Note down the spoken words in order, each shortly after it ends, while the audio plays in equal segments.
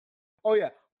Oh yeah.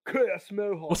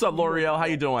 Smell hot. What's up, L'Oreal? How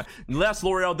you doing? Les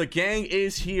L'Oreal, the gang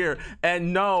is here,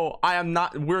 and no, I am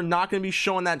not. We're not gonna be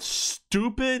showing that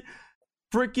stupid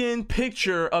freaking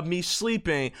picture of me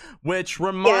sleeping, which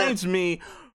reminds me.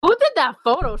 Who did that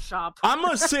Photoshop? I'm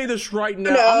gonna say this right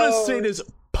now. No. I'm gonna say this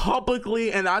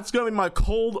publicly, and that's gonna be my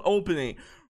cold opening.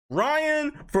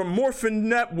 Ryan from Morphin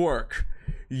Network,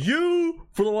 you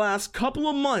for the last couple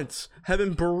of months have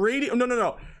been berating.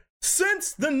 No.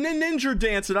 Since the ninja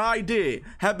dance that I did,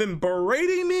 have been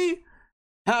berating me,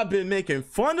 have been making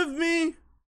fun of me,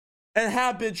 and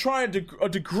have been trying to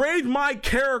degrade my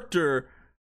character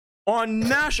on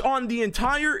the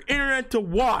entire internet to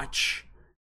watch.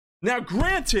 Now,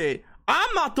 granted, I'm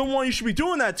not the one you should be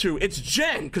doing that to. It's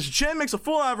Jen, because Jen makes a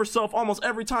fool out of herself almost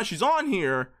every time she's on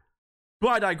here. But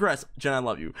I digress. Jen, I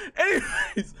love you.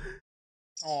 Anyways.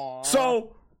 Aww.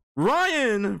 So,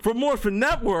 Ryan from Morphin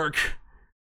Network,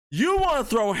 you want to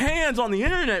throw hands on the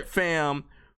internet, fam.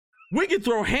 We can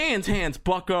throw hands,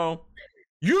 bucko.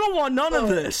 You don't want none of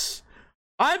this.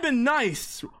 I've been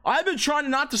nice. I've been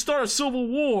trying not to start a civil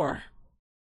war.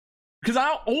 Because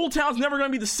Old Town's never going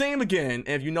to be the same again. And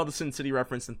if you know the Sin City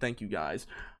reference, then thank you guys.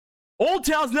 Old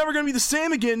Town's never going to be the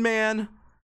same again, man.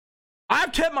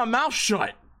 I've kept my mouth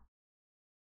shut.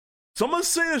 So I'm going to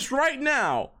say this right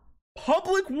now.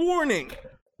 Public warning.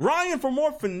 Ryan from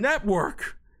Morphin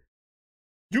Network.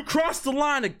 You crossed the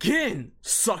line again,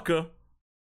 sucker.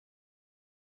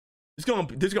 It's not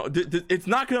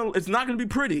gonna be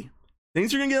pretty.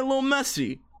 Things are gonna get a little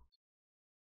messy.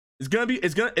 It's gonna be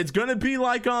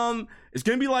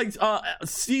like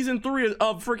season 3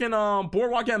 of freaking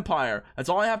Boardwalk Empire. That's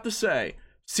all I have to say.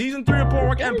 Season 3 of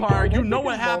Boardwalk Empire. You know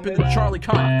what happened to Charlie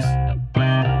Cox.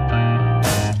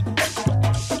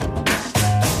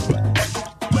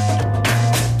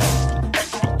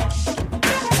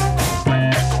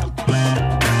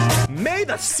 May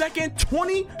the 2nd,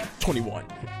 2021.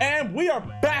 And we are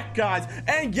back, guys.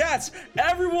 And yes,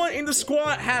 everyone in the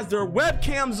squad has their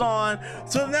webcams on,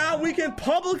 so now we can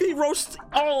publicly roast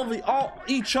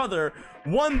each other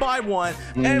one by one.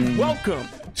 And welcome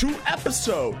to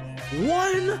episode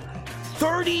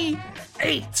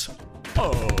 138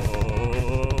 of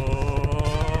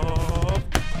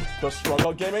the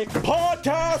Struggle Gaming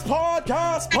Podcast.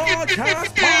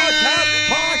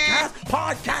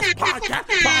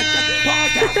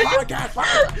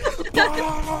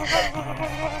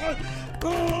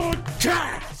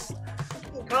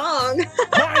 Wrong.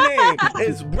 My name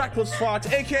is Reckless Fox,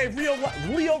 aka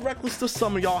Leo Reckless to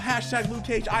some of y'all. Hashtag Luke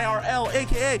Cage IRL,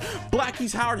 aka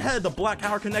Blackie's Howard Head, the Black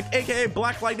Howard Connect, aka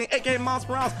Black Lightning, aka Miles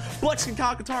Morales, Blexkin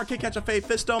Kyle Katar, Kick Catch a Fade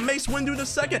Fisto, Mace Windu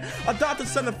II, Adopted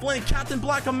Son of Flame, Captain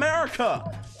Black America,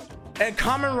 and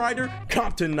Kamen Rider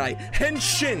Compton Knight,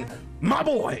 Henshin, my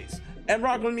boys. And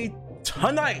rocking with me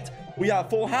tonight, we got a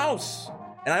full house.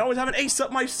 And I always have an ace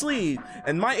up my sleeve.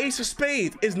 And my ace of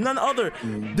spades is none other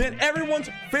than everyone's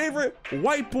favorite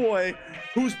white boy,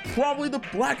 who's probably the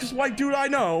blackest white dude I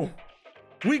know.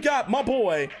 We got my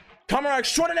boy, Comrade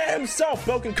Extraordinaire himself,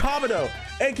 Boken Kabuto,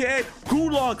 aka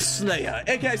Gulag Slayer,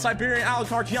 aka Siberian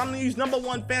Alucard, Keanu Reeves'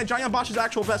 #1 fan, Giant Bosch's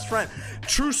actual best friend.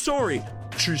 True story.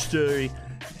 KB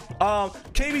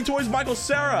Toys, Michael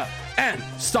Sarah, and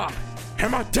stop,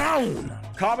 hammer down.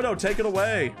 Kabuto, take it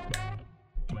away.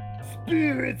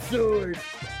 Spirit sword.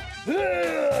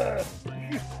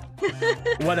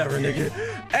 Whatever, nigga.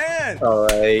 And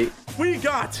Alright. we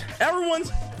got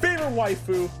everyone's favorite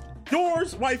waifu,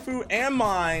 yours waifu and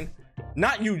mine,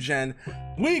 not you, Jen.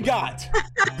 We got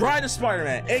Bride of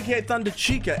Spider-Man, aka Thunder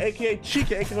Chica, aka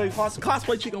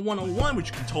Cosplay Chica 101, which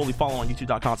you can totally follow on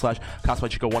youtube.com/Cosplay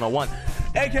Chica 101,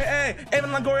 aka Ava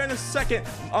Longoria in a second,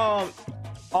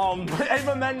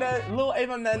 Ava Mendez, Lil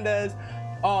Ava Mendez,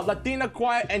 Latina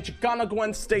Quiet, and Chicana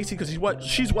Gwen Stacy, because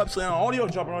she's website on audio,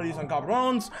 jabronis and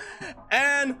cabrons,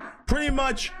 and pretty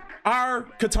much our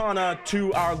katana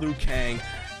to our Liu Kang.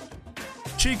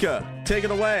 Chica, take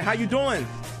it away. How you doing?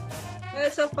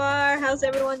 Good so far. How's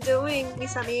everyone doing,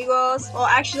 mis amigos? Well,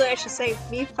 actually, I should say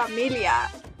mi familia.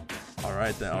 All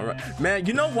right then, all right, man.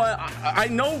 You know what?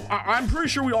 I'm pretty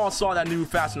sure we all saw that new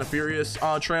Fast and the Furious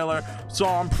trailer, so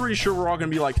I'm pretty sure we're all gonna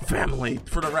be like family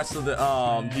for the rest of the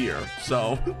year.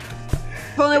 So,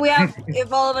 If only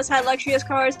if all of us had luxurious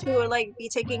cars to like be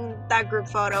taking that group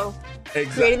photo,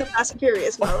 creating the Fast and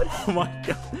Furious mode. Oh my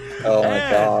god. Oh my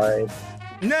god.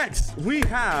 Next, we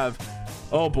have.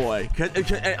 Oh boy.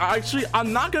 Actually,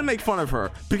 I'm not gonna make fun of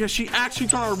her because she actually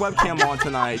turned her webcam on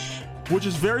tonight, which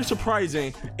is very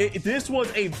surprising. This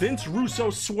was a Vince Russo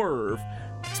swerve.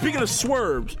 Speaking of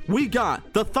swerves, we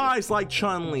got the thighs like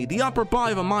Chun-Li, the upper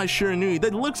body of a Mai Shiranui,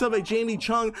 the looks of a Jamie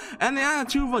Chung, and the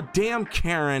attitude of a damn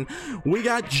Karen. We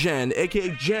got Jen, aka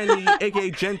Jenny,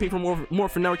 aka Jen P from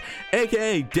Morphin Network,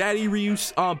 aka Daddy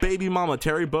Ryu's baby mama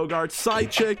Terry Bogart's side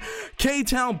chick,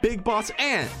 K-Town Big Boss,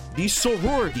 and the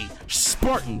sorority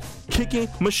Spartan kicking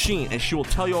machine. And she will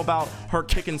tell you about her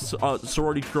kicking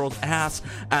sorority girl's ass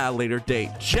at a later date.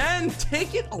 Jen,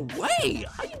 take it away.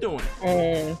 How you doing?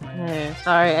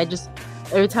 Sorry,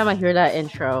 every time I hear that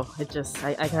intro,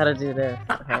 I gotta do this.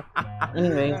 Okay.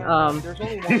 Anyway, there's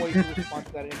only one way to respond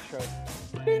to that intro.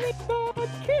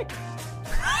 Kick.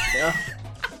 Yeah.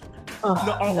 Or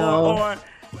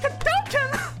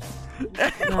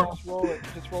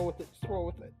Just roll with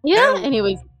it. Yeah.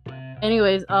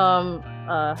 Anyways,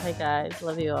 hi guys,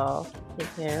 love you all.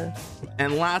 Take care.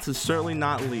 And last is certainly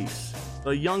not least,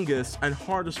 the youngest and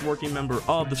hardest working member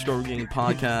of the ScrubClub Gaming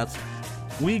Podcast.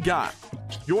 We got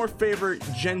your favorite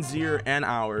Gen Zer and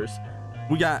ours.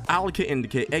 We got Alka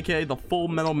Indicate, aka the Full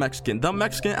Metal Mexican, the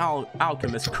Mexican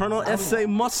Alchemist, Colonel S.A.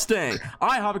 Mustang,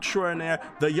 IHOP Extraordinaire,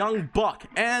 the Young Buck,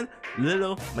 and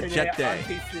Little Machete,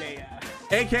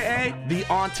 aka the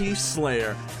Auntie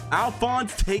Slayer.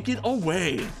 Alphonse, take it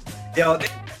away. Yo,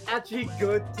 it's actually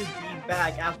good to be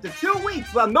back after 2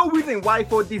 weeks. Well, no reason why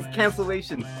for these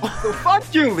cancellations. So fuck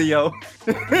you, Leo.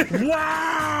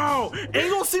 Wow! Ain't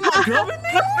gonna see my government?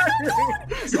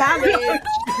 Savage.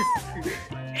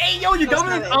 Hey, yo, your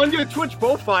government's on your Twitch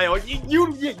profile.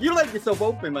 You let yourself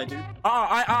open, my dude.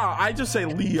 I just say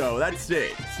Leo. That's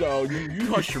it. So you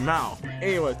hush your mouth.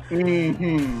 Anyways,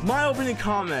 my opening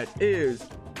comment is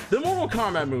the Mortal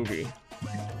Kombat movie.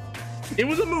 It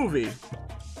was a movie.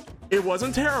 It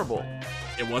wasn't terrible.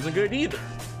 It wasn't good either.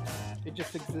 It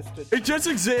just existed. It just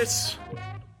exists.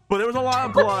 But there was a lot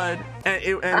of blood,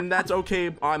 and that's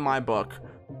okay on my book.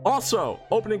 Also,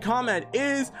 opening comment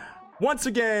is, once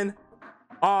again,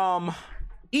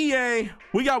 EA,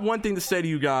 we got one thing to say to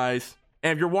you guys.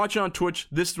 And if you're watching on Twitch,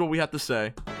 this is what we have to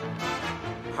say.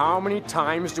 How many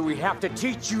times do we have to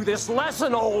teach you this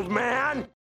lesson, old man?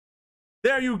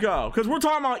 There you go. Because we're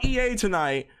talking about EA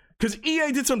tonight. Because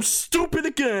EA did something stupid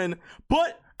again,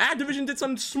 but Activision did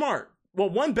something smart. Well,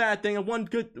 one bad thing and one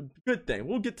good thing.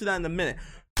 We'll get to that in a minute.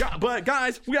 But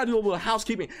guys, we gotta do a little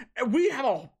housekeeping. And we have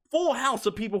a full house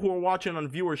of people who are watching on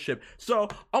viewership. So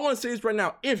I want to say this right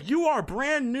now: if you are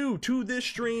brand new to this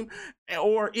stream,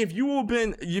 or if you have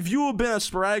been a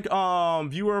sporadic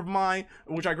viewer of mine,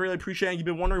 which I greatly appreciate, and you've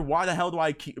been wondering why the hell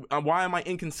why am I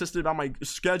inconsistent about my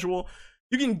schedule,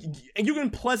 you can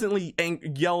pleasantly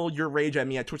yell your rage at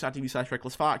me at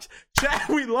twitch.tv/recklessfox. Chat,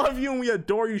 we love you and we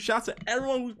adore you. Shouts to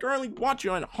everyone who's currently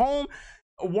watching at home,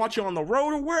 watching on the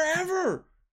road, or wherever.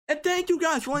 And thank you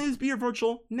guys for letting us be your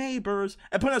virtual neighbors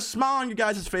and putting a smile on your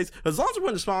guys' face. As long as we're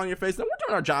putting a smile on your face, then we're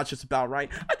doing our jobs just about right.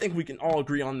 I think we can all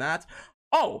agree on that.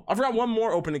 Oh, I forgot one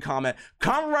more opening comment.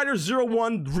 Kamen Rider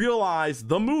 01 realized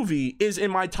the movie is in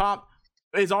my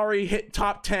is already hit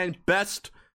top 10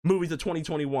 best movies of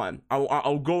 2021.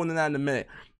 I'll go into that in a minute.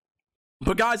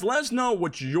 But guys, let us know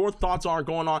what your thoughts are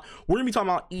going on. We're going to be talking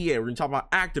about EA. We're going to talk about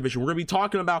Activision. We're going to be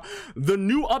talking about the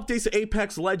new updates to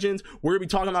Apex Legends. We're going to be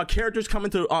talking about characters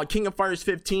coming to King of Fighters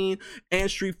 15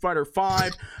 and Street Fighter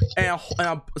 5 and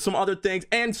some other things.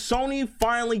 And Sony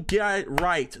finally got it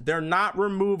right. They're not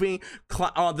removing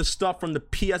the stuff from the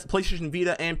PlayStation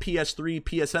Vita and PS3,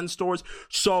 PSN stores.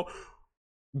 So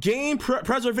game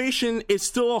preservation is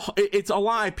still, it's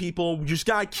alive, people. You just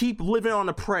gotta keep living on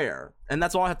a prayer, and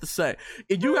that's all I have to say.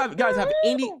 If you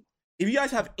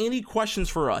guys have any questions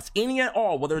for us, any at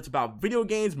all, whether it's about video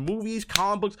games, movies,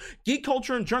 comic books, geek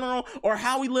culture in general, or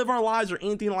how we live our lives, or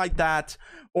anything like that,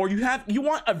 or you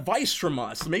want advice from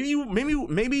us, maybe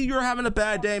you're having a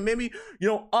bad day, maybe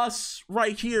us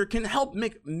right here can help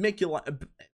make your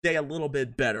day a little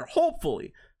bit better,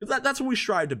 hopefully. That's what we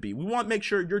strive to be. We want to make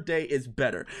sure your day is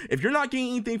better. If you're not getting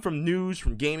anything from news,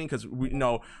 from gaming, because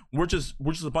we're just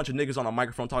a bunch of niggas on a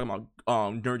microphone talking about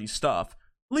nerdy stuff,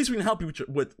 at least we can help you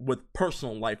with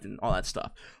personal life and all that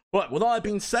stuff. But with all that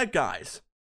being said, guys,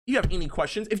 if you have any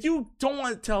questions, if you don't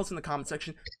want to tell us in the comment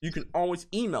section, you can always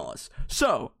email us.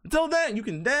 So until then, you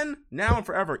can now and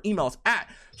forever email us at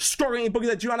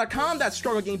ScrubClub@gmail.com. That's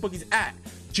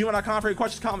ScrubClub@gmail.com for any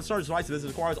questions, comments, concerns, advice,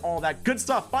 visits, inquiries, all that good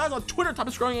stuff. Find us on Twitter, type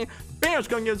of ScrubClub, bam,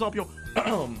 ScrubClub Gaming up your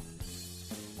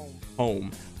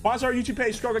home. Find us on our YouTube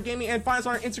page, ScrubClub Gaming, and find us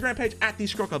on our Instagram page at the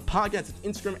ScrubClub Podcast. It's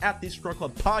Instagram at the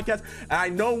ScrubClub Podcast. And I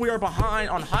know we are behind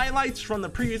on highlights from the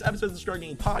previous episodes of the ScrubClub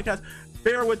Gaming Podcast.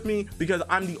 Bear with me because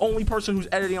I'm the only person who's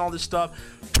editing all this stuff.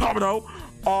 Tomino.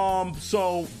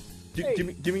 So give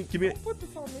me. Don't put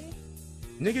this on me.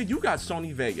 Nigga, you got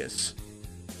Sony Vegas.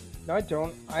 No, I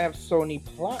don't. I have Sony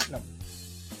Platinum.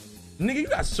 Nigga, you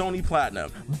got Sony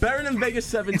Platinum. Better than Vegas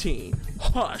 17.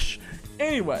 Hush.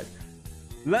 Anyway,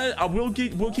 we'll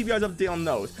keep you guys up to date on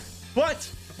those.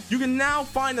 But you can now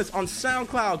find us on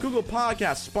SoundCloud, Google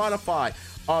Podcasts, Spotify,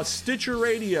 Stitcher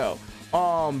Radio,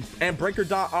 and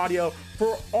Breaker.audio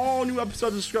for all new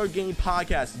episodes of Scrub Gaming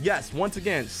Podcast. Yes, once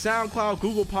again, SoundCloud,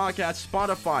 Google Podcasts,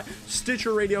 Spotify,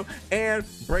 Stitcher Radio, and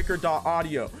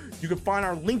Breaker.audio. You can find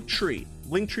our link tree,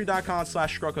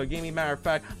 linktree.com/ScrubClub Gaming. Matter of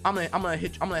fact, I'm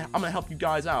gonna help you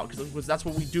guys out because that's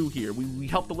what we do here. We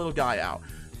help the little guy out.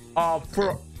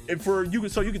 For you,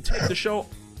 so you can take the show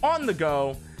on the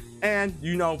go. And,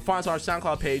 find us on our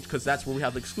SoundCloud page because that's where we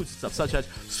have the exclusive stuff, such as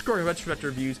Scrub Retrospective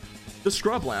Reviews, The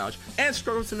Scrub Lounge, and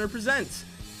Scrub Center Presents.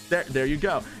 There you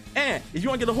go. And if you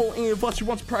want to get a hold of any of us who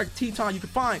wants to practice Teton, you can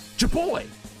find your boy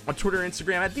on Twitter and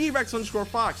Instagram at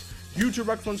 @TheRex_Fox, YouTube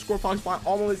Rex_Fox. Find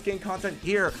all of this game content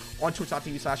here on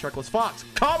twitch.tv/RecklessFox.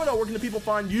 Kamado, where can the people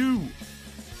find you?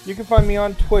 You can find me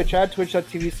on Twitch at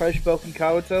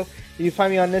twitch.tv/BelkyKawato. You can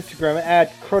find me on Instagram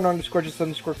at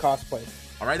chrono_just_cosplay.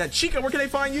 All right, then, Chica, where can they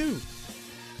find you?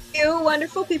 You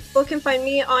wonderful people can find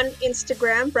me on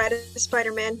Instagram, Brad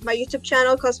Spider-Man, my YouTube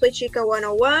channel, Cosplay Chica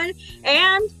 101,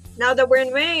 and now that we're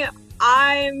in May,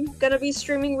 I'm gonna be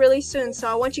streaming really soon, so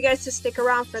I want you guys to stick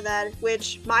around for that,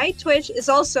 which my Twitch is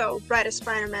also Brad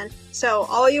Spider-Man. So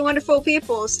all you wonderful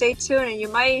people, stay tuned, and you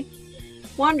might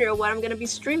wonder what I'm gonna be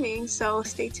streaming, so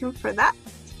stay tuned for that.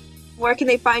 Where can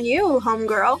they find you,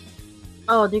 homegirl?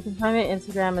 Oh, you can find me on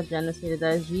Instagram at Genocida,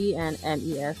 that's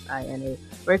GNMESINA.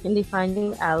 Where can they find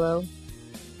you, Aloe?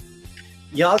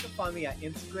 Y'all can find me at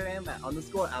Instagram at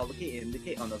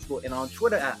 _allocate_indicate_, and on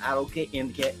Twitter at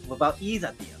allocate_indicate without E's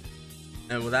at the end.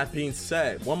 And with that being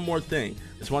said, one more thing.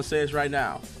 Just want to say this right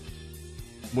now.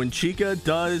 When Chica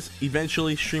does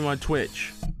eventually stream on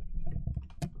Twitch,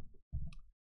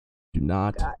 do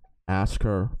not ask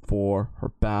her for her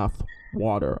bath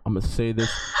water. I'm going to say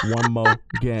this one more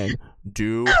again.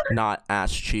 Do not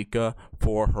ask Chica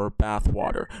for her bath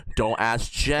water. Don't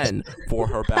ask Jen for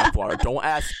her bath water. Don't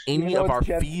ask any of our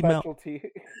female.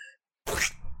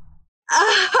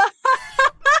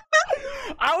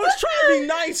 I was trying to be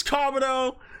nice,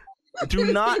 Kamado.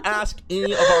 Do not ask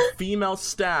any of our female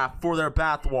staff for their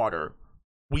bath water.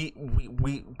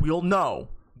 We'll know.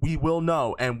 We will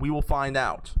know, and we will find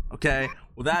out. Okay.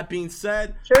 With that being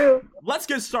said, true. Let's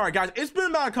get started, guys. It's been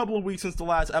about a couple of weeks since the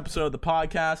last episode of the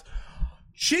podcast.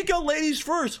 Chica, ladies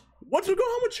first. What's been going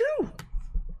on with you?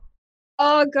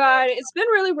 Oh god, it's been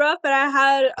really rough, but I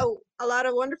had a lot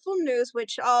of wonderful news,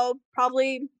 which I'll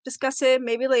probably discuss it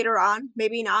maybe later on,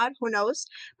 maybe not, who knows.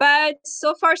 But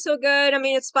so far so good. I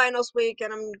mean, it's finals week,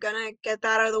 and I'm gonna get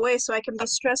that out of the way so I can be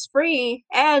stress-free,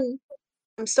 and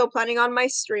I'm still planning on my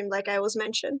stream, like I was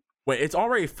mentioned. Wait, it's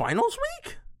already finals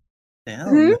week? Damn.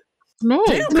 Mm-hmm. Man.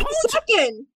 Damn,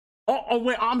 Second. Oh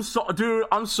wait, dude,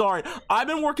 I'm sorry. I've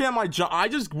been working at my job. I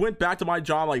just went back to my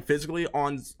job, like, physically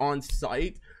on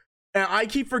site, and I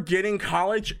keep forgetting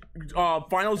college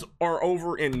finals are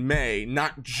over in May,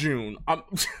 not June.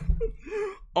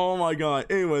 Oh my god.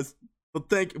 Anyways,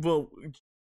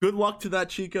 good luck to that,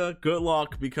 Chica. Good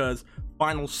luck, because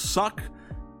finals suck.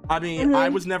 I mean, I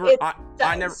was never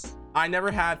I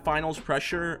never had finals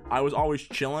pressure. I was always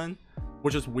chilling,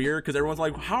 which is weird because everyone's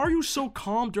like, "How are you so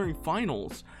calm during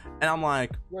finals?" And I'm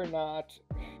like, "We're not."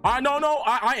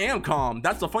 I am calm.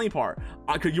 That's the funny part.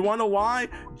 You want to know why?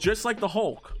 Just like the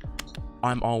Hulk,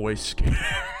 I'm always scared.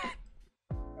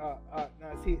 No,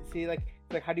 see, like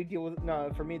how do you deal with?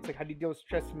 No, for me, it's like, how do you deal with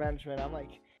stress management? I'm like,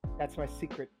 that's my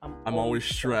secret. I'm always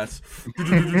stressed.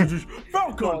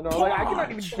 Falcon. No, like, I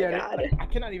cannot even get it. Like, I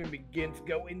cannot even begin to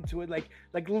go into it. Like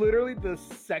literally the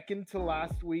second to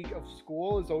last week of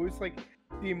school is always like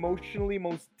the emotionally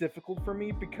most difficult for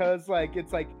me, because like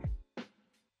it's like,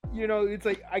 it's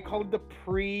like I call it the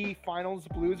pre-finals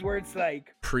blues, where it's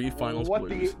like pre-finals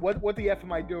blues. What the F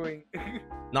am I doing?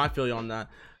 No, I feel you on that.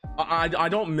 I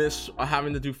don't miss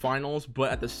having to do finals, but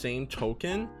at the same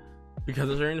token, because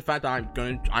considering the fact that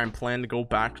I'm planning to go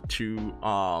back to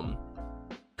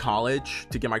college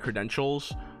to get my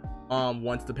credentials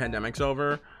once the pandemic's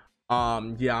over.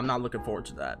 Yeah, I'm not looking forward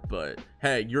to that. But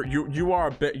hey, you are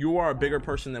a bigger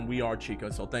person than we are,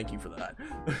 Chica. So thank you for that.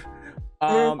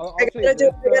 I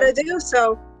gotta do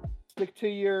so. Stick to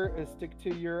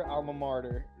your alma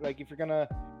mater. Like, if you're gonna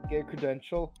get a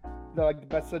credential, the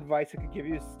best advice I could give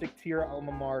you is stick to your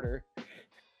alma mater.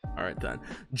 All right then,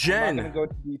 Jen. I'm not gonna go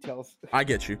into details. I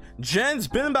get you. Jen's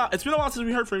it's been a while since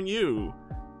we heard from you.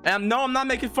 And no, I'm not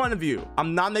making fun of you.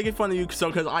 I'm not making fun of you,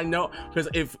 because I know, because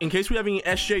if in case we have any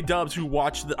SJ dubs who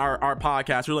watch our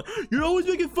podcast, we're like, you're always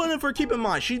making fun of her. Keep in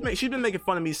mind, she's been making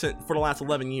fun of me for the last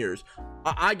 11 years.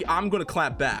 I'm gonna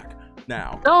clap back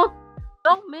now.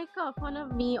 Don't make fun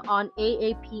of me on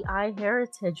AAPI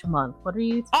Heritage Month. What are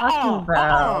you talking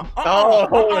about?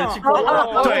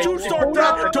 Don't you start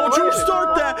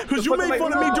that, because you made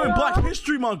fun of me during Black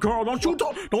History Month, girl.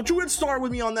 Don't you start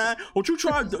with me on that. Don't you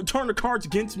try to turn the cards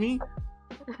against me.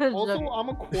 Also, I'm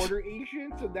a quarter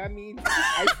Asian, so that means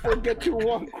I still get to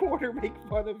 1/4 make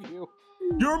fun of you.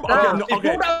 You're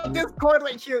okay. This cord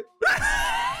like you.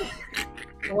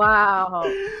 Wow.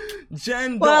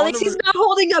 Jen. Well, at least he's not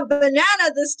holding a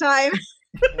banana this time.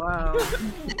 Wow.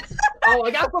 Oh, I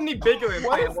got something bigger in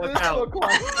my Look like? Oh.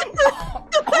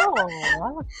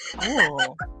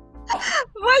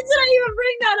 Why did I even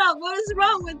bring that up? What is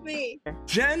wrong with me?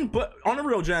 Jen, but on the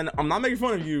real, Jen, I'm not making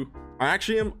fun of you. I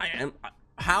actually am. I am.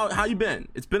 How you been?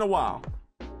 It's been a while.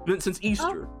 Been since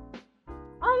Easter.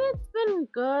 It's been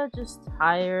good. Just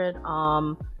tired.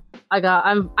 I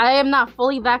am not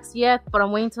fully vaxxed yet, but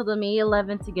I'm waiting till the May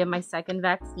 11th to get my second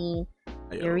vaccine.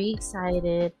 Very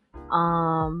excited.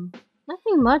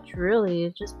 Nothing much really.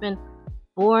 It's just been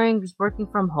boring, just working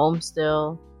from home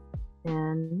still.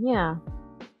 And yeah.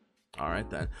 All right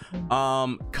then.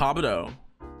 Kabuto,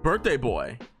 birthday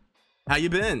boy, how you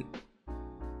been?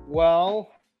 Well,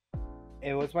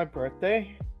 it was my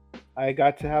birthday. I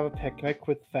got to have a picnic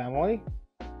with family.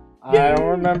 I don't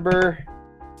remember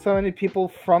so many people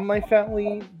from my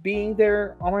family being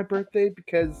there on my birthday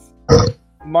because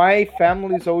my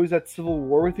family is always at civil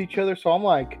war with each other. So I'm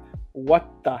like, what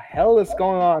the hell is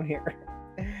going on here?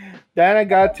 Then I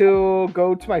got to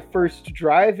go to my first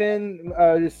drive-in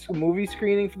this movie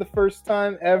screening for the first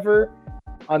time ever.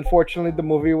 Unfortunately, the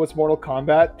movie was Mortal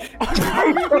Kombat. Oh,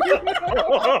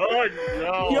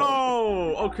 no.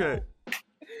 Yo, okay.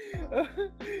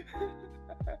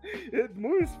 The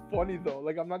movie's funny though.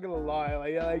 Like I'm not gonna lie.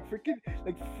 Like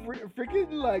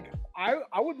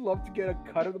I would love to get a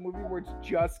cut of the movie where it's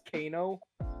just Kano,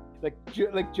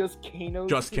 just Kano.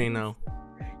 Just Kano.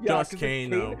 Yeah, just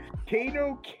Kano.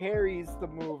 Kano carries the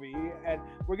movie, and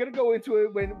we're gonna go into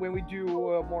it when we do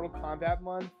Mortal Kombat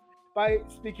month.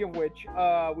 Speaking of which,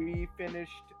 we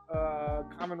finished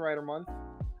Kamen Rider month.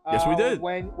 Yes, we did.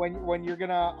 When you're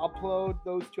gonna upload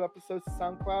those 2 episodes to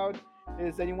SoundCloud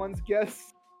is anyone's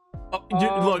guess.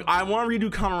 Look, I want to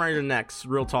redo Kamen Rider next.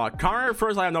 Real talk. Kamen Rider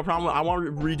first, I have no problem with. I want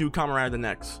to redo Kamen Rider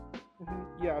next.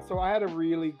 Yeah, so I had a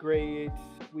really great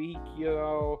week. You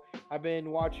know, I've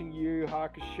been watching Yu Yu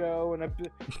Hakusho, and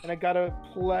I got a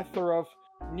plethora of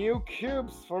new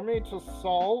cubes for me to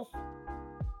solve.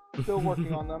 Still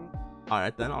working on them. All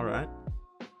right then. All right.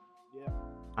 Yeah.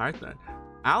 All right then.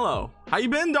 Aloe, how you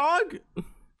been, dog?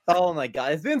 Oh my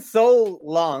god, it's been so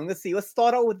long. Let's see. Let's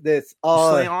start out with this.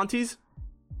 Slaying aunties?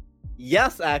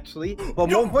 Yes, actually. But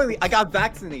more importantly, I got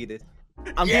vaccinated.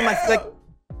 I'm getting my second.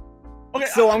 Okay.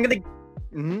 So I'm gonna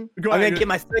get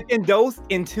my second dose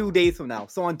in 2 days from now.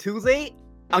 So on Tuesday,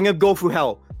 I'm gonna go through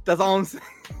hell. That's all I'm saying.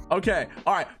 Okay,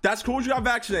 all right, that's cool. You got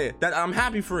vaccinated. That I'm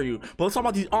happy for you. But let's talk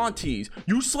about these aunties.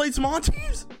 You slayed some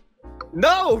aunties?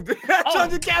 No, I'm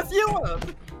trying to cast you up.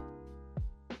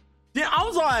 Yeah, I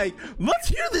was like, let's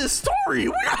hear this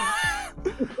story.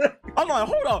 I'm like,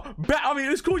 hold up. I mean,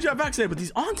 it's cool you got vaccinated, but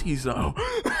these aunties though.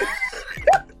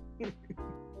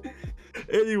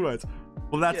 Anyways,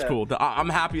 well, that's cool. I'm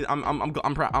happy.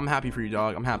 I'm happy for you,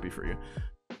 dog. I'm happy for you.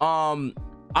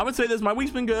 I would say this. My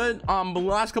week's been good. But the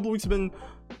last couple of weeks have been.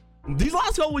 These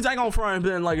last couple of weeks, I ain't gonna front, have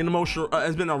been like an emotional.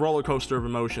 It's been a roller coaster of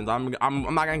emotions. I'm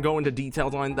not gonna go into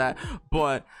details on that,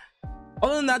 but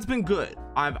other than that, it's been good.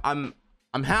 I'm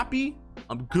happy.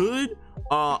 I'm good.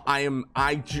 I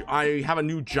have a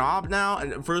new job now,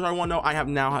 and first I want to know I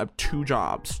now have 2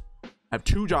 jobs. I have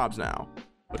 2 jobs now.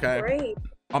 Okay. Great.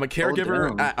 I'm a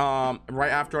caregiver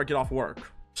right after I get off work,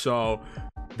 so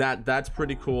that's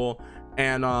pretty cool.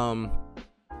 And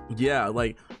yeah,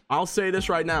 like I'll say this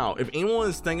right now: if anyone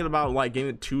is thinking about like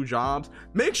getting 2 jobs,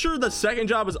 make sure the second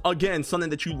job is again something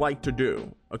that you like to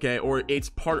do, okay, or it's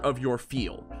part of your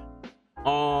field.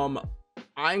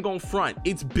 I ain't gonna front.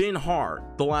 It's been hard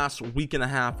the last week and a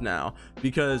half now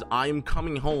because I'm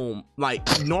coming home. Like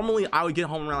normally I would get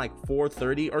home around like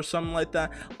 4:30 or something like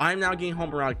that. I'm now getting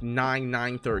home around like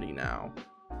 9:30 now.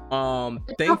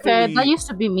 Thankfully, okay, that used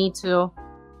to be me too.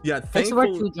 Yeah, I used to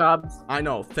work 2 jobs. I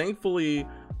know. Thankfully,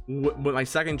 with my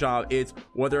second job, it's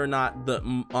whether or not the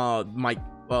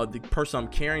person I'm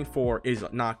caring for is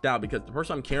knocked out, because the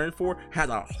person I'm caring for has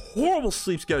a horrible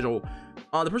sleep schedule.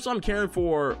 The person I'm caring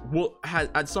for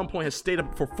at some point has stayed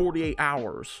up for 48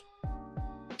 hours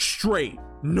straight.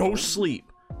 no sleep.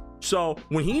 So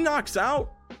when he knocks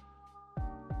out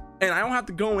and I don't have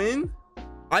to go in,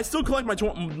 I still collect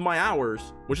my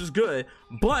hours, which is good,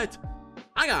 but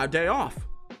I got a day off.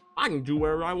 I can do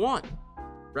whatever I want,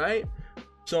 right?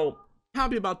 So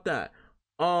happy about that.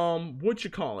 What you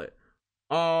call it?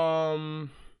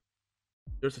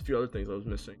 There's a few other things I was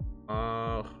missing.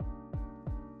 Yeah,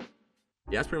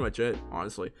 that's pretty much it,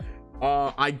 honestly.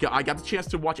 I got the chance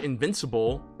to watch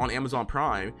Invincible on Amazon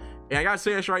Prime, and I gotta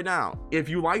say this right now: if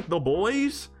you like The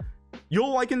Boys,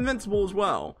 you'll like Invincible as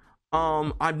well.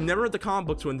 I've never read the comic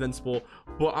book to Invincible,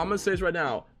 but I'm gonna say this right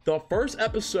now: the first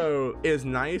episode is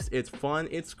nice, it's fun,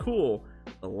 it's cool.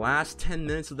 The last 10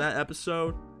 minutes of that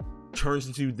episode turns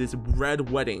into this red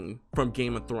wedding from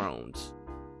Game of Thrones.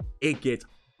 It gets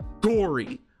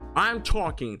gory. I'm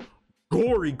talking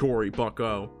gory,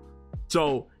 bucko.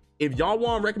 So if y'all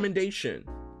want a recommendation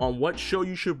on what show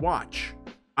you should watch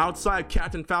outside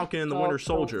Captain Falcon and the Winter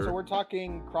Soldier. So we're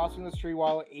talking Crossing the Street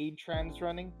while A-Train's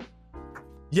running?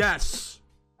 Yes.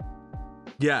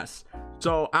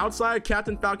 So outside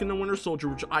Captain Falcon and the Winter Soldier,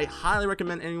 which I highly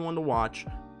recommend anyone to watch,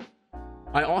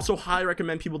 I also highly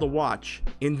recommend people to watch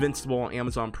Invincible on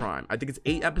Amazon Prime. I think it's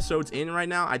 8 episodes in right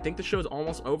now. I think the show is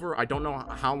almost over. I don't know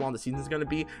how long the season is going to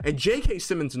be. And J.K.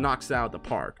 Simmons knocks it out of the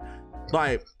park.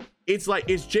 It's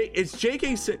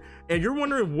J.K. Simmons. And you're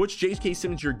wondering which J.K.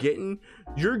 Simmons you're getting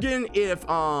if,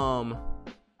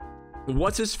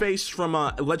 what's his face from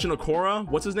Legend of Korra?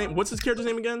 What's his name? What's his character's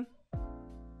name again?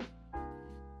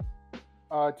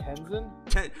 Tenzin?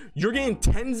 You're getting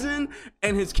Tenzin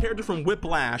and his character from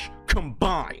Whiplash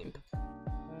combined.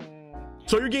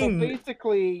 So you're getting... So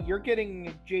basically, you're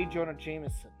getting J. Jonah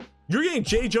Jameson. You're getting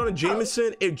J. Jonah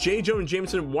Jameson if J. Jonah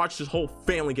Jameson watched his whole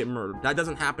family get murdered. That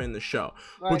doesn't happen in the show.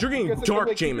 But you're getting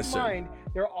Dark Jameson. Keep in mind,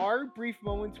 there are brief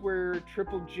moments where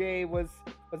Triple J was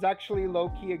actually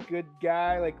low-key a good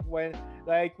guy, like when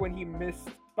he missed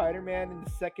Spider-Man in the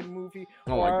second movie,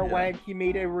 or when he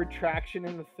made a retraction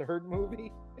in the third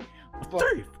movie. A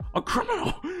thief, a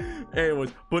criminal.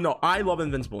 Anyways, but no, I love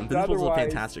Invincible. Invincible is a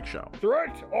fantastic show.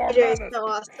 It is so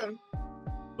awesome.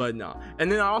 But no,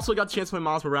 and then I also got the chance to play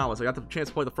Miles Morales. I got the chance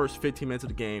to play the first 15 minutes of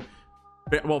the game.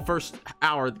 Well, first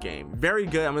hour of the game. Very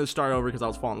good. I'm gonna start over because I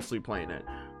was falling asleep playing it.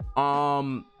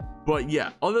 But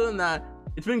yeah, other than that,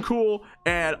 it's been cool.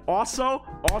 And also,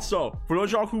 for those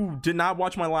of y'all who did not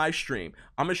watch my live stream,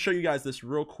 I'm gonna show you guys this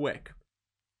real quick.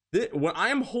 What I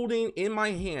am holding in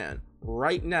my hand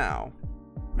right now,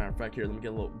 matter of fact, here, let me get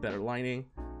a little better lighting.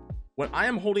 What I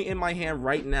am holding in my hand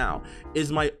right now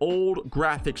is my old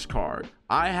graphics card.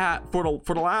 I had for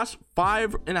the last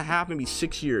 5.5, maybe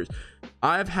 6 years,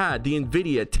 I've had the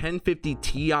NVIDIA 1050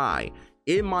 Ti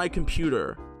in my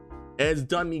computer. It has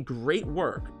done me great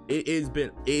work. It's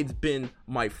been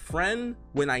my friend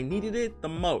when I needed it the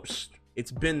most.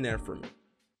 It's been there for me.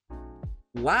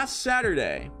 Last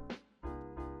Saturday,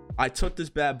 I took this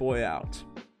bad boy out.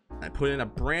 I put in a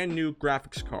brand new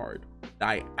graphics card that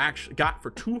I actually got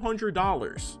for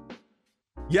 $200.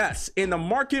 Yes, in the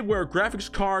market where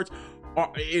graphics cards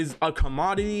is a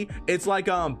commodity, it's like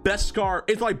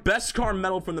Beskar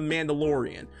metal from the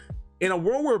Mandalorian. In a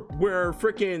world where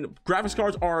freaking graphics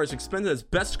cards are as expensive as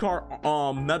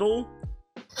Beskar metal,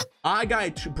 I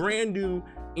got a brand new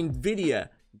NVIDIA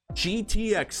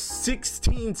GTX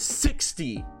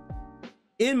 1660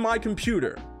 in my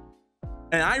computer,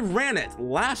 and I ran it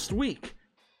last week.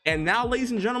 And now,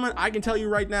 ladies and gentlemen, I can tell you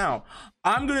right now,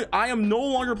 I am no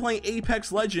longer playing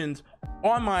Apex Legends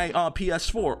on my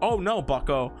PS4. Oh no,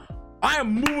 bucko. I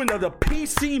am moving to the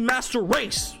PC Master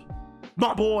Race,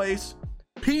 my boys.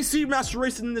 PC Master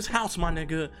Race in this house, my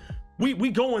nigga. We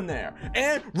going there.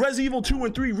 And Resident Evil 2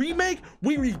 and 3 remake,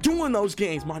 we redoing those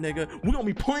games, my nigga. We gonna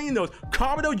be playing those.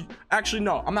 Commodore, actually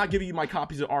no, I'm not giving you my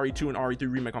copies of RE2 and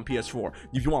RE3 remake on PS4.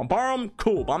 If you want to borrow them,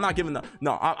 cool, but I'm not giving them.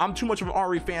 No, I'm too much of an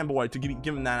RE fanboy to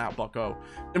giving that out, bucko.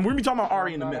 And we're gonna be talking about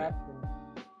RE in a minute.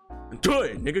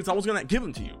 Good, niggas, I was gonna give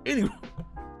them to you. Anyway,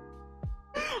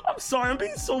 I'm sorry, I'm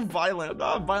being so violent. I'm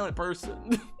not a violent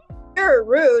person. You're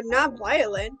rude, not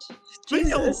violent.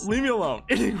 Jesus. Leave me alone.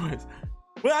 Anyways,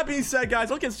 with that being said, guys,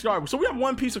 let's get started. So we have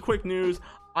one piece of quick news.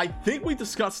 I think we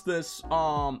discussed this.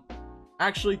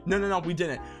 Actually, no, we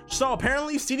didn't. So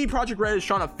apparently, CD Projekt Red is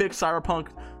trying to fix Cyberpunk,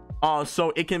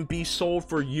 so it can be sold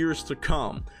for years to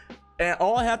come. And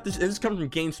all I have to, this comes from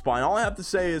GameSpot. And all I have to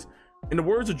say is, in the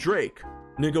words of Drake,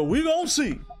 nigga, we gon'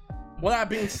 see. With that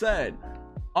being said,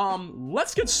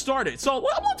 let's get started. So I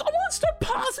want to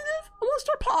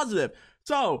start positive.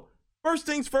 So first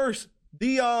things first,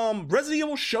 the Resident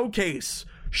Evil showcase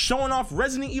showing off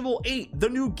Resident Evil 8, the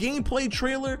new gameplay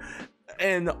trailer.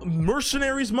 and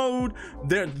Mercenaries mode.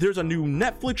 There's a new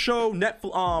Netflix show,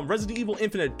 Resident Evil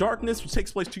Infinite Darkness, which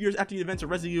takes place 2 years after the events of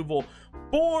Resident Evil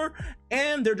 4,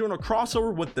 and they're doing a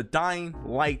crossover with The Dying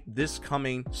Light this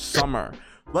coming summer.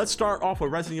 Let's start off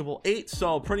with Resident Evil 8.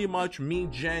 So pretty much me,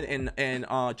 Jen, and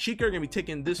Chica are gonna be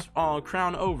taking this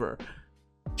crown over.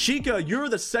 Chica, you're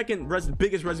the second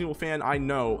biggest Resident Evil fan I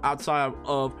know outside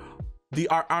of the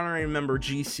honorary member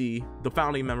GC, the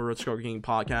founding member of Score King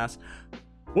podcast.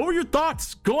 What were your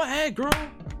thoughts? Go ahead, girl. I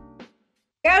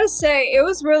gotta say, it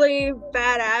was really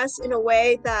badass in a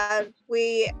way that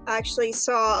we actually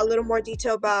saw a little more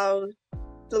detail about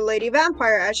the lady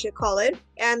vampire, I should call it,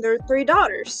 and their 3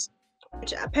 daughters.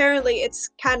 Which apparently it's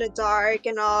kind of dark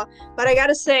and all, but I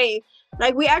gotta say,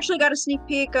 like, we actually got a sneak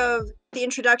peek of the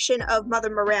introduction of Mother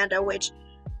Miranda, which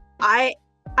I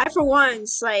for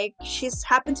once, like, she's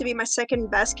happened to be my second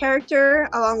best character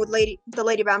along with the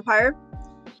lady vampire,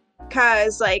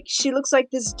 because like she looks like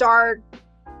this dark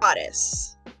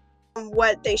goddess from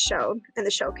what they showed in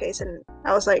the showcase, and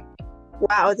I was like,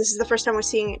 wow, this is the first time we're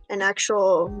seeing an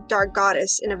actual dark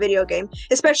goddess in a video game,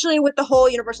 especially with the whole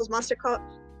Universal's monster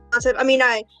concept. I mean,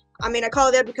 I call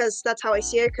it that because that's how I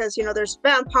see it, because, you know, there's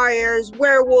vampires,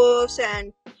 werewolves,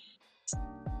 and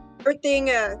everything,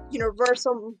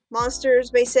 Universal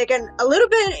monsters, basic, and a little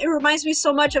bit, it reminds me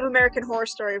so much of American Horror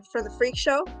Story for the Freak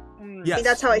Show. Yes. I mean,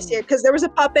 that's how I see it, because there was a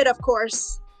puppet, of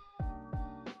course.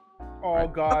 Oh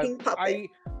god, puppet.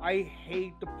 I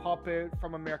hate the puppet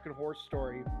from American Horror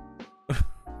Story.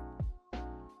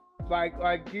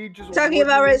 like he just Talking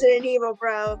about Resident Evil,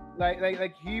 bro.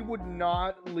 Like he would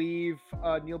not leave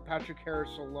Neil Patrick Harris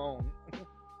alone.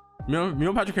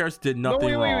 Neil Patrick Harris did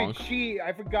nothing wrong.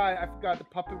 I forgot the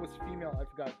puppet was female. I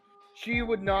forgot. She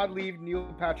would not leave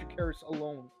Neil Patrick Harris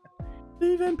alone.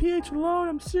 Leave NPH alone.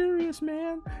 I'm serious,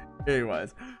 man.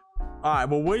 Anyways, all right.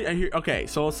 Well, wait. Okay.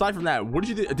 So aside from that, what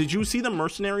did you see the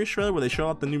Mercenaries trailer where they show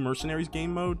out the new Mercenaries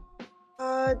game mode?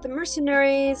 The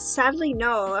Mercenaries, sadly,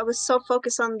 no. I was so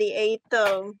focused on the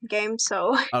 8th game,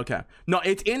 so. Okay. No,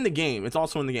 it's in the game. It's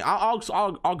also in the game.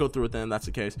 I'll go through it then if that's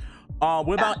the case.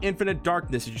 What about Infinite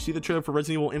Darkness? Did you see the trailer for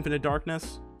Resident Evil Infinite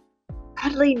Darkness?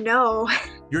 Sadly, no.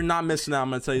 You're not missing out.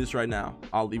 I'm gonna tell you this right now.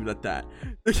 I'll leave it at that.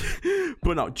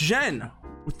 But no, Jen,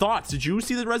 thoughts? Did you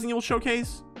see the Resident Evil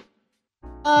showcase?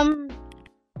 I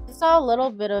saw a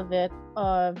little bit of it.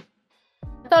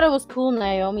 I thought it was cool.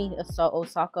 Naomi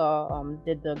Osaka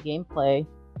did the gameplay.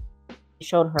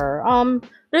 Showed her.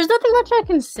 There's nothing much I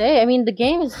can say. I mean, the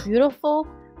game is beautiful.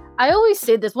 I always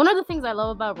say this. One of the things I love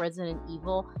about Resident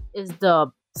Evil is the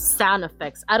sound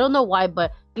effects. I don't know why,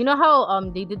 but you know how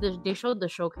they showed the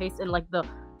showcase and like the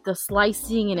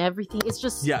slicing and everything. It's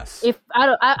just, yes. If out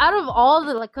of all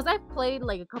the, like, because I've played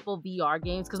like a couple VR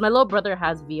games, because my little brother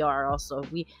has VR also.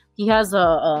 He has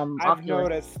a I've Oculus.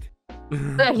 noticed.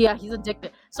 Yeah, he's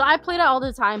addicted. So I play that all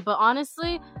the time, but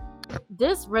honestly,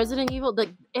 this Resident Evil, like,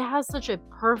 it has such a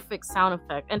perfect sound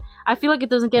effect, and I feel like it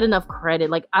doesn't get enough credit.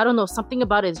 Like, I don't know, something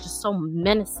about it is just so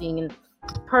menacing and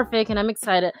perfect, and I'm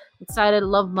excited.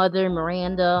 Love Mother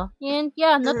Miranda, and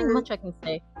yeah, nothing much I can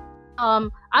say.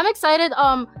 I'm excited.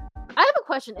 I have a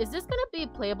question. Is this gonna be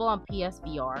playable on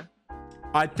PSVR?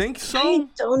 I think so. I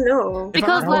don't know.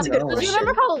 Because you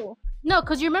remember how? No,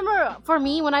 because you remember, for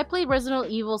me, when I played Resident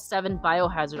Evil 7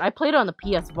 Biohazard, I played it on the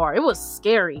PS4. It was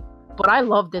scary, but I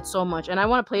loved it so much, and I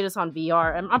want to play this on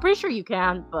VR. And I'm pretty sure you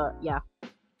can, but yeah.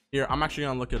 Here, I'm actually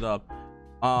gonna look it up.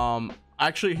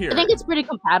 Actually, here. I think it's pretty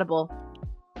compatible.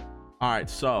 All right,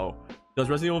 so does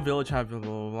Resident Evil Village have blah,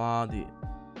 blah,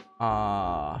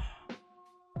 blah,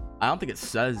 I don't think it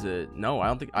says it. No, I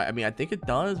don't think. I mean, I think it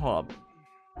does. Hold up.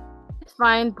 It's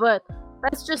fine, but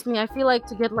that's just me. I feel like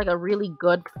to get like a really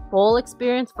good full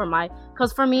experience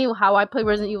because for me, how I played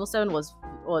Resident Evil 7 was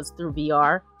through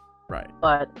VR. Right.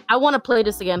 But I want to play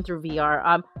this again through VR.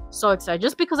 I'm so excited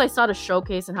just because I saw the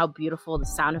showcase and how beautiful the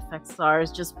sound effects are.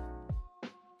 It's just,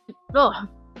 All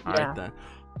right then.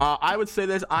 I would say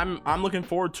this. I'm looking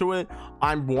forward to it.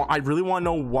 I really want to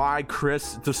know why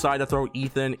Chris decided to throw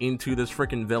Ethan into this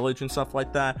freaking village and stuff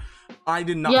like that. I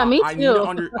did not. Yeah, me too. I need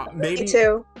to maybe, Me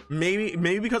too.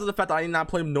 Maybe because of the fact that I did not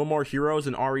play No More Heroes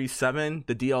in RE7,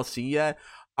 the DLC yet.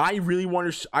 I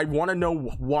want to know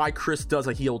why Chris does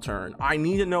a heel turn. I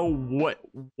need to know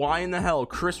why in the hell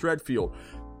Chris Redfield,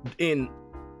 in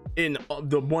one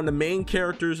of the main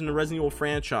characters in the Resident Evil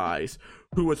franchise,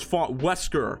 who has fought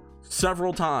Wesker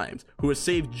several times, who has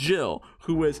saved Jill,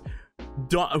 who has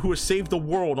saved the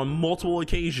world on multiple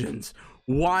occasions.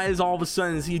 Why is all of a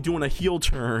sudden is he doing a heel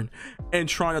turn and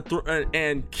trying to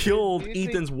and kill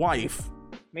Ethan's wife?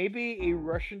 Maybe a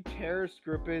Russian terrorist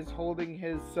group is holding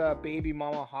his baby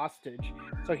mama hostage.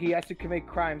 So so he has to commit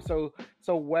crime. So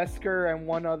Wesker and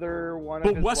one of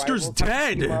But his Wesker's rivals have to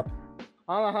team dead. up.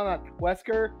 Hold on.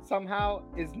 Wesker somehow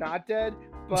is not dead.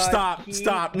 But Stop! he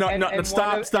Stop! No! and- No! and one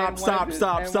Stop! of- Stop! and one Stop! of his-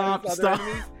 Stop! and one Stop! of his Stop! other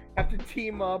enemies have to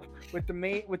team up with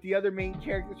the other main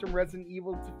characters from Resident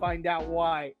Evil to find out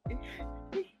why.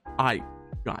 God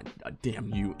damn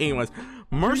you. Anyways,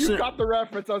 You got the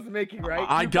reference I was making, right?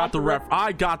 I You got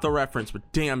the reference, but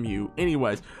damn you.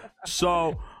 Anyways,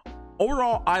 so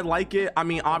overall, I like it. I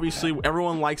mean, obviously,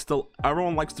 everyone likes the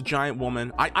giant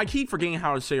woman. I keep forgetting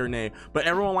how to say her name, but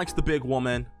everyone likes the big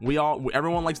woman.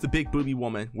 Everyone likes the big booby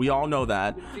woman. We all know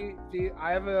that.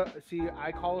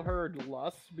 I call her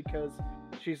Lust because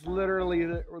she's literally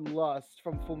Lust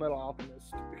from Full Metal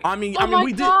Alchemist.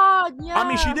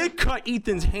 She did cut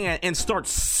Ethan's hand and start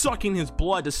sucking his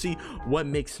blood to see what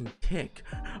makes him tick.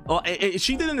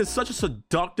 She did it in such a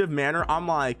seductive manner. I'm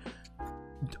like,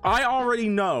 I already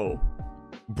know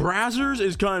Brazzers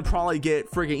is gonna probably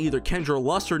get friggin' either Kendra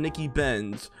Lust or Nikki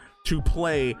Benz to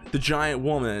play the giant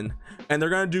woman, and they're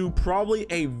gonna do probably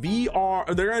a VR,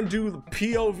 or they're gonna do the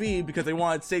POV because they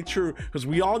want to stay true, because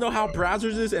we all know how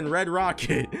Brazzers is and Red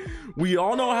Rocket. We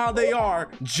all know how they are.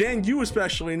 Jen, you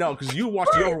especially know because you watch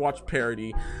the Overwatch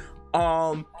parody.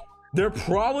 They're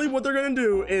probably, what they're gonna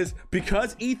do is,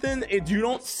 because Ethan, if you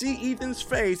don't see Ethan's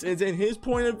face, it's in his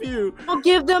point of view. I'll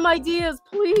give them ideas,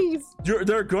 please.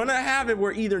 They're gonna have it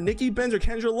where either Nikki Benz or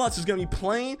Kendra Lutz is gonna be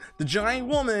playing the giant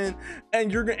woman,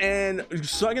 and you're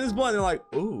sucking his blood, and they're like,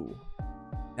 ooh,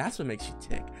 that's what makes you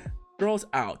tick. Girls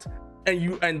out,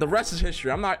 and the rest is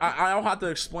history. I don't have to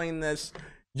explain this.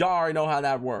 Y'all already know how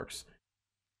that works.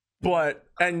 But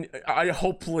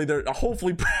hopefully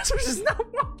Brazzers is not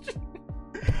watching.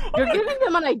 You're giving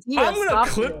them an idea. I'm gonna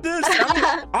clip this.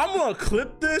 I'm gonna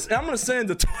clip this, and I'm gonna send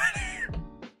it to Twitter.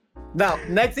 Now,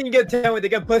 next thing you're gonna tell me, they're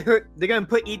gonna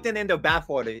put Ethan in the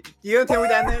bathwater. You gonna tell me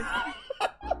that name?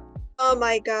 Oh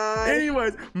my god.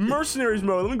 Anyways, Mercenaries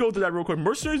mode. Let me go through that real quick.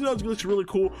 Mercenaries mode looks really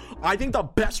cool. I think the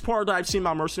best part that I've seen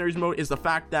about Mercenaries mode is the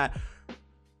fact that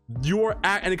you're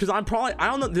at, and because I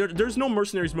don't know, there's no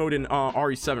Mercenaries mode in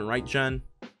RE7, right, Jen?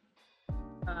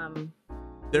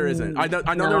 There isn't. I know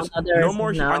there's no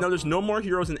more. I know there's no more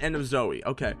heroes in End of Zoe.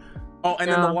 Okay. Oh,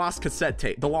 and then the lost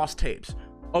tapes.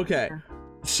 Okay.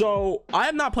 So I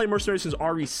have not played Mercenaries since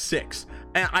RE6,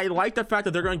 and I like the fact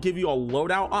that they're going to give you a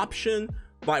loadout option,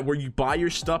 like where you buy your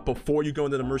stuff before you go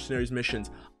into the Mercenaries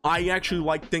missions. I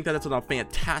actually think that that's a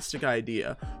fantastic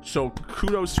idea. So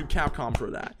kudos to Capcom for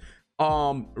that.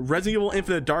 Resident Evil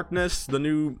Infinite Darkness, the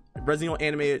new Resident Evil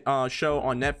animated show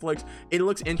on Netflix, it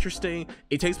looks interesting.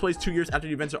 It takes place 2 years after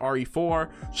the events of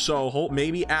RE4, so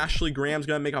maybe Ashley Graham's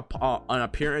gonna make an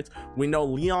appearance. We know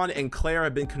Leon and Claire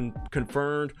have been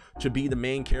confirmed to be the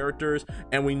main characters,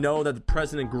 and we know that the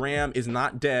President Graham is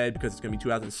not dead because it's gonna be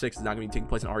 2006. It's not gonna be taking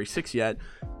place in RE6 yet.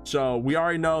 So we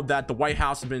already know that the White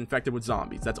House has been infected with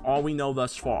zombies. That's all we know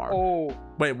thus far. Oh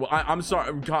wait, well, I'm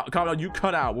sorry, Kyle, you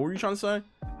cut out. What were you trying to say?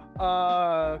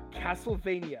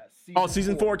 Castlevania.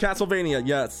 Season 4 Castlevania.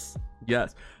 Yes.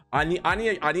 I need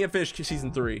to finish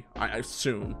season 3. I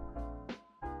assume.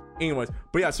 Anyways,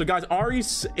 but yeah. So guys,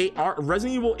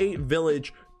 Resident Evil 8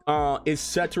 Village is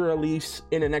set to release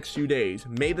in the next few days,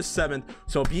 May the 7th.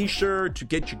 So be sure to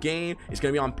get your game. It's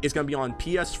gonna be on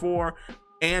PS4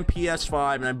 and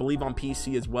PS5, and I believe on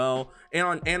PC as well.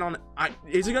 And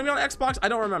is it gonna be on Xbox? I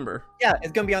don't remember. Yeah,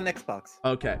 it's gonna be on Xbox.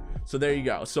 Okay, so there you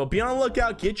go. So be on the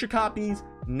lookout. Get your copies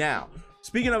now.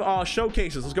 Speaking of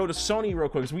showcases, let's go to Sony real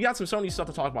quick, because we got some Sony stuff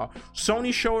to talk about.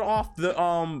 Sony showed off the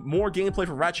more gameplay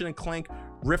for Ratchet & Clank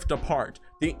Rift Apart.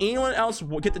 Did anyone else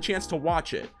get the chance to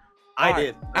watch it? I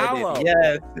did. Aloe.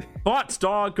 Yes. Thoughts,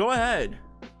 dog? Go ahead.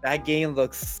 That game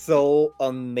looks so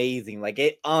amazing. Like,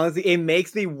 it honestly, it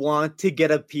makes me want to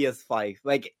get a PS5.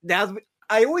 Like,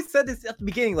 I always said this at the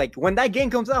beginning. Like, when that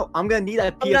game comes out, I'm gonna need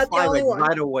a PS5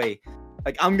 right away.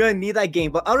 Like, I'm gonna need that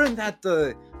game. But other than that,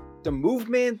 the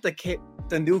movement,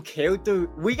 the new character,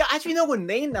 we actually know her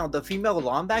name now. The female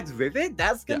Lombax Rivet.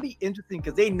 That's gonna be interesting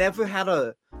because they never had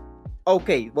a.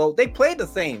 Okay, well, they played the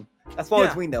same as far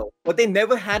as we know, but they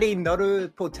never had another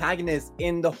protagonist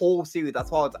in the whole series as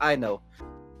far as I know.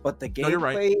 But the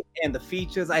gameplay and the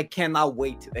features, I cannot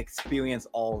wait to experience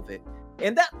all of it.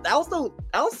 And that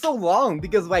was so long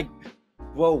because, like,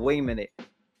 well, wait a minute.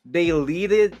 They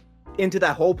lead it into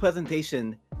that whole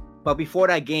presentation, but before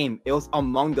that game, it was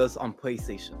Among Us on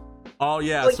PlayStation. Oh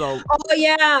yeah, so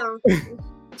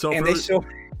and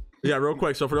real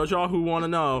quick. So for those of y'all who want to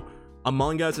know,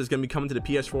 Among Us is going to be coming to the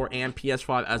PS4 and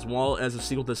PS5, as well as a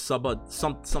sequel to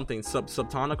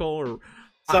Subnautica or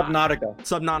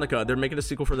Subnautica. They're making a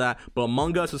sequel for that, but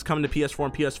Among Us is coming to PS4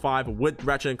 and PS5 with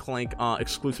Ratchet & Clank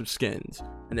exclusive skins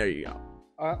And there you go.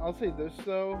 I'll say this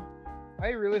though, I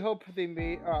really hope they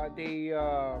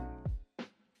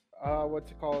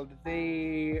what's it called?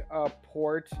 They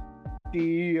port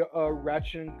the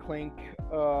Ratchet and Clank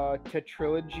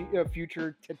tetrilogy,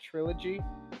 future tetrilogy,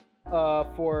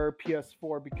 for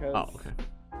PS4 because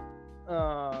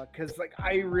because like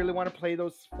I really want to play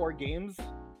those 4 games,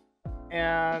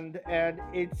 and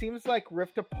it seems like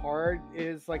Rift Apart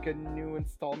is like a new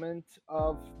installment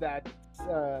of that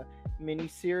mini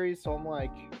series. So I'm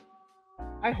like,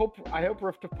 I hope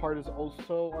Rift Apart is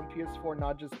also on PS4,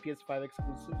 not just PS5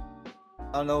 exclusive.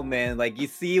 I don't know, man. Like, you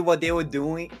see what they were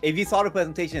doing. If you saw the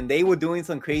presentation, they were doing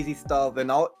some crazy stuff,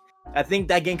 and I think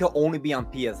that game could only be on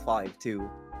PS5 too.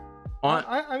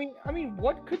 I mean,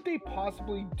 what could they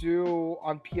possibly do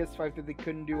on PS5 that they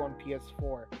couldn't do on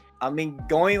PS4? I mean,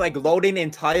 going like loading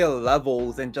entire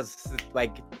levels and just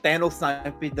like Thanos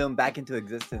sniping them back into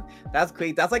existence. That's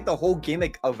crazy. That's like the whole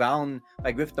gimmick around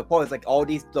like Rift Apart. It's like all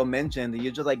these dimensions, and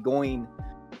you're just like going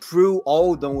through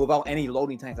all of them without any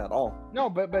loading times at all. No,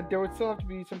 but there would still have to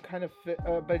be some kind of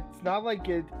but it's not like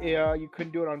you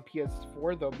couldn't do it on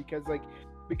PS4 though,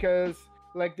 because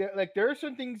there are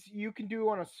certain things you can do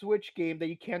on a Switch game that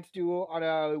you can't do on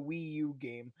a Wii U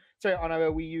game. Sorry, on a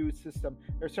Wii U system.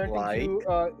 There are certain things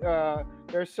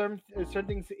there are certain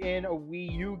things in a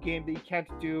Wii U game that you can't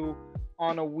do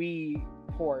on a Wii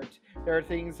port. There are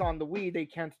things on the Wii they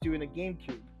can't do in a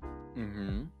GameCube.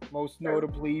 Mm-hmm. Most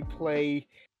notably play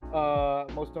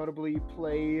Metroid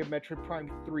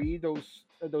Prime 3, those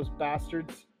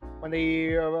bastards, when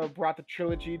they brought the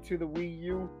trilogy to the Wii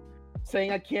U,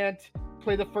 saying I can't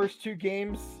play the first 2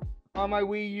 games on my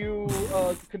Wii U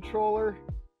controller.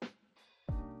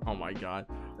 Oh my god.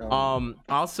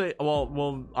 I'll say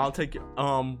I'll take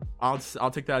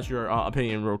that as your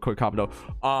opinion real quick, Capito.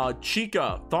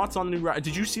 Chica, thoughts on the new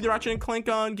did you see the Ratchet and Clank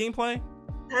gameplay?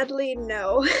 Sadly,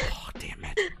 no. Oh, damn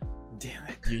it.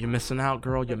 You're missing out,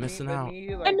 girl. You're missing out.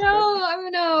 I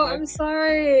know. I'm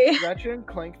sorry. Ratchet and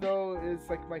Clank though is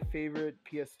like my favorite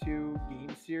PS2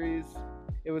 game series.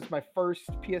 It was my first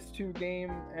PS2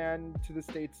 game, and to this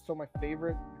day, it's still my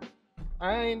favorite.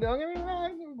 I don't get me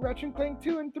wrong, Ratchet and Clank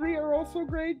 2 and 3 are also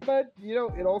great, but you know,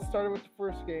 it all started with the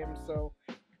first game. So,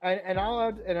 and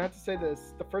I have to say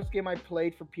this: the first game I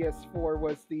played for PS4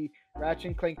 was the Ratchet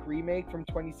and Clank remake from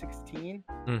 2016,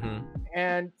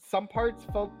 and some parts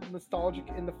felt nostalgic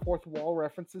in the fourth wall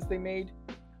references they made,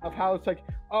 of how it's like,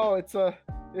 oh,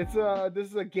 this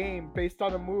is a game based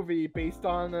on a movie based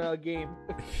on a game.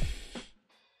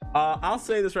 I'll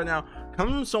say this right now,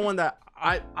 coming from someone that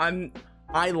I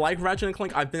like Ratchet and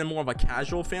Clank. I've been more of a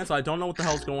casual fan, so I don't know what the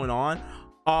hell's going on.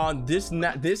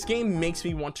 This game makes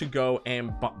me want to go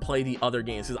and play the other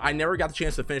games, because I never got the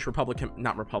chance to finish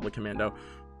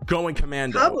Going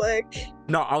Commando. Public.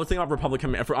 No, I was thinking about Republic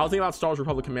Commando. I was thinking about Star Wars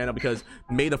Republic Commando because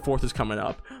May the 4th is coming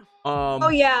up. Oh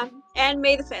yeah, and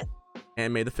May the 5th.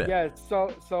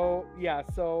 Yeah.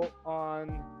 So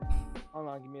on. Hold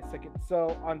on, give me a second.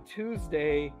 So on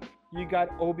Tuesday, you got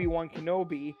Obi-Wan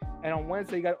Kenobi, and on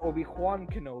Wednesday you got Obi-Wan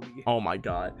Kenobi. Oh my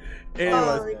god.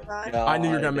 Anyways, I knew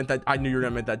you were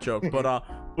gonna make that joke, but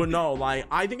no, like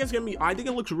I think it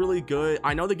looks really good.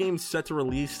 I know the game's set to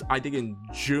release, I think in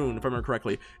June, if I remember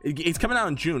correctly. It's coming out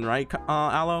in June, right,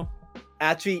 Aloe?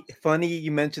 Actually, funny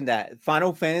you mentioned that.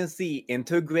 Final Fantasy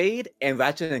Intergrade and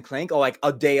Ratchet and Clank are like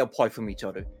a day apart from each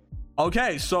other.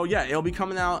 Okay, so yeah, it'll be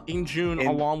coming out in June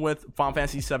along with Final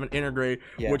Fantasy VII Intergrade,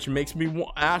 which makes me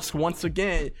ask once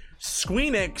again,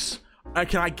 Squeenix,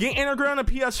 can I get Intergrade on a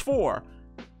PS4?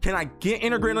 Can I get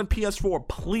Intergrade on PS4,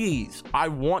 please? I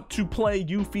want to play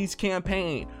Yuffie's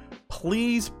campaign.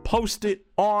 Please post it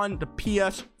on the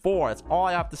PS4. That's all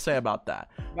I have to say about that.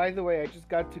 By the way, I just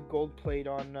got to gold plate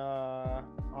on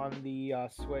the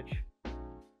Switch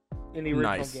in the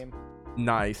original game.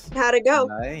 Nice. How'd it go?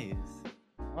 Nice.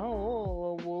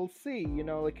 Oh, we'll see. You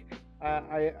know, like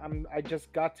I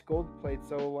just got to gold plate,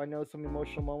 so I know some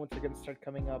emotional moments are gonna start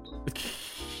coming up.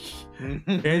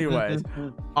 Anyways,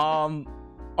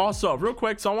 also real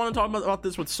quick, so I want to talk about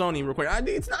this with Sony real quick.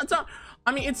 It's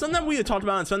something that we had talked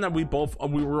about, and something that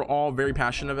we were all very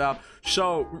passionate about.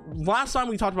 So last time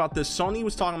we talked about this, Sony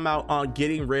was talking about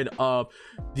getting rid of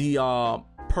the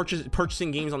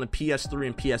purchasing games on the PS3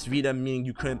 and PS Vita, meaning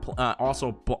you couldn't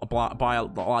also buy a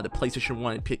lot of the PlayStation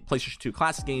 1 and PlayStation 2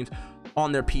 classic games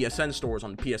on their PSN stores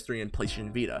on the PS3 and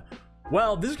PlayStation Vita.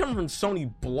 Well, this is coming from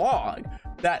Sony blog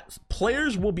that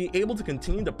players will be able to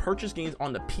continue to purchase games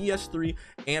on the PS3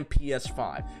 and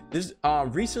PS5. This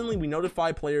recently we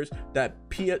notified players that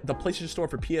the PlayStation Store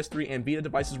for PS3 and Vita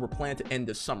devices were planned to end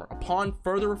this summer. Upon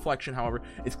further reflection, however,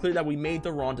 it's clear that we made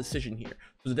the wrong decision here.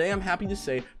 So today I'm happy to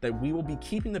say that we will be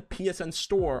keeping the PSN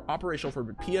Store operational for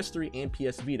PS3 and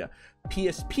PS Vita.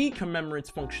 PSP commemorates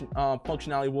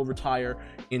functionality will retire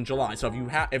in July. So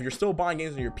if you're still buying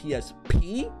games on your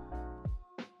PSP,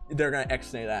 they're gonna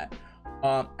extend that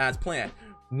as planned.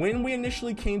 When we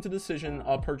initially came to the decision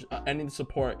of ending the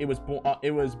support, it was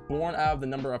born out of the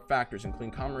number of factors,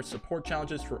 including commerce support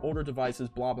challenges for older devices,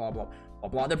 blah blah blah blah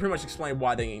blah. They pretty much explained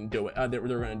why they didn't do it. They're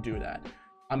going to do that.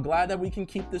 I'm glad that we can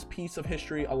keep this piece of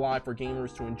history alive for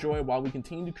gamers to enjoy while we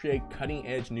continue to create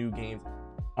cutting-edge new games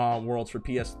worlds for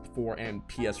PS4 and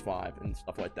PS5 and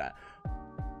stuff like that.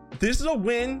 This is a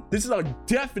win. This is a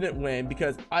definite win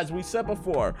because, as we said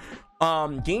before,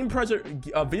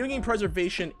 video game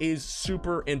preservation is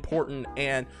super important,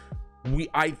 and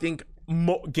I think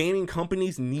gaming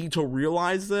companies need to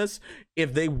realize this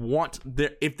if they want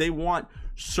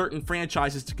certain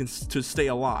franchises to stay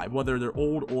alive, whether they're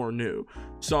old or new.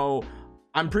 So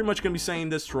I'm pretty much going to be saying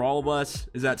this for all of us,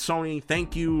 is that Sony,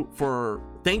 thank you for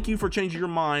changing your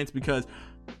minds, because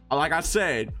like I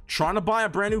said, trying to buy a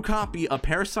brand new copy of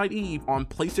Parasite Eve on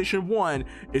PlayStation 1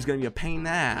 is going to be a pain in the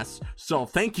ass. So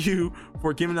thank you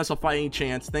for giving us a fighting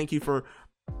chance. Thank you for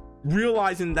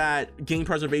realizing that game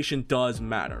preservation does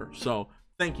matter. So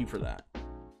thank you for that.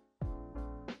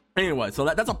 Anyway, so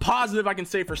that's a positive I can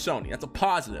say for Sony. That's a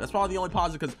positive. That's probably the only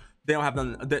positive because they don't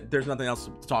have there's nothing else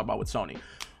to talk about with Sony.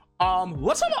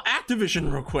 Let's talk about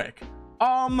Activision real quick.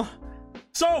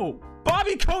 So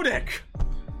Bobby Kotick.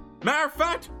 Matter of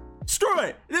fact, screw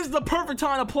it. This is the perfect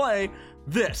time to play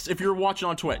this if you're watching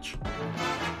on Twitch.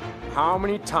 How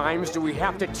many times do we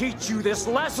have to teach you this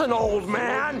lesson, old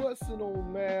man?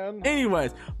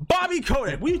 Anyways, Bobby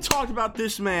Kotick. We've talked about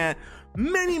this man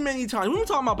many times. We've been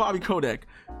talking about Bobby Kotick.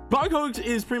 Bobby Kotick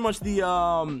is pretty much the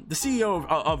CEO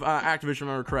of Activision, if I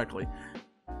remember correctly.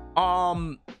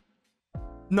 No,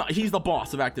 he's the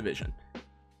boss of Activision.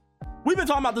 We've been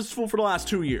talking about this fool for the last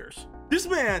 2 years. This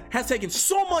man has taken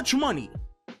so much money,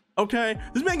 okay?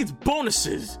 This man gets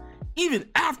bonuses even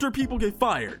after people get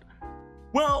fired.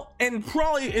 Well, and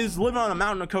probably is living on a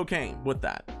mountain of cocaine with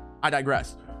that. I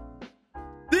digress.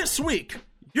 This week,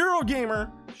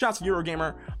 Eurogamer, shouts to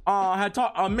Eurogamer,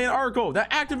 made an article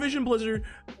that Activision Blizzard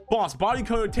boss Bobby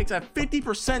Kotick takes a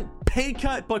 50% pay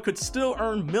cut but could still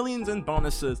earn millions in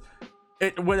bonuses.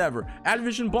 Whatever.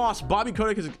 Activision boss Bobby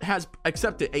Kotick has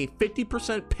accepted a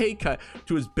 50% pay cut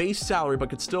to his base salary, but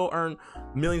could still earn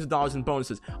millions of dollars in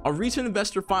bonuses. A recent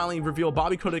investor filing revealed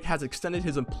Bobby Kotick has extended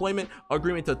his employment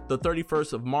agreement to the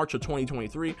 31st of March of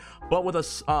 2023, but with a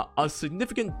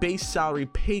significant base salary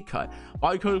pay cut.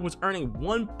 Bobby Kotick was earning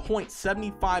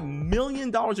 $1.75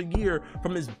 million a year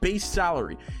from his base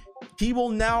salary. He will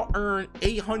now earn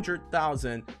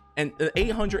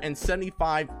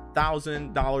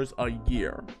 $875,000 a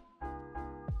year.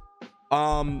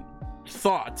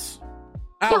 Thoughts?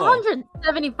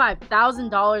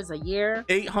 $875,000 a year.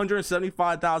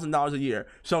 $875,000 a year.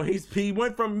 So he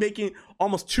went from making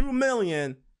almost $2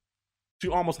 million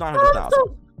to almost $900,000.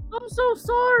 I'm so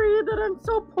sorry that I'm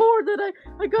so poor that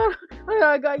I got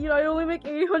I only make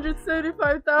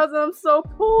 $875,000. I'm so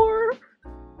poor.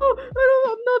 Oh,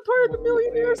 I'm not part of the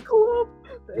Millionaires Club.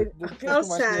 How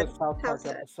sad. How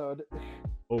sad.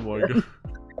 Oh my god.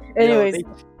 Anyways,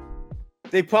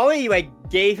 they probably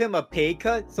gave him a pay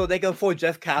cut so they can afford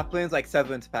Jeff Kaplan's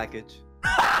severance package.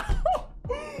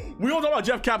 We will talk about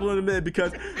Jeff Kaplan in a minute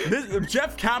because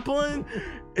Jeff Kaplan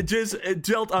just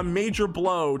dealt a major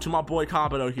blow to my boy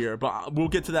Kabuto here, but we'll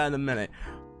get to that in a minute.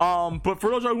 But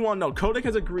for those who want to know, Kotick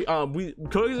has agreed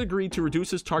to reduce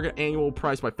his target annual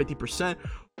price by 50%,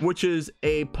 which is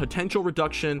a potential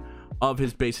reduction of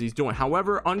his base he's doing.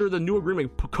 However, under the new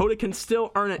agreement, Kotick can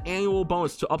still earn an annual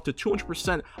bonus to up to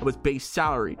 200% of his base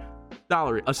salary,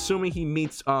 assuming he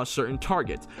meets certain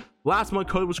targets. Last month,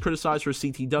 Kotick was criticized for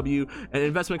CTW, an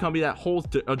investment company that holds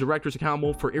directors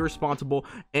accountable for irresponsible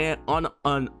and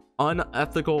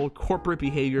unethical corporate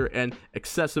behavior and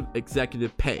excessive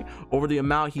executive pay over the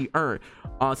amount he earned.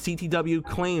 CTW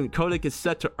claimed Kotick is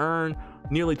set to earn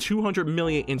nearly $200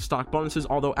 million in stock bonuses,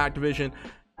 although Activision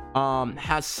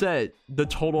has said the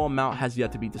total amount has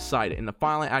yet to be decided. In the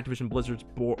filing, Activision Blizzard's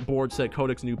board said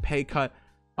Kotick's new pay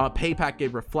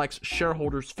package reflects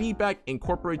shareholders' feedback,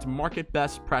 incorporates market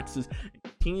best practices, and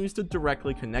continues to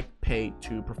directly connect pay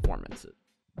to performances.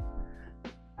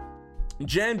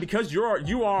 Jen, because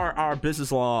you are our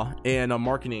business law and a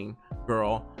marketing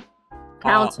girl,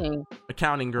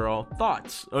 Accounting girl.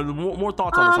 Thoughts? More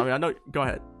thoughts on this? I mean, I know. Go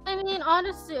ahead. I mean,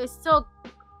 honestly, it's still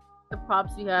the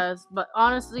props he has, but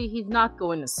honestly, he's not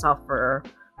going to suffer.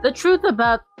 The truth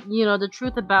about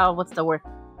what's the word?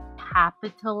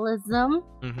 Capitalism.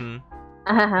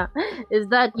 Is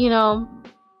that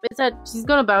it's that he's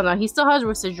gonna bow down. He still has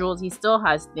residuals. He still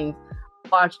has things.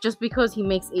 Watch, just because he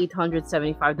makes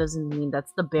 875 doesn't mean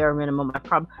that's the bare minimum.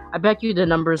 I bet you the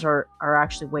numbers are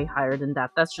actually way higher than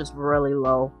that. That's just really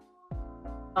low.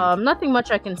 Nothing much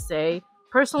I can say.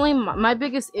 Personally, my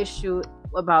biggest issue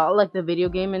about like the video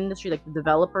game industry, like the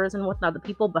developers and whatnot, the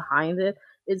people behind it,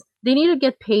 is they need to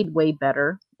get paid way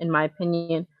better, in my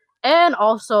opinion. And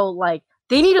also, like,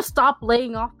 they need to stop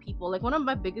laying off people. Like, one of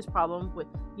my biggest problems with,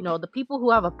 the people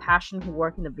who have a passion who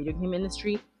work in the video game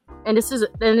industry, and this has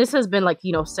been like,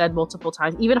 said multiple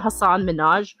times. Even Hassan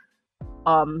Minaj,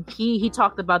 he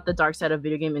talked about the dark side of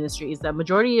video game industry is that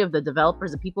majority of the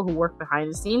developers, the people who work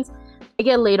behind the scenes, they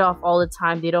get laid off all the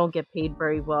time. They don't get paid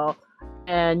very well.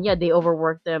 And yeah, they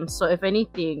overwork them. So if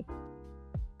anything,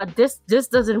 this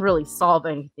doesn't really solve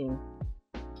anything.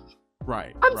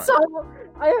 Right.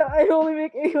 I only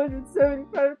make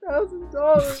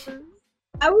 $875,000.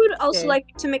 I would also like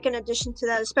to make an addition to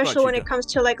that, especially when it comes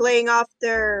to like laying off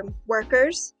their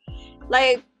workers.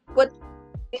 Like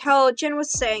how Jen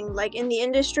was saying, like in the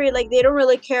industry, like they don't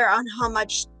really care on how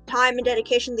much time and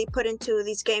dedication they put into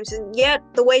these games, and yet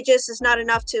the wages is not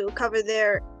enough to cover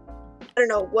their, I don't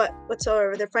know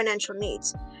whatsoever, their financial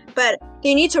needs. But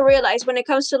they need to realize when it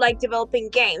comes to like developing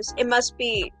games, it must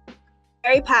be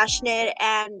very passionate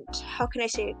and, how can I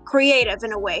say, creative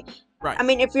in a way. Right. I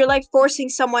mean, if you're like forcing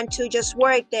someone to just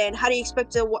work, then how do you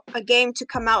expect a game to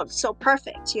come out so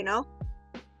perfect, I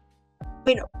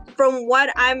mean, from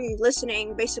what I'm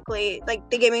listening, basically, like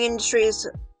the gaming industry is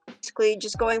basically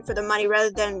just going for the money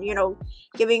rather than,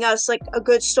 giving us like a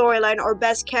good storyline or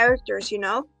best characters,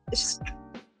 It's,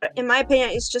 in my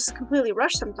opinion, it's just completely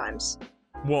rushed sometimes.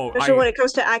 Well, especially when it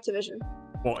comes to Activision.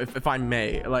 Well, if I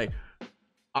may, like,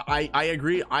 I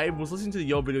agree. I was listening to the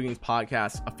Yo Video Games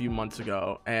podcast a few months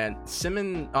ago, and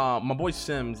my boy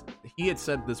Sims, he had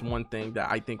said this one thing that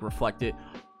I think reflected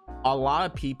a lot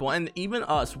of people, and even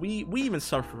us, we even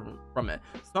suffer from it.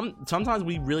 Sometimes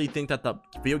we really think that the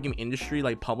video game industry,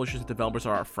 like publishers and developers,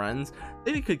 are our friends.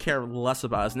 They could care less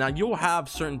about us. Now, you'll have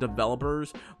certain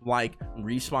developers like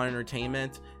Respawn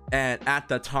Entertainment, and at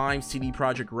the time CD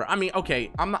Projekt Red. I mean, okay,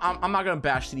 I'm not gonna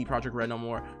bash CD Projekt Red no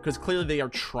more, because clearly they are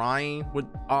trying with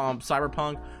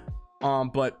Cyberpunk.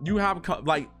 But you have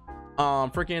like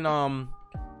freaking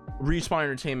Respawn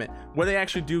Entertainment, where they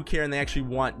actually do care and they actually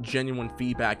want genuine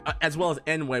feedback, as well as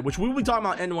Enway, which we will be talking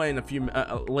about Enway in a few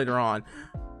later on,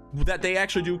 that they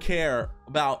actually do care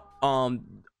about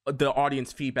the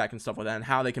audience feedback and stuff like that, and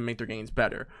how they can make their games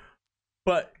better.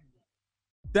 But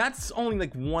that's only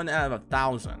like 1 out of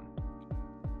 1,000.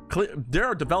 There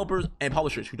are developers and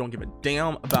publishers who don't give a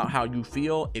damn about how you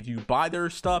feel. If you buy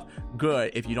their stuff, good.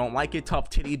 If you don't like it, tough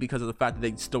titty, because of the fact that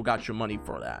they still got your money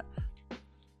for that.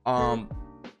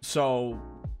 So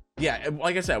yeah,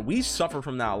 like I said, we suffer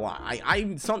from that a lot.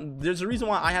 There's a reason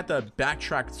why I had to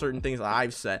backtrack certain things that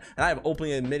I've said, and I have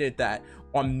openly admitted that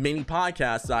on many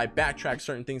podcasts that I backtrack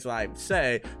certain things that I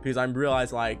say, because I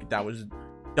realized like that was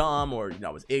dumb or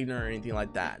that was ignorant or anything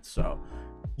like that. So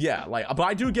yeah, like, but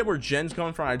I do get where Jen's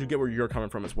coming from. I do get where you're coming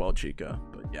from as well, Chica.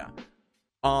 But yeah,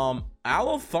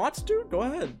 Aloe, thoughts, dude? Go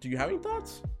ahead. Do you have any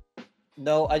thoughts?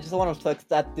 No, I just want to flex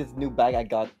that this new bag I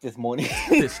got this morning.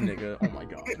 This nigga, oh my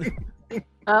god.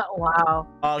 Wow.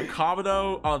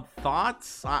 Kabuto,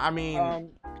 thoughts? I mean,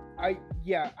 I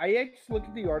actually looked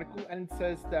at the article, and it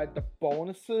says that the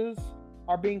bonuses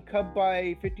are being cut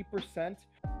by 50%.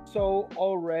 So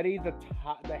already the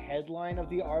headline of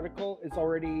the article is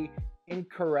already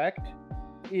incorrect.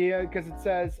 Yeah, because it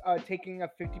says taking a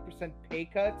 50% pay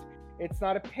cut. It's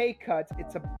not a pay cut,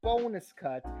 it's a bonus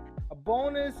cut. A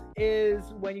bonus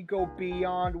is when you go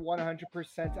beyond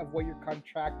 100% of what you're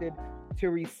contracted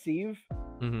to receive.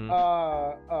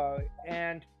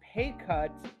 And pay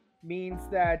cut means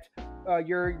that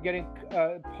you're getting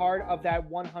part of that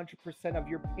 100% of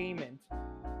your payment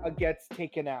gets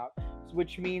taken out.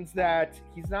 Which means that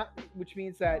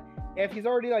if he's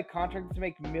already like contracted to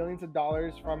make millions of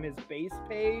dollars from his base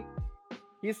pay,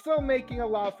 he's still making a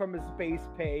lot from his base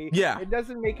pay. Yeah. It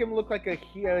doesn't make him look like a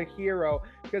hero.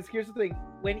 Because here's the thing.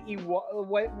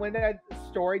 when that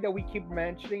story that we keep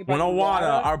mentioning about when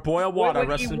Iwata, our boy Iwata,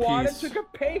 rest in peace. Took a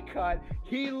pay cut.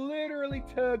 He literally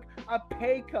took a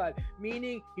pay cut,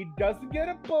 meaning he doesn't get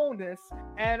a bonus,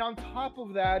 and on top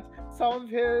of that, some of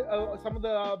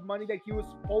the money that he was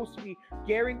supposed to be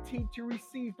guaranteed to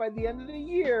receive by the end of the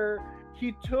year,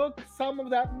 he took some of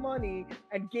that money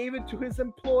and gave it to his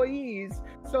employees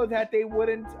so that they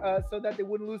wouldn't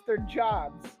lose their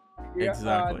jobs.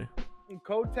 Exactly.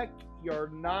 Kotek, you're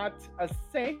not a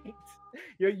saint.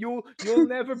 You'll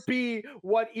never be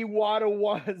what Iwata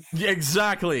was. Yeah,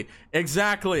 exactly.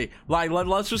 Like,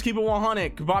 let's just keep it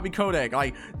 100. Bobby Kotick,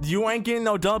 like, you ain't getting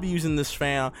no W's in this,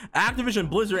 fam. Activision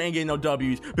Blizzard ain't getting no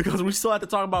W's because we still have to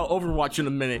talk about Overwatch in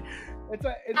a minute. It's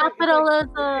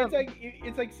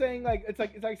like saying,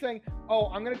 oh,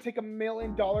 I'm gonna take $1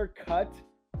 million cut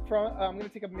from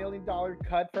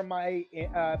my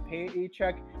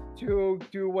paycheck to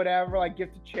do whatever, like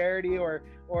give to charity or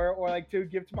like to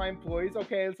give to my employees.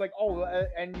 Okay, it's like, oh,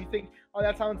 and you think, oh,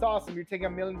 that sounds awesome, you're taking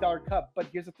 $1 million cut. But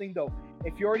here's the thing though,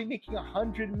 if you're already making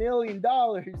 $100 million,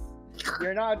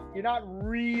 you're not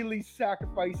really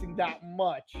sacrificing that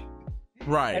much,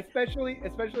 right? Especially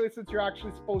since you're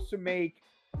actually supposed to make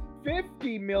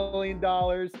 $50 million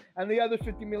and the other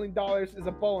 $50 million is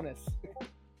a bonus.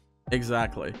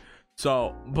 Exactly.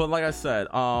 So, but like I said,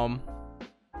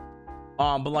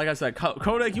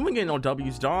 Kodak, you ain't getting no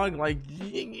W's, dog. Like,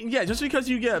 yeah, just because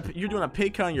you're doing a pay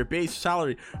cut on your base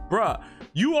salary, bruh,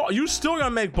 you still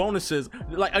gonna make bonuses.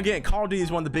 Like, again, Call of Duty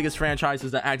is one of the biggest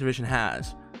franchises that Activision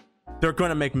has. They're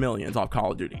gonna make millions off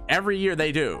Call of Duty every year.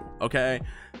 They do, okay?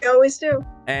 They always do.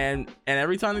 And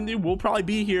every time they do, we'll probably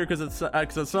be here because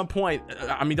at some point.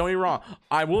 I mean, don't get me wrong.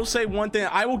 I will say one thing.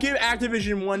 I will give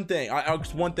Activision one thing. I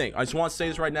just want to say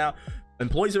this right now.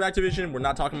 Employees of Activision, we're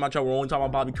not talking about y'all. We're only talking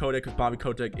about Bobby Kotick because Bobby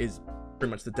Kotick is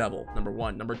pretty much the devil. Number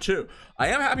one. Number two, I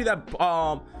am happy that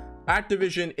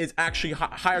Activision is actually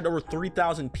hired over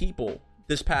 3,000 people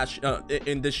this past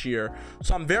in this year.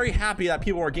 So I'm very happy that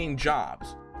people are getting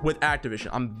jobs with Activision.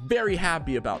 I'm very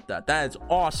happy about that. That is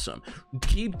awesome.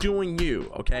 Keep doing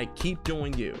you, okay? Keep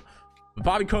doing you.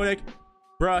 Bobby Kotick,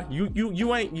 bruh,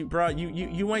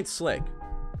 you ain't slick.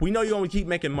 We know you only keep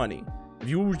making money. If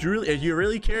you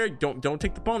really care, don't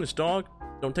take the bonus, dog.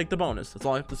 Don't take the bonus. That's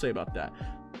all I have to say about that.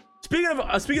 Speaking of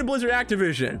Blizzard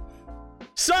Activision,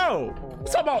 so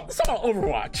let's talk about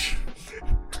Overwatch.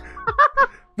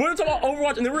 We're gonna talk about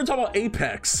Overwatch, and then we're gonna talk about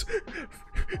Apex.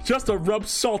 Just to rub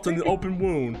salt in the open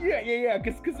wound. Yeah.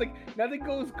 Because like nothing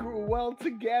goes well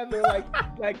together.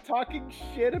 Like talking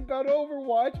shit about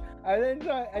Overwatch, and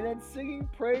then singing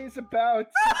praise about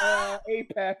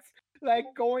Apex. Like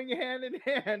going hand in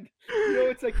hand. You know,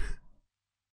 it's like,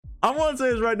 I want to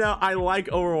say this right now. I like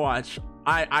Overwatch.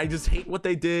 I just hate what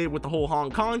they did with the whole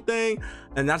Hong Kong thing,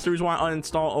 and that's the reason why I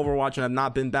uninstalled Overwatch and have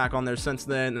not been back on there since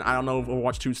then. And I don't know if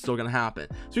Overwatch 2 is still gonna happen.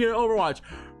 Speaking of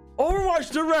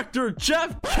Overwatch director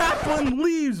Jeff Kaplan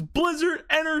leaves Blizzard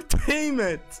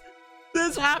Entertainment.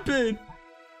 This happened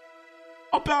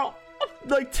about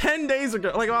like 10 days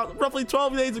ago, like about roughly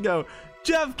 12 days ago.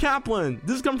 Jeff Kaplan,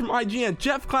 this comes from IGN.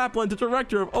 Jeff Kaplan, the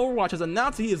director of Overwatch, has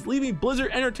announced that he is leaving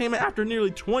Blizzard Entertainment after nearly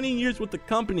 20 years with the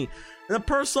company. In a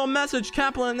personal message,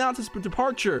 Kaplan announced his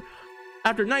departure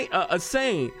after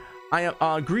saying, "I am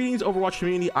greetings, Overwatch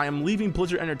community. I am leaving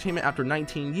Blizzard Entertainment after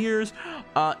 19 years."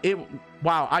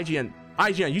 Wow, IGN,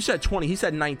 you said 20. He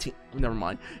said 19. Never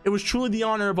mind. It was truly the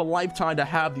honor of a lifetime to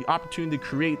have the opportunity to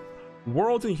create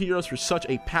worlds and heroes for such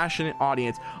a passionate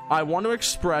audience. I want to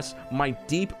express my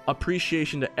deep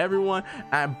appreciation to everyone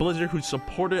at Blizzard who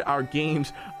supported our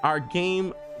games, our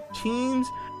game teams,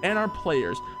 and our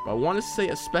players. But I want to say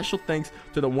a special thanks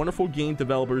to the wonderful game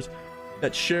developers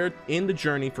that shared in the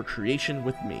journey for creation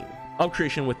with me.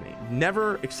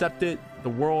 Never accepted the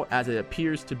world as it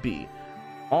appears to be.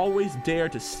 Always dare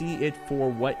to see it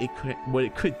for what it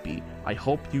could be. I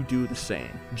hope you do the same.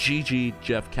 GG,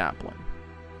 Jeff Kaplan.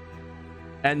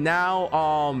 And now,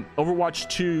 Overwatch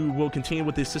 2 will continue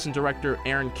with the assistant director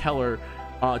Aaron Keller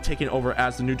taking over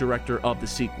as the new director of the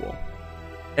sequel.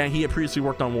 And he had previously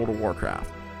worked on World of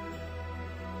Warcraft.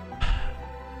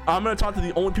 I'm gonna talk to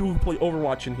the only people who play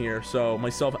Overwatch in here. So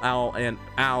myself, Al, and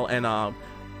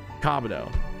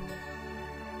Kabuto.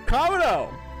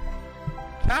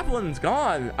 Kaplan's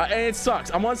gone, and it sucks.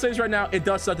 I'm gonna say this right now. It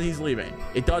does suck that he's leaving.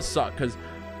 It does suck because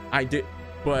I did,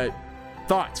 but.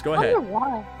 Thoughts? Go ahead. I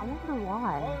wonder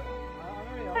why.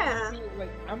 Honestly, like,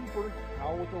 I'm burnt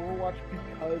out with Overwatch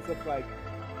because of like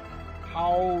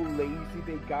how lazy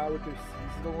they got with their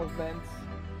seasonal events.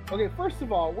 Okay, first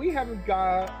of all, we haven't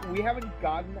gotten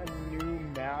a new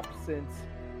map since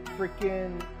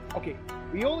freaking. Okay,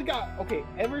 we only got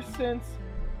ever since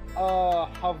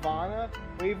Havana,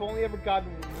 we've only ever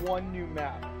gotten one new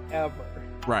map ever.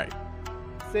 Right.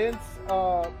 Since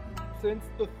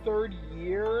the third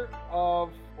year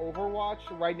of Overwatch,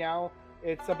 right now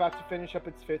it's about to finish up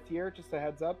its 5th year. Just a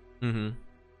heads up.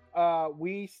 Mm-hmm.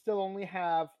 We still only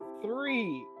have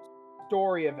 3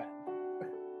 story events,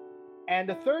 and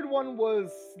the third one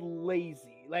was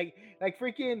lazy. Like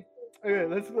freaking. Okay,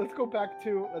 let's go back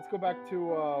to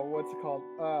what's it called?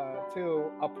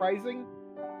 To Uprising.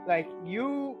 Like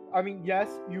yes,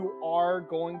 you are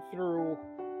going through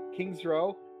King's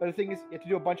Row, but the thing is, you have to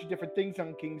do a bunch of different things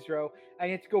on King's Row, and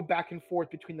you have to go back and forth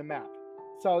between the map.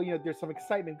 So there's some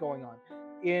excitement going on.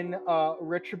 In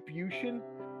Retribution,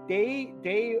 they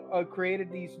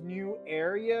created these new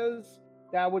areas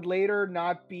that would later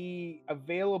not be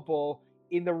available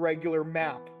in the regular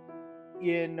map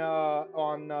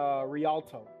on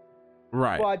Rialto.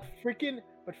 Right. But freaking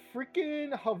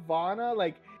Havana,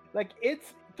 like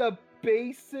it's the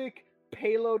basic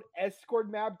payload escort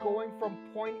map going from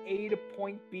point A to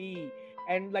point B,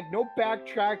 and like no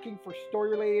backtracking for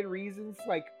story related reasons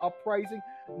like Uprising,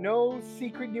 no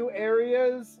secret new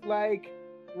areas like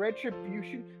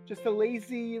Retribution, just a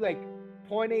lazy like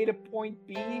point A to point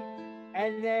B.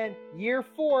 And then year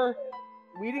 4,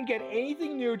 we didn't get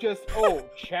anything new, just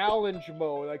challenge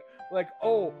mode, like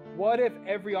what if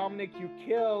every Omnic you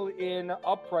kill in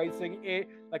Uprising, it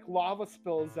like lava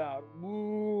spills out.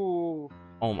 Woo.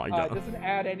 Oh my god. It doesn't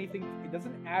add anything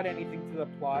to the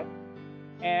plot.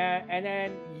 And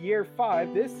then year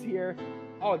 5 this year,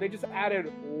 they just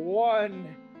added one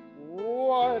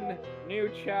new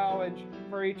challenge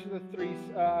for each of the 3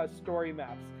 story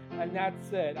maps, and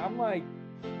that's it. I'm like,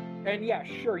 and yeah,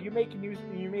 sure, you make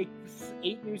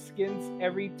 8 new skins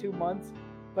every 2 months,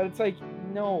 but it's like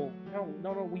no,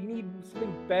 we need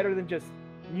something better than just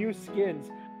new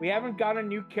skins. We haven't gotten a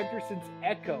new character since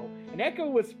Echo, and Echo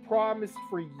was promised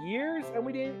for years, and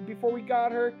we didn't before we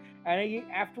got her. And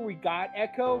after we got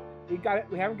Echo, we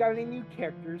haven't got any new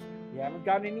characters. We haven't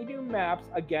gotten any new maps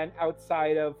again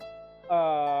outside of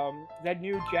that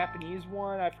new Japanese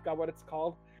one. I forgot what it's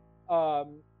called.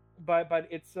 But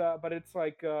it's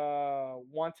like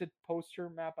wanted poster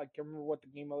map. I can't remember what the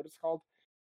game mode is called.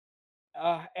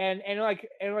 And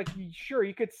sure,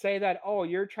 you could say that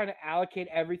you're trying to allocate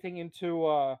everything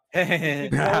into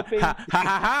developing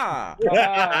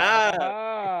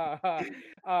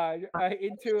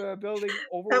into building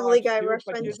Overwatch Family Guy 2, reference.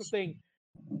 but here's the thing.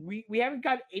 We haven't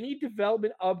got any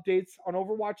development updates on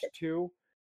Overwatch 2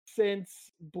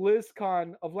 since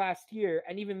BlizzCon of last year,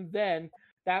 and even then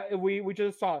that we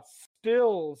just saw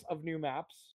stills of new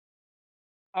maps.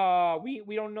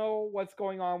 We don't know what's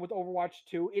going on with Overwatch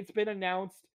 2. It's been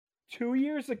announced 2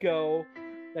 years ago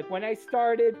that when I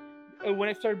started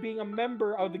being a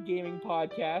member of the gaming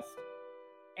podcast,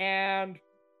 and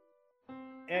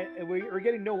we're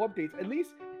getting no updates. At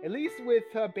least with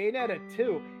Bayonetta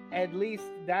 2, at least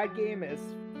that game is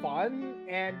fun,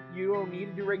 and you don't need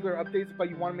to do regular updates, but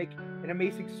you want to make an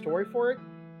amazing story for it.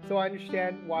 So I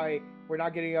understand why we're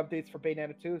not getting updates for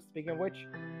Bayonetta 2. Speaking of which,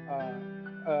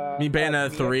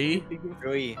 Bayonetta 3?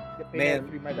 3. Bayonetta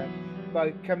 3, my bad.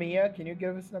 But Kamiya, can you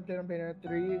give us an update on Bayonetta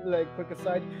 3? Like, quick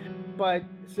aside. But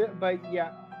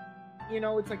yeah,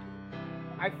 it's like,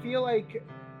 I feel like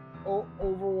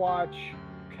Overwatch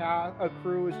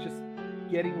crew is just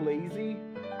getting lazy,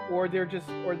 or they're just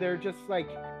like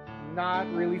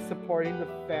not really supporting the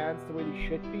fans the way they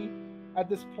should be at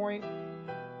this point.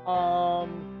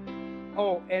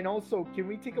 And also, can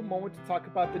we take a moment to talk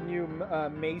about the new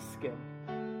Mei skin?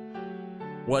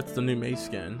 What's the new Mei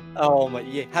skin? Oh my,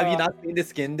 yeah. Have you not seen the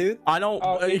skin, dude? I don't.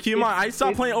 Keep in mind, I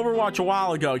stopped playing Overwatch a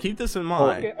while ago. Keep this in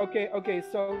mind. Okay.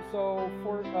 So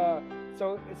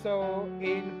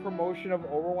in promotion of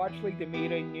Overwatch League, they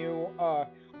made a new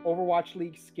Overwatch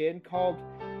League skin called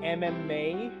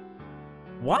MMA.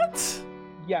 What?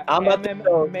 Yeah, I'm about to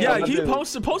go. Yeah, can you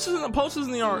post in the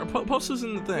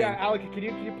thing? Yeah, Alec, can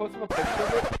you post a picture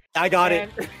of it? I got it.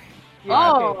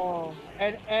 Yeah, okay.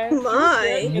 And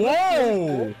My.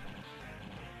 Whoa!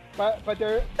 But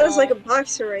there. That was like a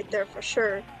boxer right there for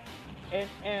sure.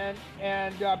 And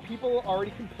people are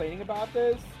already complaining about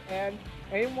this, and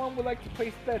anyone would like to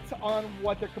place bets on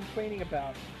what they're complaining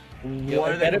about.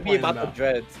 What it better be about the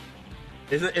dreads.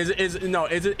 Is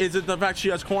it the fact she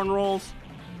has cornrows?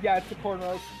 Yeah, it's the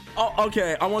cornrows. Oh,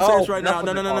 okay. I want to say this right now.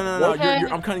 No. Okay.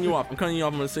 I'm cutting you off. I'm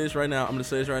gonna say this right now.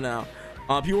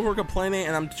 People who are complaining,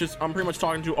 and I'm pretty much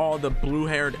talking to all the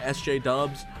blue-haired SJ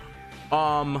dubs.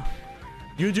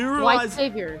 You do realize White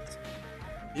saviors.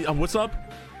 What's up?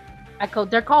 Echo.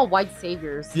 They're called white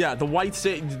saviors. Yeah, you white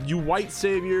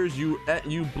saviors, you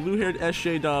blue-haired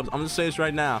SJ dubs. I'm gonna say this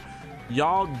right now.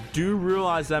 y'all do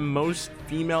realize that most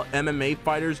female MMA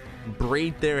fighters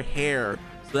braid their hair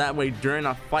so that way during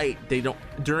a fight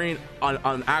during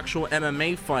an actual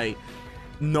MMA fight,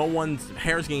 no one's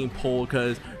hair's getting pulled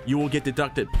because you will get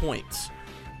deducted points.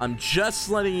 I'm just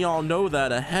letting y'all know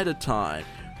that ahead of time.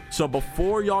 So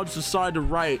before y'all decide to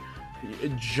write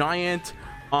giant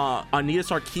Anita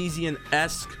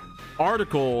Sarkeesian-esque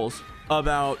articles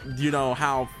about, you know,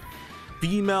 how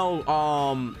female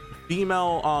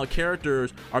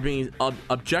characters are being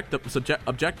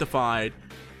objectified,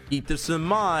 keep this in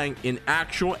mind. In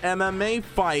actual MMA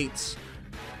fights,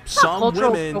 some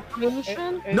women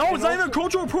no, it's not even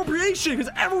cultural appropriation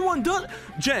because everyone does.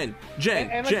 Jen,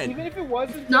 like, even if it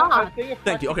wasn't not a thing of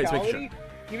thank you. Okay, so make sure.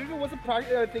 Even if it was a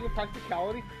thing of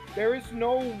practicality, there is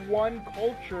no one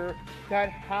culture that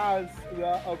has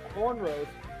a cornrows.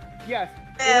 Yes,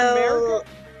 in America,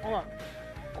 hold on,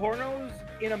 cornrows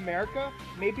in America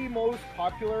may be most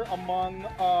popular among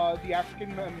the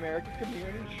African American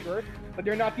community, sure, but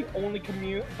they're not the only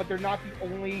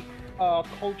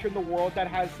culture in the world that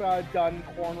has done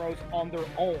cornrows on their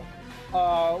own.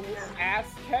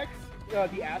 Aztecs,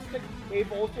 the Aztecs,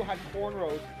 they've also had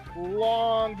cornrows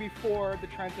long before the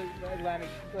transatlantic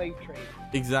slave trade.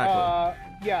 Exactly.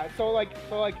 Yeah. So like,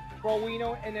 for all we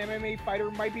know, an MMA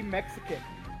fighter might be Mexican,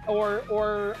 or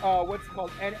what's it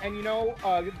called? And you know,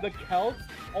 the Celts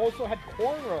also had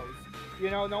cornrows. You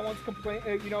know, no one's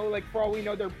complaining. You know, like, for all we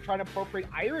know, they're trying to appropriate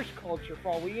Irish culture.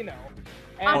 For all we know.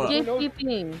 I'm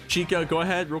gatekeeping. Chica, go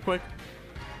ahead, real quick.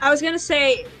 I was gonna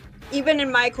say, even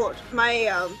in my culture,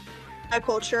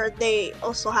 they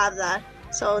also have that.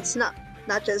 So it's not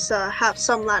just have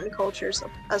some Latin cultures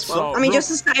as well. So, I mean, just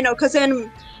as I know, because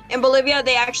in Bolivia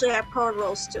they actually have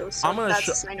cornrows too. So I'm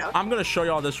gonna show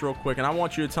y'all this real quick, and I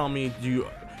want you to tell me, do you?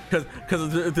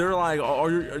 Because they're like,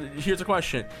 here's a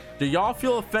question: do y'all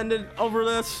feel offended over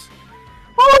this?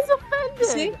 Who's offended?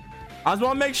 See? I just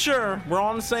want to make sure we're all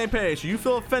on the same page. You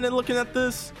feel offended looking at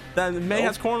this? That May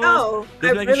has cornrows? No, I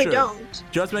really don't.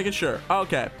 Just making sure.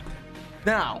 Okay.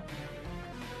 Now,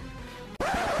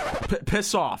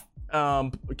 piss off,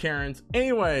 Karens.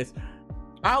 Anyways,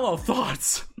 I love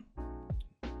thoughts.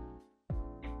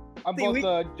 On both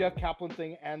the Jeff Kaplan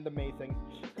thing and the May thing.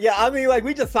 Yeah, I mean, like,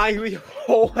 we just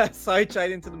whole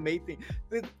sidetracked into the May thing.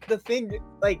 The thing,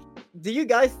 like, do you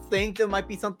guys think there might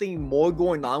be something more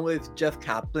going on with Jeff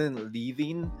Kaplan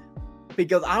leaving?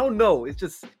 Because I don't know. It's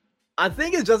just, I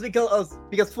think it's just because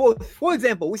for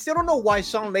example, we still don't know why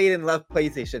Sean Layden left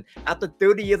PlayStation after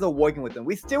 30 years of working with them.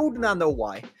 We still do not know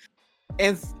why.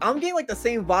 And I'm getting like the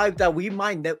same vibe that we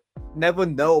might never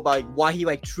know about like, why he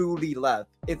like truly left.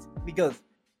 It's because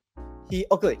he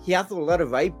has the letter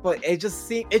right, but it just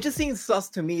seems sus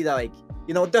to me that, like,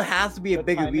 you know, there has to be a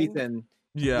bigger reason.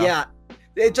 Yeah,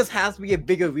 it just has to be a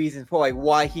bigger reason for like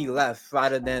why he left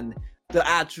rather than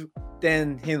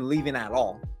him leaving at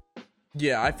all.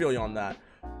 Yeah, I feel you on that.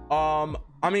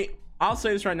 I mean, I'll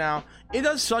say this right now. It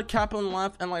does suck Kaplan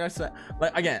left, and like I said,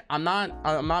 like, again, I'm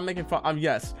not making fun.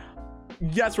 Yes,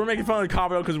 we're making fun of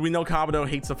Kabuto because we know Kabuto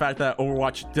hates the fact that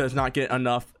Overwatch does not get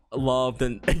enough love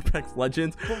than Apex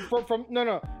Legends.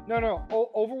 No.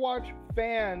 Overwatch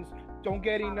fans don't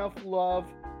get enough love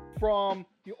from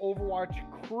the Overwatch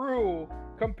crew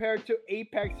compared to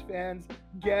Apex fans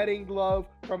getting love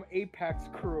from Apex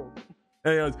crew.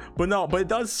 Anyways, but it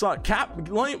does suck.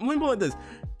 Let me put it like this: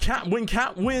 when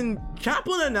Kaplan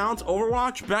announced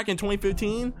Overwatch back in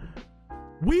 2015,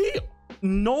 we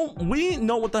know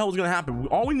what the hell was gonna happen.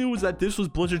 All we knew was that this was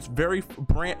Blizzard's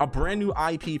a brand new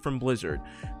IP from Blizzard,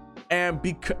 and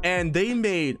they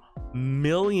made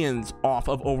millions off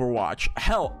of Overwatch.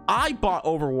 Hell, I bought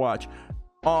Overwatch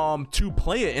to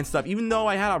play it and stuff, even though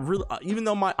I had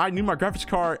I knew my graphics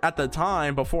card at the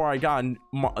time before I got the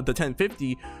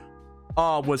 1050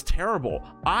 was terrible.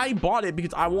 I bought it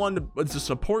because I wanted to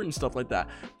support and stuff like that.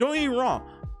 Don't get me wrong,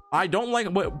 I don't like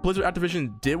what Blizzard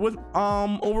Activision did with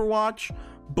Overwatch,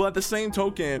 but at the same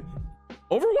token,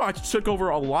 Overwatch took over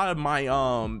a lot of my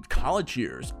college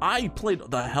years. I played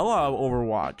the hell out of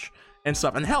Overwatch and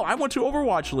stuff, and hell, I went to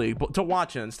Overwatch League to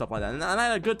watch it and stuff like that, and I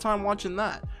had a good time watching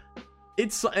that.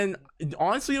 And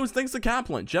honestly, it was thanks to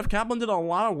Kaplan. Jeff Kaplan did a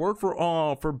lot of work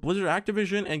for Blizzard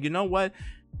Activision, and you know what?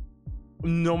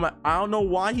 I don't know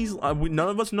why he's none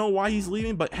of us know why he's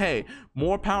leaving, but hey,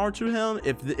 more power to him.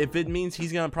 If it means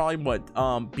he's gonna probably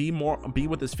be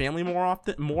with his family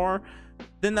more,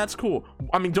 then that's cool.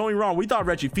 I mean, don't get me wrong, we thought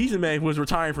Reggie Fils-Aimé was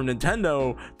retiring from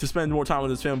Nintendo to spend more time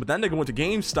with his family, but then they went to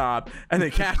GameStop and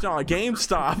they cashed out on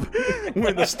GameStop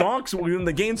when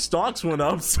the game stocks went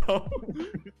up. So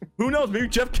who knows? Maybe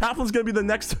Jeff Kaplan's gonna be the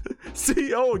next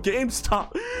CEO of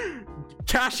GameStop.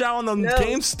 cash out on the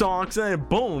game stocks, and then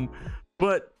boom.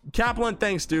 But Kaplan,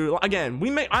 thanks, dude. Again,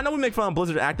 I know we make fun of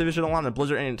Blizzard Activision a lot and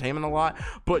Blizzard Entertainment a lot,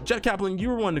 but Jet Kaplan, you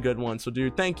were one of the good ones. So,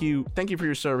 dude, thank you for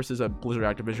your services at Blizzard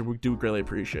Activision. We do greatly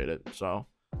appreciate it. So,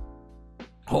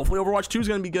 hopefully, Overwatch 2 is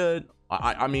gonna be good.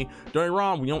 I mean, don't get me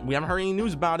wrong, we haven't heard any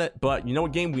news about it, but you know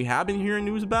what game we have been hearing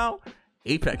news about?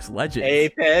 Apex Legends.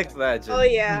 Apex Legends. Oh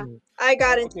yeah, I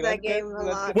got into that game a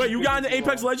lot. Wait, you got into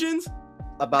Apex Legends?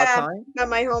 About time. Got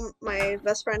my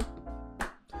best friend.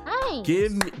 Nice.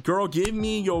 Give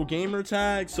me your gamer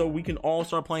tag so we can all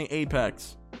start playing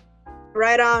Apex.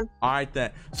 Right on. All right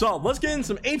then. So let's get in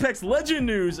some Apex Legend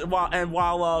news while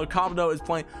Kabuto is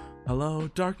playing. Hello,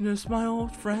 darkness, my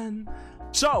old friend.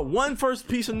 So one first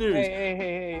piece of news.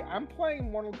 Hey! I'm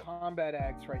playing Mortal Kombat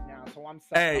X right now, so I'm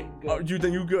set. Hey,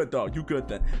 you good though? You good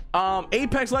then?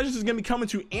 Apex Legends is gonna be coming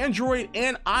to Android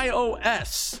and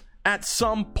iOS at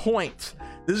some point.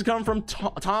 This is coming from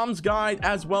Tom's Guide,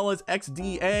 as well as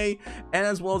XDA, and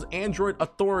as well as Android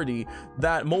Authority,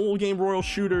 that mobile game royal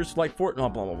shooters like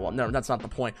Fortnite, blah, blah, blah. No, that's not the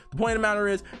point. The point of the matter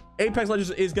is, Apex Legends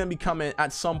is going to be coming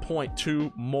at some point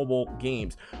to mobile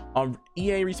games.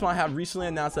 EA Respawn have recently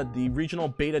announced that the regional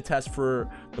beta tests for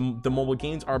the mobile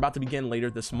games are about to begin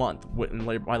later this month.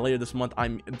 By later this month,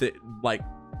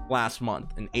 last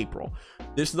month in April.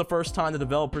 This is the first time the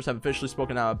developers have officially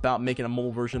spoken out about making a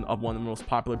mobile version of one of the most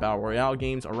popular battle royale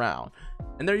games around.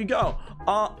 And there you go.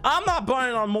 I'm not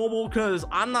buying on mobile because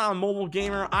I'm not a mobile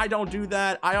gamer. I don't do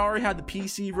that. I already had the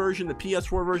PC version, the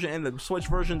PS4 version, and the Switch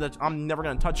version that I'm never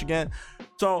going to touch again.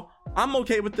 So I'm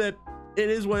okay with it. It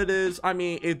is what it is. I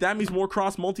mean, if that means more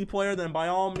cross multiplayer, then by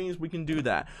all means we can do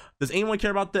that. Does anyone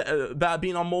care about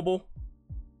being on mobile?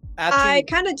 I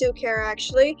kind of do care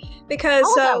actually, because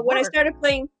when I started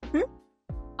playing,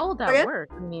 how would that work?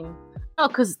 I mean,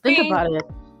 because think about it.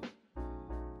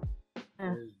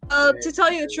 To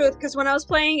tell you the truth, because when I was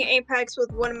playing Apex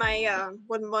with one of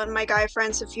my guy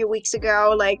friends a few weeks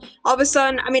ago, like all of a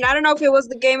sudden, I mean, I don't know if it was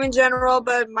the game in general,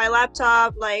 but my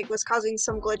laptop was causing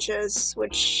some glitches,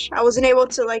 which I wasn't able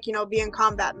to be in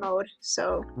combat mode.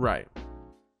 So right.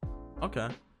 Okay.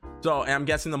 So I'm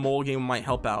guessing the mobile game might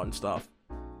help out and stuff.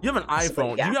 You have an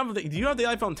iPhone. Yeah. Do you have the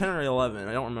iPhone 10 or 11?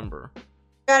 I don't remember.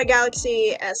 I got a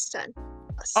Galaxy S10.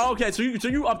 Oh, okay, so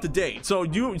you up to date. So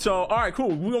all right,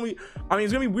 cool.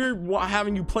 It's gonna be weird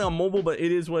having you play on mobile, but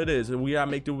it is what it is, and we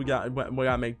gotta make do. We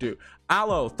gotta make do.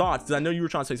 Aloe, thoughts? I know you were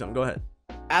trying to say something. Go ahead.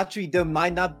 Actually, there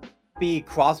might not be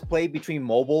crossplay between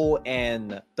mobile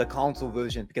and the console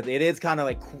version, because it is kind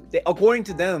of according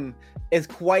to them, it's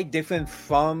quite different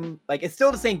from it's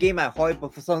still the same game at heart,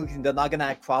 but for some reason they're not gonna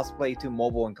have crossplay to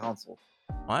mobile and console.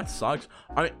 Well, that sucks.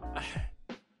 I mean,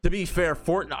 to be fair,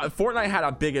 Fortnite had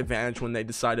a big advantage when they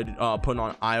decided to put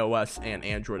on iOS and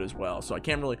Android as well. So I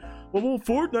can't really. Well,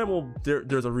 Fortnite. Well,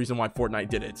 there's a reason why Fortnite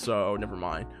did it. So never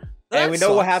mind. And we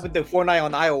know what happened to Fortnite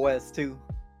on iOS too.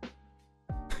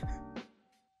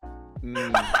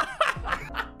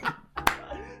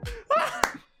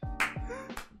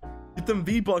 Get them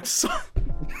V-Bucks.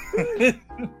 And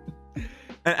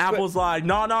Apple's like,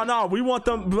 no, we want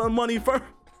the money first.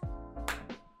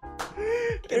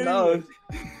 No,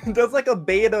 there's a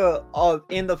beta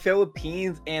in the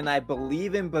Philippines and I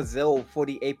believe in Brazil for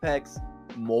the Apex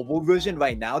mobile version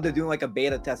right now. They're doing a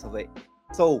beta test of it.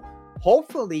 So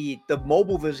hopefully the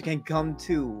mobile version can come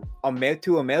to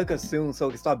America soon, so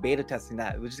we can start beta testing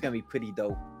that, which is gonna be pretty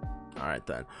dope. All right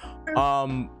then.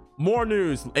 More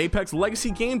news. Apex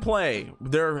Legacy gameplay.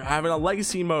 They're having a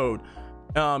legacy mode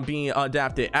being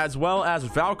adapted, as well as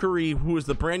Valkyrie, who is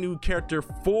the brand new character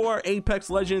for Apex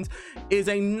Legends, is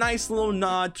a nice little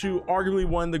nod to arguably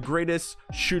one of the greatest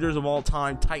shooters of all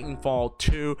time, Titanfall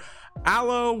 2.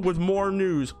 Aloe with more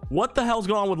news. What the hell's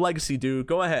going on with Legacy, dude?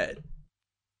 Go ahead.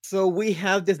 So we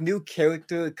have this new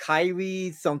character,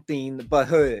 Kyrie something, but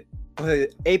her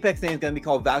Apex name is gonna be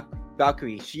called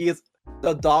Valkyrie. She is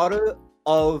the daughter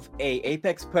of a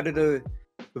Apex Predator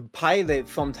pilot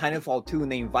from Titanfall 2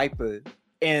 named Viper.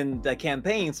 In the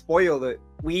campaign, spoiler alert,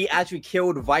 we actually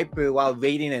killed Viper while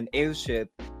raiding an airship,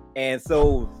 and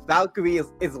so Valkyrie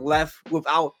is left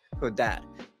without her dad.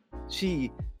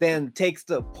 She then takes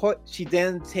the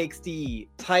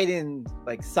Titan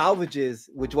salvages,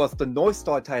 which was the North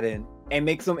Star Titan, and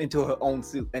makes them into her own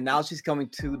suit. And now she's coming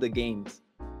to the games,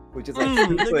 which is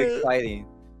super exciting.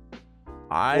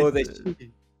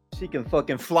 She can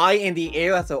fucking fly in the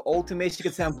air as her ultimate. She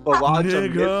can send barrage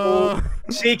of missiles.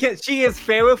 She is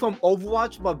fairer from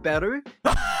Overwatch, but better.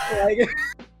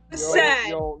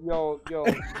 Yo,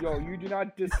 you do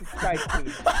not disrespect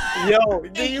me. Yo,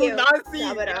 do you not see?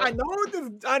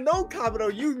 Kabuto. I know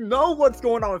Kabuto. You know what's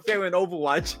going on with Fair in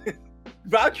Overwatch.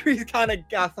 Valkyrie's kind of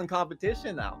got some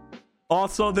competition now.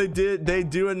 Also, they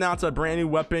do announce a brand new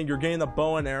weapon. You're getting the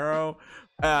bow and arrow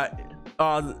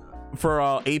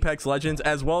for Apex Legends,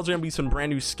 as well as there gonna be some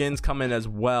brand new skins coming as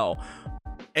well.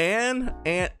 And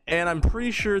I'm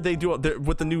pretty sure they do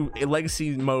with the new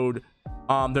legacy mode.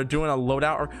 They're doing a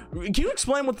loadout. Can you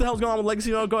explain what the hell's going on with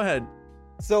legacy mode? Go ahead.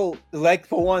 So, like,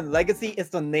 for one, legacy is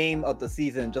the name of the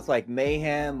season, just like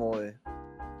Mayhem or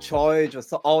Charge or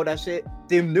all that shit.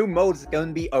 The new mode is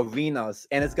gonna be arenas,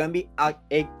 and it's gonna be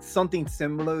something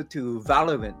similar to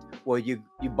Valorant, where you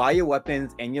buy your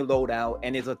weapons and you load out,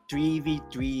 and it's a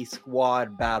 3v3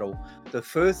 squad battle. The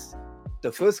first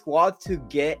squad to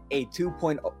get a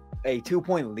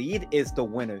 2-point lead is the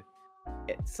winner.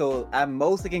 So at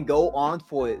most it can go on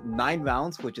for 9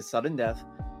 rounds, which is sudden death,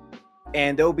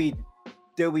 and there'll be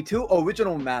 2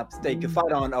 original maps that you can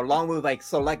fight on, along with like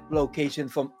select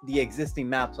locations from the existing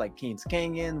maps like King's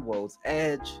Canyon, World's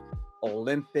Edge,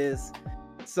 Olympus.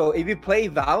 So if you play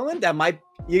Valorant,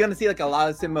 you're gonna see like a lot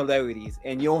of similarities,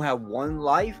 and you don't have 1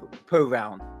 life per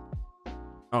round.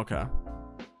 Okay.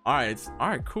 All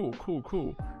right,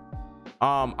 cool.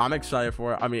 I'm excited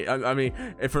for it. I mean,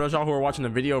 if for those y'all who are watching the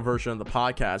video version of the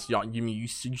podcast,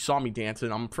 you saw me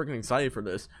dancing. I'm freaking excited for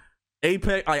this.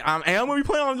 Apex, like I am gonna be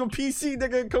playing on the PC,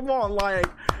 nigga. Come on, like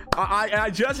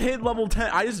I just hit level 10.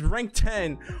 I just ranked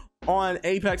 10 on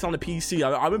Apex on the PC.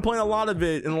 I've been playing a lot of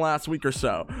it in the last week or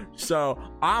so. So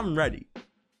I'm ready.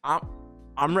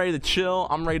 I'm ready to chill.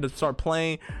 I'm ready to start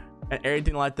playing and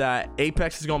everything like that.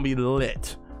 Apex is gonna be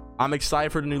lit. I'm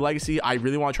excited for the new legacy. I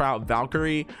really want to try out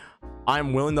Valkyrie.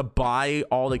 I'm willing to buy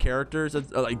all the characters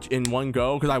like in one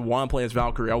go because I want to play as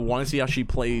Valkyrie. I want to see how she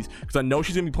plays because I know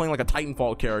she's gonna be playing like a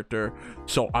Titanfall character.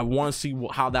 So I want to see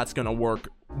how that's gonna work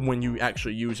when you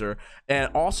actually use her. And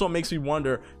it also makes me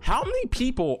wonder how many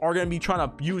people are gonna be trying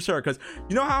to use her, because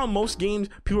you know how in most games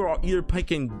people are either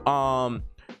picking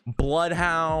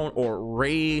Bloodhound or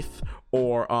Wraith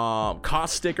or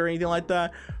Caustic or anything like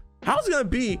that. How's it gonna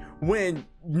be when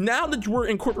now that we're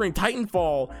incorporating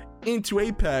Titanfall into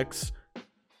Apex?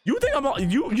 You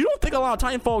don't think a lot of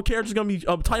Titanfall characters are gonna be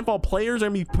Titanfall players are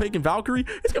gonna be picking Valkyrie?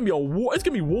 It's gonna be a war. It's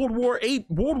gonna be World War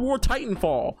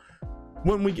Titanfall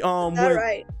when we All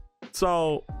right.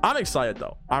 So I'm excited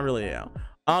though. I really am.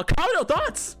 Kamado,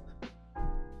 thoughts?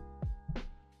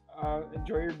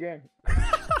 Enjoy your game.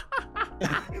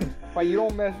 But you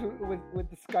don't mess with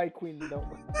the Sky Queen, though.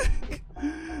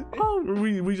 Oh,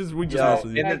 we just mess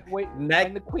with you. And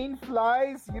when the Queen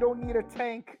flies, you don't need a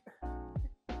tank.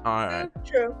 All right.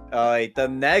 True. All right. The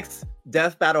next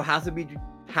death battle has to be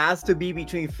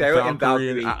between Pharah and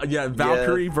Valkyrie.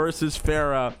 Valkyrie versus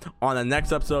Pharah on the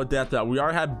next episode of Death Battle. We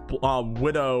already had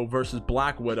Widow versus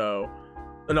Black Widow.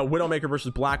 No, Widowmaker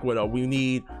versus Black Widow. We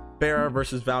need Pharah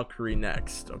versus Valkyrie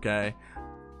next. Okay.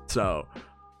 So,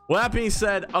 with that being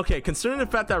said, okay, considering the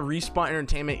fact that Respawn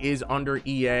Entertainment is under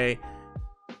EA,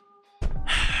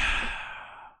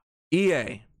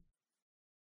 EA,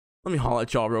 let me holler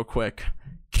at y'all real quick.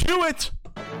 Cue it!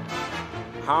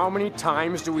 How many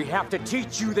times do we have to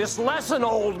teach you this lesson,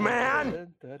 old man?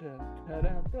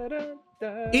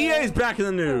 EA is back in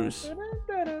the news.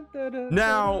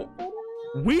 Now,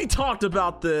 we talked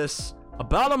about this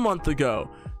about a month ago,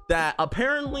 that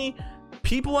apparently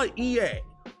people at EA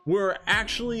were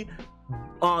actually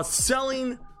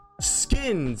selling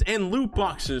skins and loot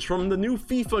boxes from the new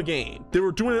FIFA game. They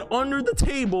were doing it under the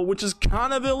table, which is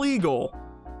kind of illegal.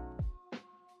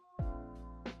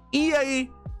 EA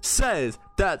says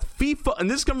that FIFA, and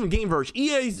this is coming from Gameverge,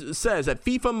 EA says that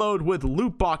FIFA mode with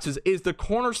loot boxes is the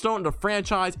cornerstone of the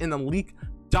franchise in the leaked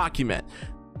document.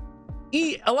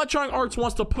 Electronic Arts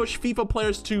wants to push FIFA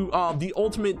players to the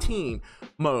Ultimate Team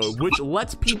mode, which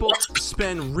lets people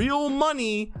spend real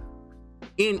money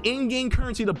in-game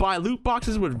currency to buy loot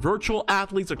boxes with virtual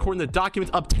athletes, according to documents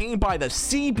obtained by the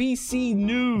CBC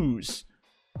News.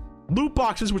 Loot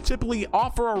boxes would typically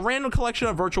offer a random collection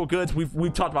of virtual goods.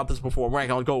 We've talked about this before. We're not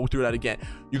gonna go through that again.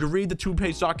 You can read the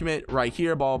 2-page document right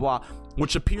here, blah blah blah,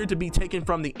 which appeared to be taken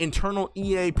from the internal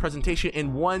EA presentation.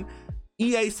 In one,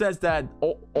 EA says that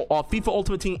FIFA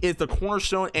Ultimate Team is the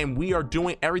cornerstone, and we are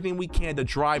doing everything we can to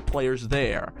drive players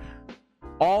there.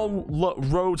 All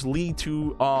roads lead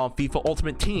to FIFA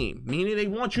Ultimate Team, meaning they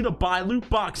want you to buy loot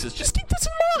boxes. Just keep this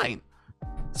in mind.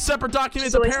 Separate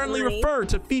documents apparently refer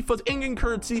to FIFA's in-game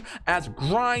currency as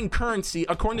grind currency.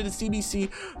 According to the CBC,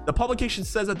 the publication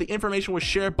says that the information was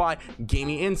shared by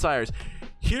gaming insiders.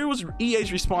 Here was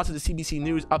EA's response to the CBC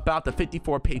News about the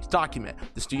 54-page document.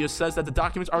 The studio says that the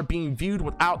documents are being viewed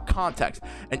without context.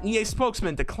 An EA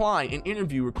spokesman declined an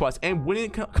interview request and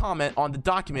wouldn't comment on the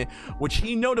document, which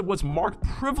he noted was marked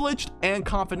privileged and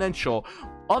confidential.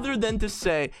 other than to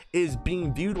say is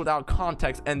being viewed without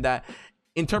context and that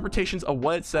interpretations of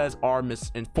what it says are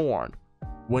misinformed.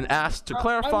 When asked to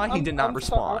clarify, he did not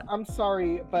respond. I'm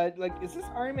sorry, but like, is this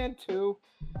Iron Man 2?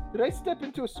 Did I step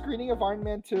into a screening of Iron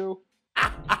Man 2?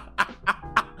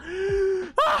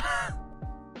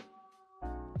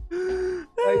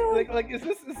 like, is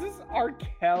this R.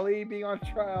 Kelly being on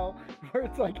trial? Where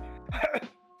it's like,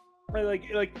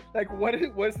 what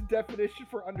is the definition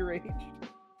for underage?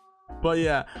 But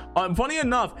yeah, funny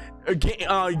enough,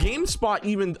 GameSpot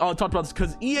even talked about this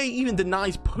because EA even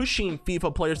denies pushing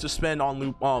FIFA players to spend on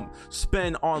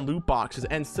loot boxes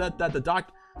and said that the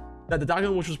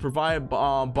document, which was provided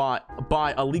by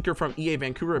a leaker from EA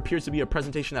Vancouver, appears to be a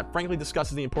presentation that frankly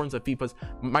discusses the importance of FIFA's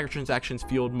microtransactions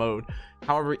field mode.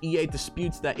 However, EA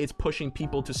disputes that it's pushing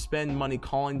people to spend money,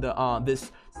 calling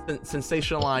this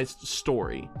sensationalized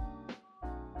story.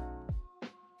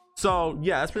 So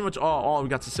yeah, that's pretty much all we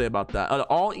got to say about that.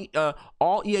 All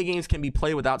EA games can be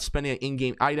played without spending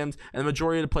in-game items, and the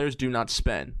majority of the players do not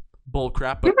spend. Bull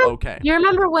crap, but okay. You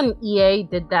remember when EA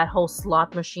did that whole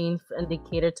slot machine and they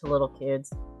catered to little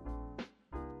kids?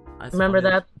 Remember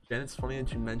that? Jen, it's funny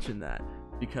that you mentioned that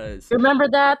because remember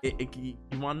that? You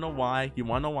want to know why? You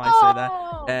want to know why I say that?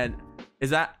 And is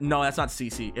that no? That's not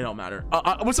CC. It don't matter.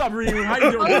 What's up, Ryu? How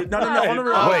you doing, dude? No.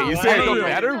 Wait, you say it don't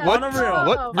matter? What?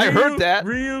 What? I heard that.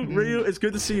 Ryu, it's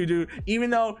good to see you, dude.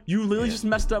 Even though you literally just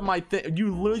messed up my thing.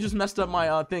 You literally just messed up my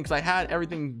thing because I had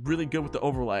everything really good with the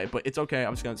overlay, but it's okay.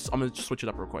 I'm gonna just switch it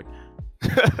up real quick. You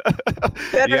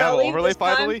have an overlay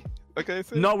finally? Okay.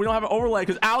 So. No, we don't have an overlay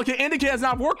because Allocate Indicate has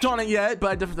not worked on it yet,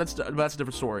 but that's a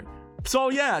different story. So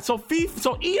yeah, so FIFA,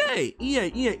 so EA.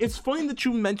 It's funny that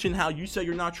you mentioned how you say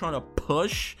you're not trying to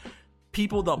push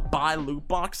people to buy loot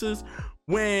boxes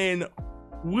when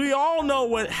we all know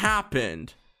what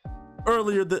happened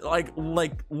earlier that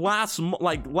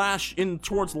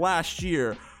towards last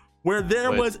year, where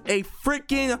there was a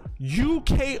freaking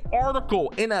UK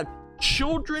article in a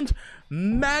children's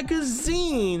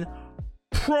magazine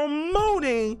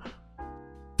promoting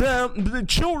the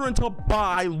children to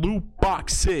buy loot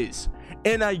boxes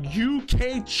in a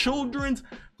UK children's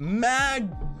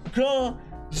magazine.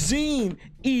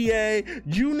 EA,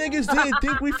 you niggas didn't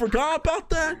think we forgot about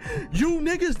that? You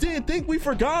niggas didn't think we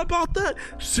forgot about that?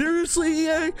 Seriously,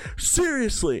 EA?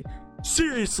 Seriously,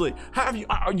 have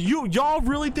y'all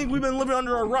really think we've been living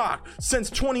under a rock since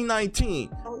 2019?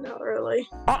 Oh, not really.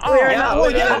 That's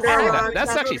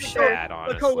actually sad,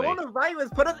 honestly. The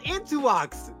coronavirus put us into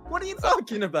rocks. What are you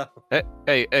talking about?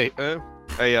 Hey,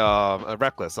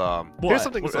 Reckless. Here's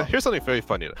something very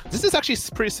funny. This is actually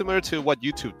pretty similar to what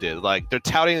YouTube did. Like they're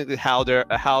touting how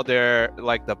they're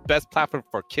like the best platform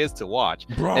for kids to watch,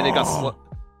 bro. And they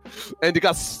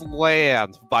got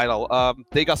slammed by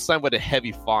they got slammed with a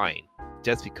heavy fine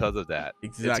just because of that.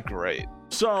 Exactly. It's great.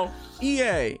 So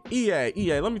EA,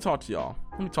 let me talk to y'all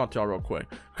real quick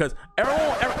because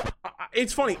everyone,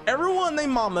 it's funny, everyone and their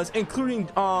mamas, including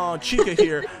Chica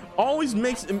here, always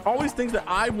thinks that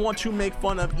I want to make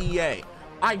fun of EA.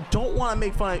 I don't want to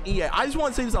make fun of EA. I just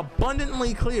want to say this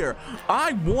abundantly clear.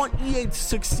 I want EA to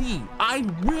succeed. I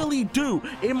really do.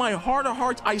 In my heart of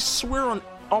hearts, I swear on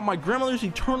my grandmother's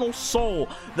eternal soul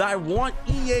that I want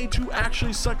EA to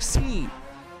actually succeed.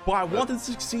 But I want them to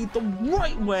succeed the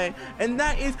right way, and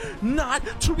that is not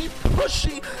to be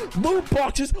pushing loot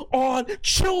boxes on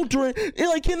children,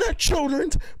 like in that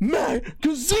children's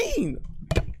magazine.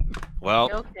 Well,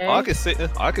 okay? I can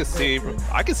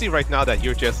see right now that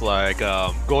you're just like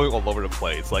going all over the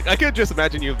place. Like I can just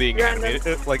imagine you being animated,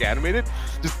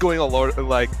 just going all over the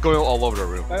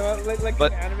room. Like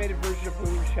an animated version of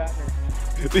William Shatner.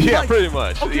 Yeah, pretty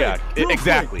much. Okay, yeah,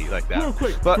 exactly like that. Real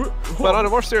quick, but on a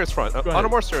more serious front,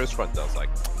 though, like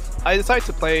I decided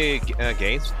to play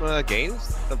games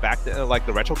back then, like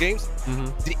the retro games. Mm-hmm.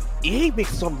 The EA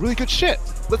makes some really good shit.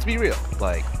 Let's be real.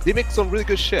 Like they make some really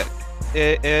good shit.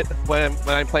 When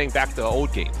I'm playing back the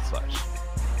old games and such.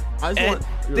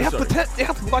 They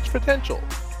have much potential,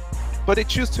 but they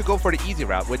choose to go for the easy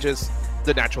route, which is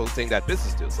the natural thing that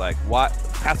business does, like what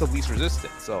path of least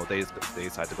resistance. So they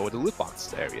decide to go with the loot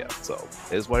box area. So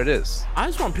it is what it is. I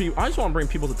just want to bring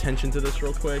people's attention to this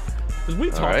real quick because we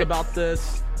talked about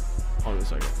this. Hold on a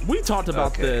second. We talked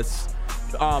about this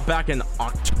back in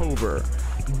October.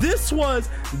 This was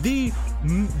the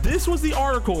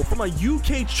article from a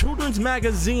UK children's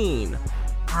magazine.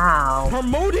 Wow.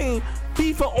 Promoting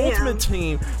FIFA Ultimate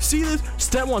Team. See this?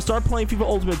 Step 1, start playing FIFA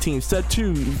Ultimate Team. Step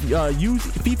 2, use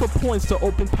FIFA points to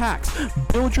open packs.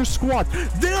 Build your squad.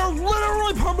 They're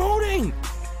literally promoting.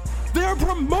 They're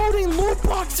promoting loot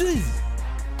boxes.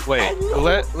 Wait,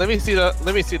 let me see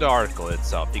the article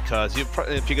itself because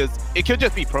it could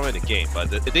just be promoting the game,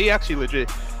 but if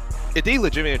they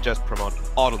legitimately just promote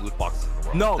all the loot boxes in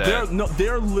the world. No,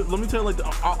 let me tell you, like,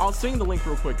 I'll send you the link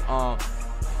real quick.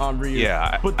 Ryu.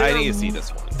 Yeah, but I need to see this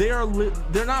one.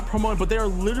 They're not promoting, but they are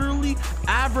literally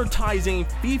advertising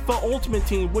FIFA Ultimate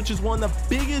Team, which is one of the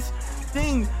biggest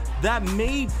things that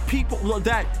made people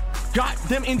that got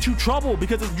them into trouble,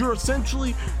 because you're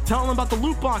essentially telling them about the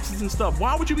loot boxes and stuff.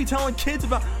 Why would you be telling kids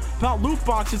about loot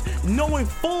boxes knowing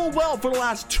full well for the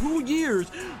last 2 years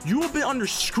you have been under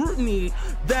scrutiny?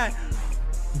 That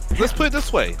let's put it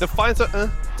this way, the fines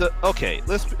are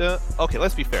let's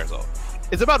be fair though.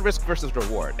 It's about risk versus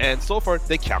reward, and so far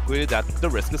they calculated that the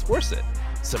risk is worth it.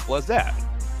 Simple as that.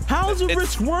 How is the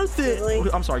risk worth it? Really?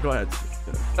 I'm sorry, go ahead.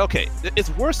 Okay, it's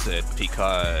worth it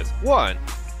because one,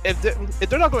 if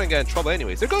they're not going to get in trouble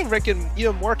anyways, they're going to rake in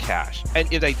even more cash, and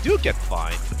if they do get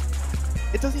fined,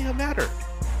 it doesn't even matter.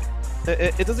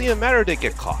 It doesn't even matter if they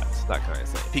get caught, that kind of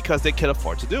thing, because they can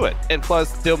afford to do it, and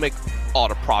plus they'll make all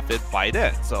the profit by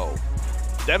then. So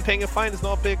them paying a fine is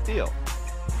not a big deal.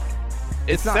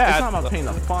 It's sad. It's not about paying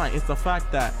the fine. It's the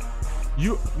fact that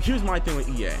here's my thing with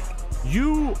EA.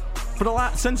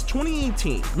 Since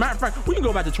 2018, matter of fact, we can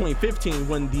go back to 2015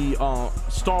 when the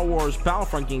Star Wars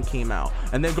Battlefront game came out,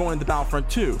 and then going into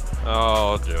Battlefront 2.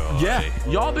 Oh, dude. Yeah,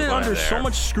 y'all been under so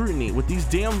much scrutiny with these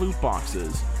damn loot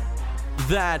boxes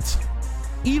that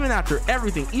even after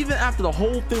everything, even after the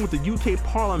whole thing with the UK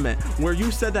Parliament, where you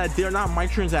said that they're not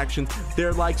microtransactions,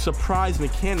 they're like surprise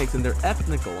mechanics and they're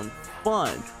ethnical and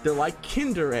fun, they're like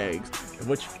Kinder eggs,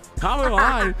 which Kaba and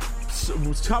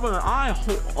I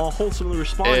wholesomely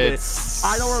responded.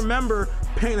 I don't remember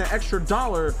paying an extra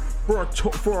 $1 for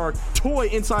a toy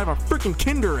inside of a freaking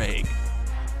Kinder egg.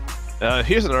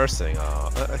 Here's another thing.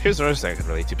 Here's another thing I can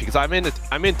relate to, because I'm into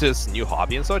this new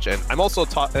hobby and such, and I'm also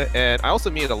and I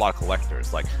also meet a lot of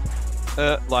collectors. Like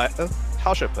how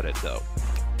should I put it though?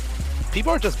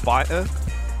 People are just buying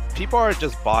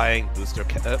booster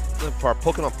for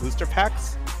Pokemon booster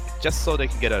packs just so they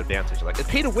can get an advantage. Like, it's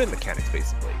pay to win mechanics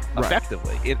basically,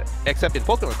 effectively. Except in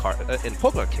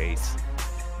Pokemon case,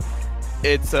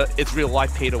 it's real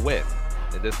life pay to win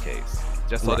in this case,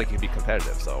 just so they can be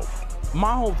competitive. So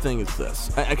my whole thing is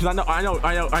this, because I know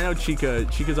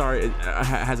Chica's already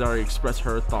has already expressed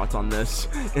her thoughts on this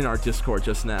in our Discord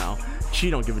just now. She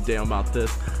don't give a damn about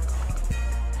this.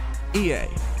 EA.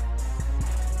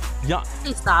 Yeah.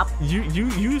 Please stop.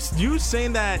 You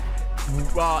saying that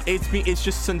it's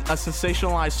just a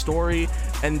sensationalized story,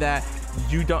 and that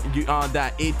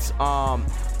that it's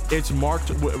marked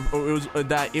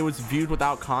that it was viewed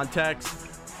without context.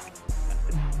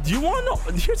 Do you want to know?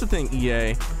 Here's the thing,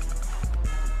 EA.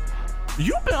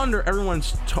 You've been under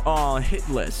everyone's hit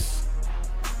list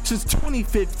since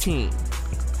 2015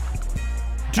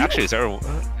 Actually, it's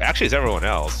everyone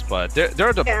else, but they're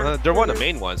one of the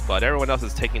main ones, but everyone else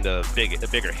is taking the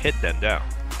bigger hit than them.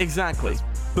 Exactly.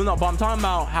 But I'm talking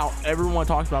about how everyone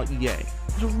talks about EA.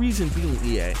 There's a reason being,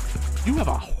 EA. You have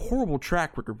a horrible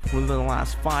track record within the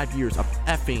last 5 years of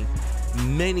effing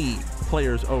many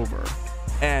players over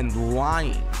and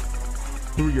lying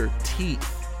through your teeth,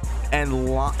 and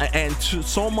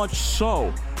so much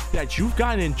so that you've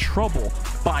gotten in trouble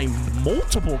by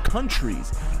multiple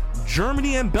countries.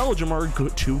 Germany and Belgium are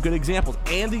two good examples,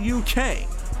 and the UK.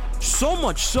 So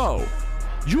much so,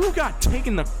 you got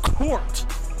taken to court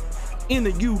in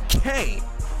the UK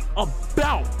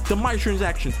about the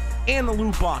microtransactions and the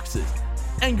loot boxes.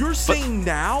 And you're saying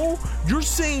now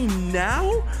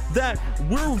that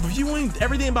we're viewing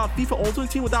everything about FIFA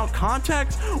Ultimate Team without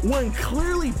context, when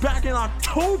clearly back in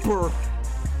October,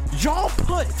 y'all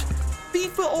put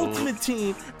FIFA Ultimate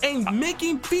Team and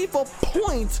making FIFA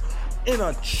points in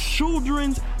a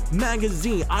children's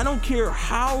magazine. I don't care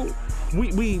how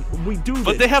we do this.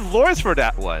 But they have lawyers for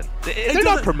that one. They're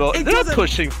not promoting. They're not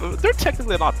pushing. They're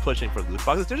technically not pushing for loot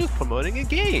boxes. They're just promoting a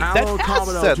game that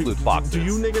has said loot boxes. Do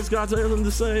you niggas got anything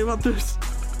to say about this?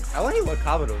 I want to hear what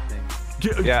Kabuto thinks.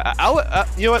 Yeah,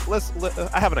 you know what?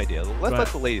 I have an idea. Let's let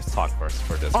the ladies talk first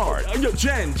for this part.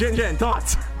 Jen,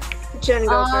 thoughts? Jen,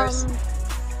 go first.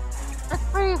 That's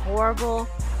pretty horrible.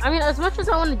 I mean, as much as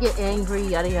I want to get angry,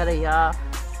 yada yada yada.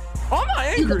 I'm not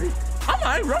angry.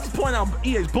 I'm just pointing out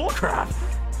EA's bullcrap.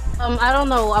 I don't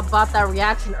know about that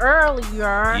reaction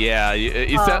earlier. Yeah,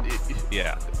 you said.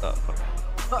 Yeah.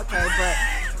 Okay, but.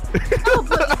 No,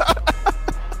 but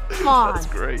come on. That's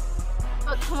great.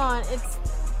 But come on,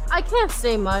 I can't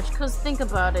say much, because think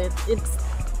about it. It's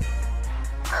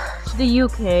the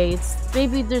UK.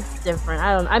 Maybe there's different.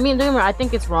 I mean, I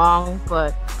think it's wrong,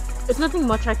 but there's nothing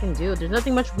much I can do. There's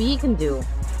nothing much we can do.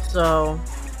 So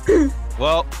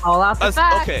Well, all out the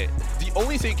facts. Okay. The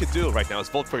only thing you can do right now is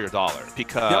vote for your dollar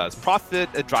because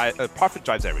profit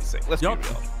drives everything. Let's be real.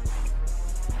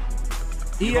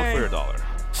 You vote for your dollar.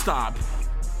 Stop.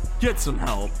 Get some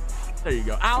help. There you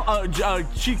go.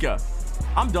 Chica,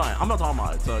 I'm done. I'm not talking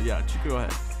about it. So yeah, Chica, go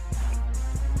ahead.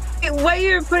 Why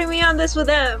you're putting me on this with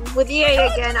EA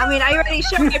again? I mean, I already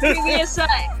showed my previous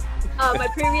my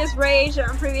previous rage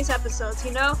on previous episodes.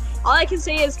 You know, all I can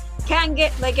say is can't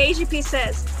get, like AGP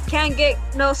says, can't get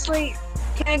no sleep,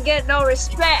 can't get no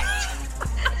respect.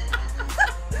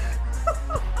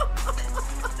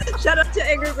 Shout out to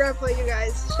Angry Grandpa, you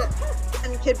guys,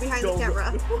 and kid behind the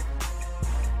camera.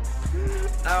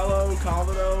 Aloe,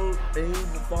 Commodore, any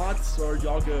thoughts, or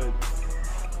y'all good?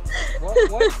 What?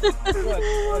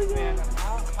 Look, man.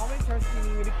 How many times do you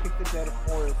need me to kick the dead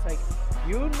horse? Like,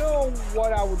 you know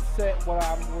what I would say, what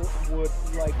I would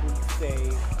likely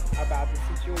say about the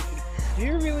situation. Do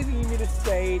you really need me to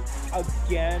say it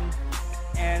again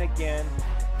and again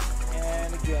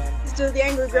and again? Let's do the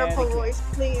Angry Grandpa voice,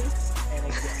 please. And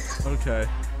again. Okay,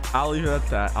 I'll leave it at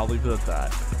that.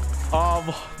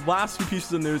 Last few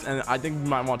pieces of news, and I think we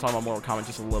might want to talk about Mortal Kombat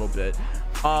just a little bit.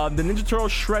 The Ninja Turtle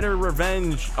Shredder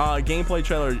Revenge gameplay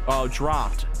trailer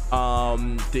dropped.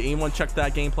 Did anyone check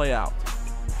that gameplay out?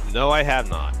 No, I have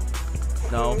not.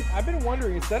 No. I've been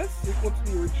wondering, is that a sequel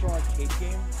to the original arcade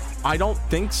game? I don't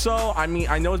think so. I mean,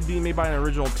 I know it's being made by an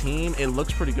original team. It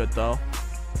looks pretty good though.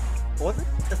 Wasn't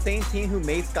it the same team who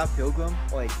made Scott Pilgrim,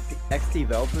 like the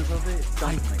ex-developers of it?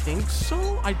 I think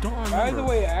so. I don't remember. By the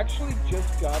way, I actually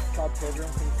just got Scott Pilgrim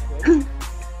for the Switch.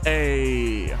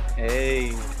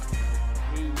 Hey.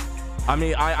 I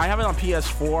mean, I have it on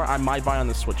PS4. I might buy on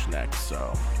the Switch next.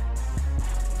 So.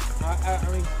 I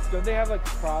mean, don't they have like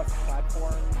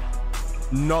cross-platform?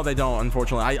 No, they don't.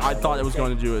 Unfortunately, I thought it was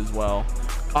going to do as well.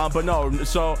 But no.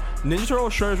 So Ninja Turtle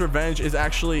Shredder's Revenge is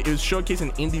actually, it was showcased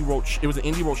in Indie World. It was an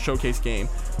Indie World showcase game.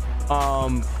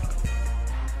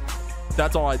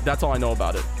 That's all I know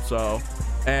about it. So,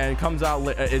 and it comes out.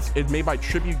 It's made by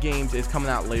Tribute Games. It's coming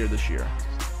out later this year.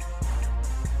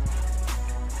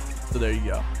 So there you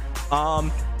go.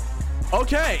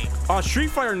 Okay, Street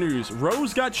Fighter news.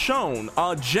 Rose got shown.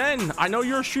 Jen, I know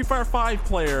you're a Street Fighter 5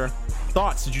 player.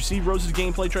 Thoughts? Did you see Rose's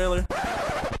gameplay trailer?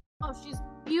 Oh, she's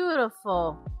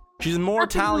beautiful. She's more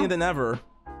Italian than ever.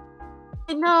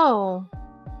 I know.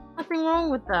 Nothing wrong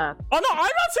with that. Oh no, I'm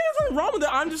not saying anything wrong with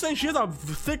that. I'm just saying she has a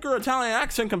thicker Italian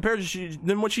accent compared to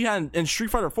than what she had in Street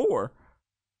Fighter 4.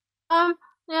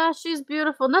 Yeah, she's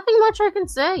beautiful. Nothing much I can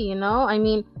say, you know? I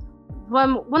mean,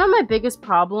 one of my biggest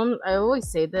problems, I always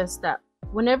say this, that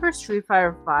whenever Street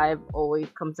Fighter 5 always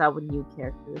comes out with new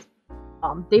characters,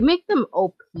 they make them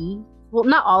OP. Well,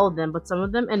 not all of them, but some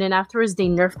of them, and then afterwards they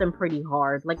nerf them pretty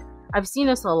hard. Like, I've seen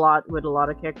this a lot with a lot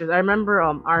of characters. I remember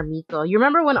Armika. You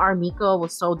remember when Armika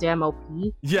was so damn OP?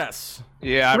 Yes.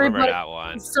 Yeah, I remember that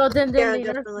one. So then they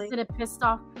nerfed it and it pissed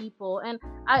off people. And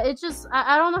I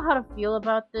don't know how to feel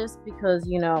about this because,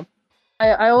 you know,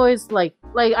 I always like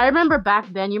I remember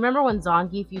back then, you remember when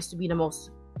Zangief used to be the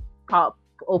most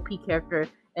OP character,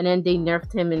 and then they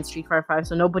nerfed him in Street Fighter 5,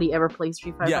 so nobody ever plays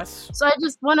Street Fighter 5. So I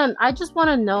just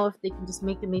wanna know if they can just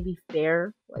make it maybe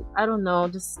fair. Like, I don't know,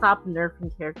 just stop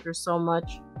nerfing characters so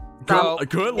much.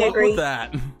 Good luck with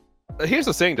that. Here's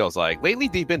the thing, though, is like lately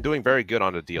they've been doing very good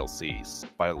on the DLCs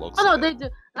by the looks. Oh no, they do.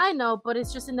 I know, but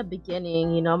it's just in the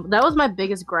beginning, you know. That was my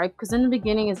biggest gripe, because in the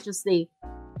beginning it's just they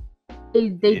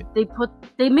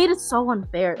made it so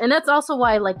unfair, and that's also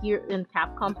why, like, you're in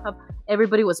Capcom Cup,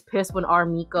 everybody was pissed when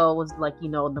Armika was, like, you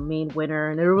know, the main winner,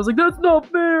 and everyone was like, that's not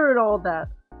fair and all that.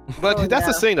 But that's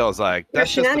the thing, though, is like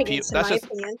that's just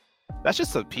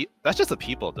the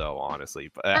people, though, honestly,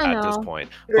 at this point.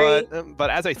 But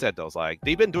as I said, though, it's like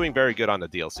they've been doing very good on the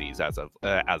DLCs as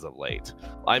of late.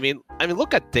 I mean,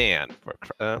 look at Dan.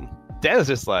 Dan is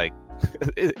just like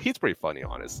he's pretty funny,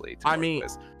 honestly. I mean.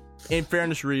 In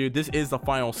fairness, Ryu, this is the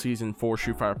final season for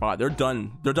Street Fighter 5. They're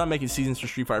done making seasons for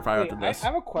Street Fighter 5 after this. I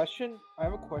have a question.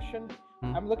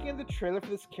 I'm looking at the trailer for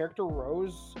this character,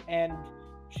 Rose, and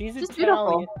she's Italian.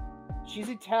 Beautiful. She's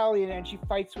Italian, and she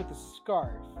fights with a scarf.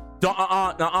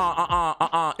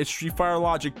 It's Street Fighter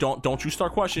logic. Don't you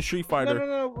start questioning Street Fighter.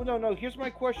 No. Here's my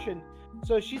question.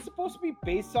 So she's supposed to be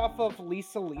based off of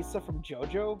Lisa from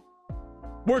JoJo?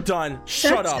 We're done.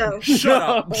 Shut up. Shut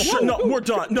up. No, we're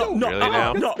done. No.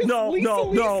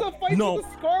 Lisa fights with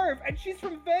a scarf, and she's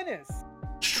from Venice.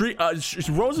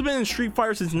 Rose has been in Street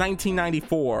Fighter since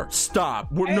 1994.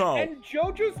 Stop. And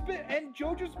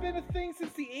JoJo's been a thing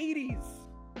since the 80s.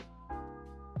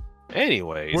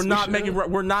 Anyways, we're not making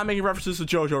references to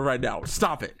JoJo right now.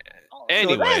 Stop it.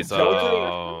 Anyways,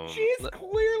 she's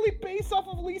clearly based off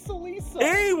of Lisa.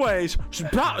 Anyways,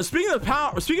 speaking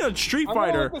of Street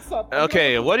Fighter.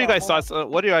 Okay, what are you guys thoughts?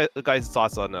 What are you guys'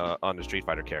 thoughts on the Street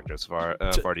Fighter characters for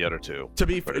the other two? To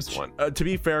be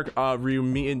fair, Ryu,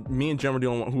 me and Jen are the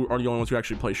only ones who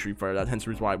actually play Street Fighter. That's hence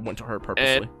the reason why I went to her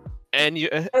purposely.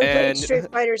 I've played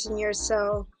Street Fighters in years,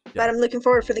 so but I'm looking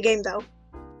forward for the game though.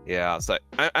 Yeah, so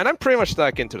I'm pretty much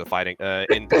stuck into the fighting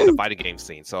the fighting game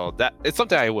scene, so that it's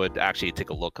something I would actually take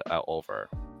a look over,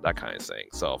 that kind of thing.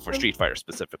 So for Street Fighter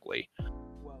specifically.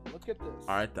 Well, let's get this.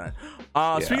 All right then.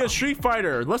 Speaking of Street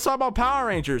Fighter, let's talk about Power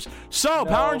Rangers. So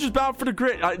Power Rangers Battle for the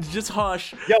Grid. Just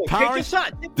hush. Yo, Power take your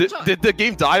shot. Did the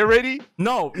game die already?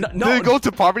 No. Did it go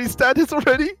to poverty status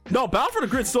already? No, Battle for the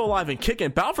Grid's still alive and kicking.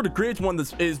 Battle for the Grid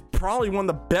is probably one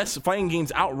of the best fighting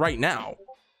games out right now.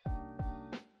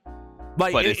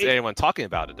 Like, but is anyone talking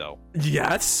about it though?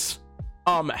 Yes.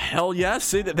 Hell yes,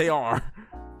 say that they are.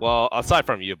 Well, aside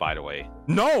from you, by the way.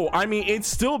 No, I mean it's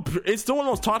still one of the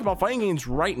most talked about fighting games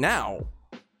right now.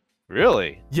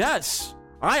 Really? Yes,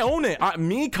 I own it.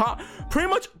 Pretty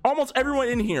much almost everyone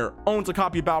in here owns a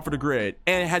copy of Battle for the Grid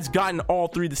and has gotten all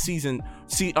three season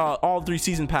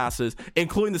passes,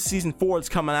 including the season 4 that's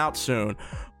coming out soon.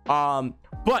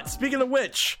 But speaking of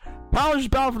which, Power Rangers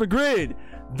Battle for the Grid.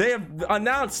 They have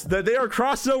announced that they are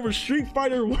crossing over Street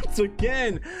Fighter once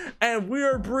again, and we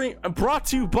are brought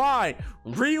to you by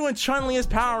Ryu and Chun-Li as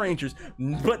Power Rangers.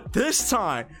 But this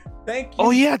time, thank you.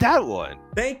 Oh yeah, that one.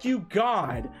 Thank you,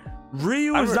 God.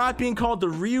 Ryu is not being called the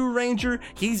Ryu Ranger;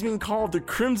 he's being called the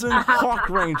Crimson Hawk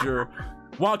Ranger,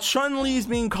 while Chun-Li is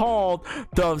being called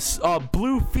the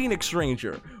Blue Phoenix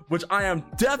Ranger, which I am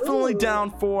definitely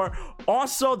down for.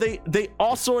 Also, they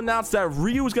also announced that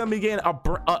Ryu is going to be getting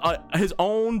his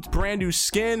own brand new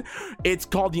skin. It's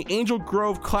called the Angel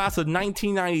Grove Class of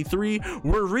 1993,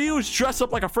 where Ryu is dressed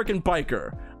up like a freaking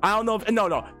biker. I don't know if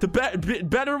no. The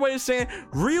better way of saying it,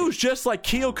 Ryu's just like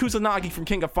Kyo Kusanagi from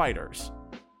King of Fighters.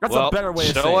 That's a better way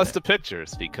of saying it. Show us the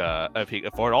pictures, because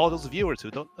for all those viewers who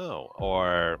don't know,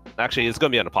 or actually, it's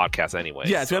going to be on the podcast anyway.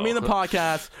 Yeah, it's going to be in the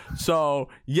podcast. So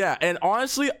yeah, and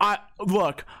honestly,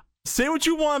 say what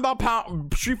you want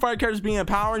about Street Fighter characters being in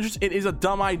Power Rangers. It is a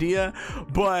dumb idea,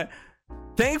 but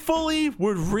thankfully,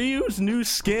 with Ryu's new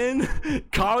skin,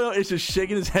 Kyle is just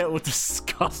shaking his head with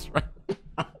disgust right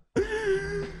now.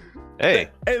 Hey,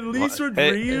 at least with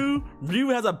Ryu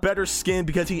has a better skin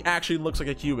because he actually looks like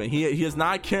a human. He is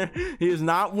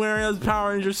not wearing his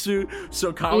Power Ranger suit.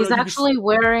 So Kyle, he's actually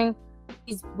wearing.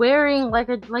 He's wearing like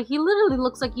he literally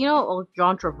looks like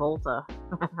John Travolta.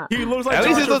 He looks like at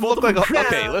John least he doesn't look like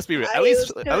okay, let's be real. At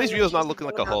least Ryu's not looking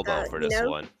like a hobo for this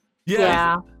one.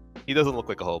 Yeah. He doesn't look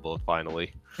like a hobo,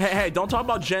 finally. Hey, don't talk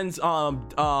about Jen's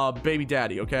baby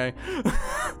daddy, okay?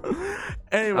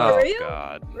 Anyway. Oh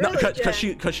god. No, cause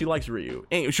she likes Ryu.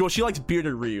 Anyway, she likes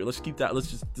bearded Ryu. Let's keep that.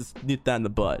 Let's just nip that in the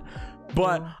bud.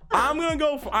 But I'm gonna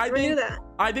go for I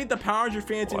think the Power Ranger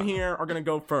fans in here are gonna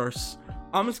go first.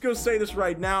 I'm just gonna say this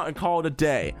right now and call it a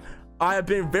day. I have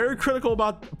been very critical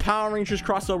about Power Rangers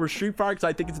crossover Street Fighter because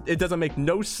I think it doesn't make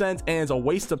no sense and it's a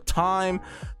waste of time.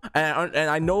 And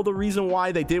I know the reason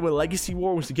why they did with Legacy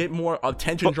War was to get more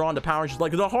attention drawn to Power Rangers.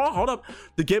 Like, hold up,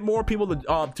 to get more people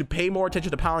to pay more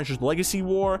attention to Power Rangers Legacy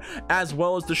War, as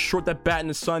well as the short that Bat in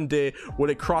the Sun did where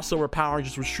they crossed over Power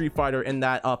Rangers with Street Fighter in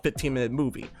that 15-minute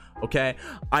movie. Okay,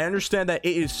 I understand that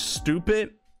it is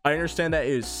stupid. I understand that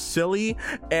it is silly,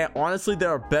 and honestly,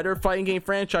 there are better fighting game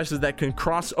franchises that can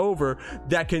cross over,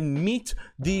 that can meet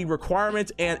the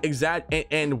requirements and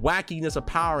wackiness of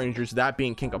Power Rangers, that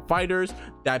being King of Fighters,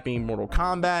 that being Mortal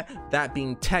Kombat, that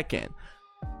being Tekken.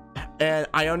 And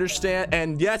I understand,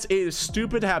 and yes, it is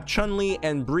stupid to have Chun-Li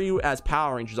and Ryu as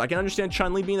Power Rangers. I can understand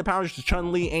Chun-Li being a Power Ranger, because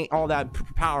Chun-Li ain't all that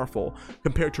powerful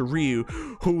compared to Ryu,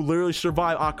 who literally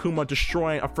survived Akuma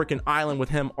destroying a freaking island with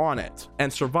him on it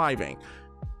and surviving.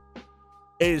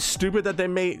 It is stupid that they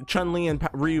made Chun-Li and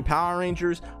Ryu Power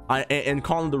Rangers and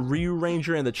calling the Ryu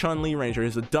Ranger and the Chun-Li Ranger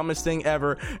is the dumbest thing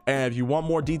ever. And if you want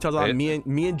more details on it, me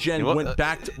and Jen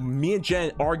me and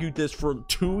Jen argued this for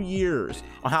 2 years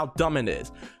on how dumb it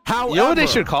is. However, you know what they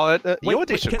should call it? You know what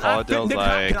they should call it? Can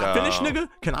I finish, nigga?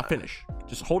 Can I finish?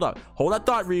 Just hold up. Hold that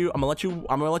thought, Ryu. I'm gonna let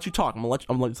you talk.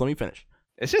 Let me finish.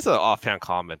 It's just an offhand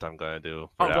comment I'm gonna do.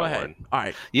 For that go ahead. One. All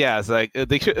right. Yeah, it's like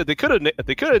they could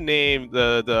have named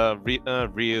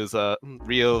Ryu's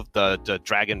Ryu the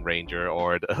Dragon Ranger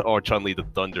or Chun-Li the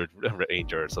Thunder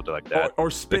Ranger or something like that. Or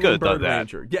Spinning Bird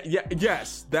Ranger.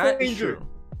 Yes, that is true.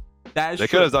 That is true. They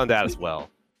could have done that as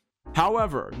well.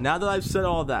 However, now that I've said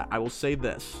all that, I will say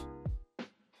this: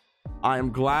 I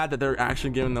am glad that they're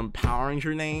actually giving them Power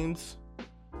Ranger names.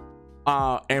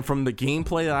 And from the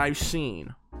gameplay that I've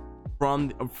seen,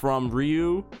 from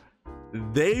Ryu,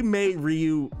 they made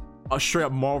Ryu a straight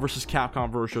up Marvel vs.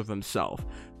 Capcom version of himself.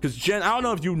 Because Jen, I don't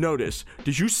know if you noticed.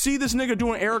 Did you see this nigga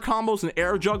doing air combos and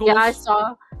air juggles? Yeah, I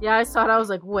saw. I was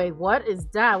like, wait, what is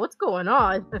that? What's going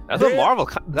on? That's a Marvel.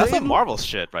 That's a Marvel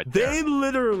shit right there. They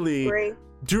literally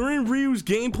during Ryu's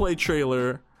gameplay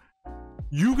trailer,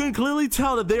 you can clearly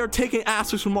tell that they are taking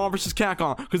aspects from Marvel vs.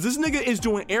 Capcom. Because this nigga is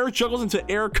doing air juggles into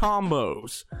air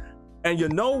combos, and you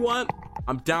know what?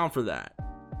 I'm down for that.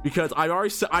 Because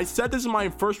I said this in my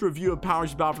first review of Power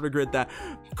Rangers Battle for the Grid that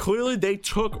clearly they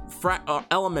took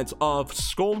elements of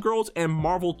Skullgirls and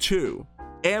Marvel 2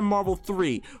 and Marvel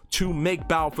 3 to make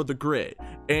Battle for the Grid,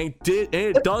 and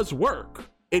it does work.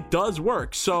 It does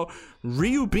work. So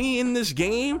Ryu being in this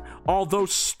game, although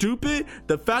stupid,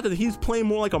 the fact that he's playing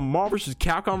more like a Marvel vs.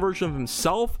 Capcom version of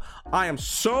himself, I am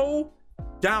so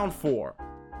down for.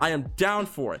 I am down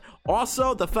for it.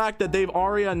 Also, the fact that they've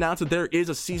already announced that there is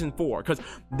a season 4, because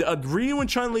Ryu and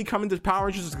Chun-Li coming to Power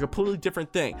Rangers is a completely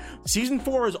different thing. Season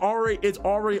 4 is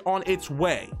already on its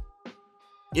way.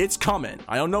 It's coming.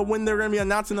 I don't know when they're gonna be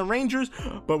announcing the Rangers,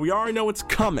 but we already know it's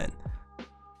coming.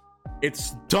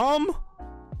 It's dumb,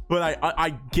 but I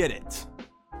get it.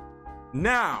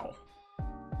 Now,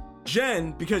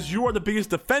 Jen, because you are the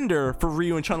biggest defender for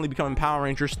Ryu and Chun-Li becoming Power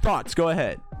Rangers, thoughts? Go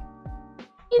ahead.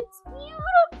 It's beautiful.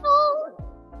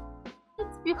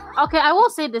 It's beautiful. Okay, I will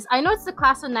say this. I know it's the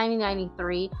class of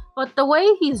 1993, but the way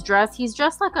he's dressed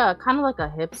like a kind of like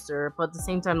a hipster, but at the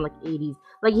same time like 80s.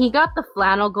 Like he got the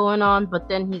flannel going on, but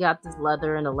then he got this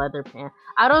leather and a leather pant.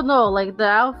 I don't know. Like the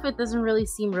outfit doesn't really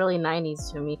seem really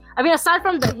 90s to me. I mean, aside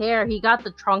from the hair, he got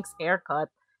the Trunks haircut.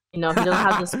 You know, he doesn't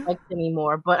have the spikes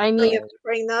anymore. But I mean, you have to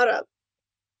bring that up.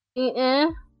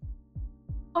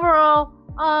 Overall,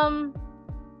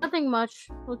 nothing much.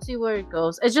 Let's see where it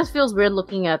goes. It just feels weird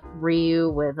looking at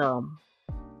Ryu with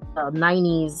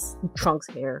 90s Trunks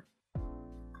hair.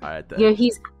 All right, then. Yeah,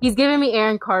 he's giving me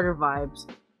Aaron Carter vibes.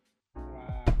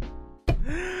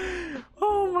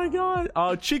 Oh my god.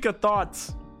 Chica,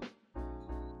 thoughts?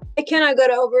 I cannot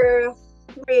get over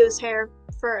Ryu's hair.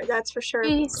 That's for sure.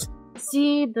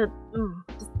 See the.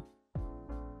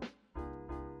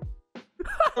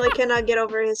 I cannot get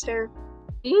over his hair.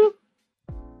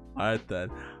 Alright then.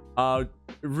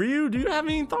 Ryu, do you have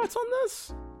any thoughts on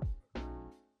this?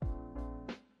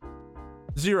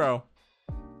 Zero.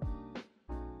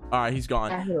 Alright, he's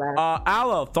gone.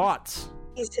 Aloe, thoughts?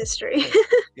 He's history.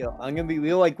 Yo, I'm gonna be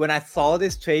real. Like when I saw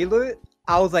this trailer,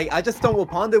 I was like, I just stumbled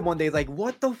upon it one day. Like,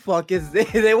 what the fuck is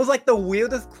this? It was like one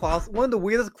of the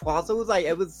weirdest crossovers I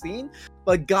ever seen.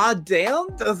 But goddamn,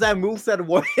 does that moveset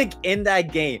work in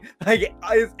that game? Like,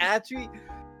 it's actually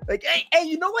like, hey,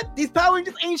 you know what? These Power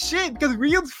Rangers ain't shit because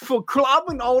Ryu's for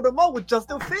clobbering all of them up with just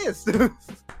a fist.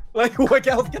 Like, what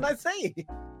else can I say?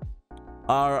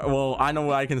 Well, I know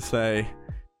what I can say.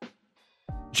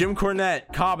 Jim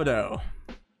Cornette, Kabuto.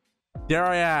 Dare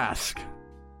I ask?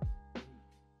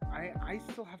 I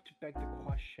still have to beg the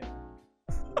question.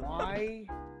 Why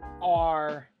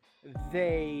are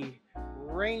they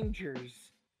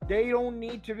Rangers? They don't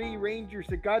need to be Rangers.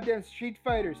 They're goddamn Street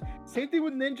Fighters. Same thing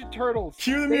with Ninja Turtles.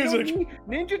 Cue the music.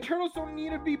 Ninja Turtles don't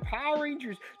need to be Power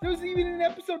Rangers. There was even an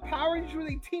episode of Power Rangers where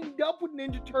they teamed up with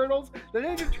Ninja Turtles. The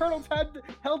Ninja Turtles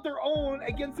held their own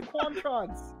against the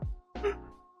Quantrons.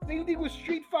 Same thing with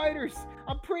Street Fighters.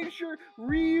 I'm pretty sure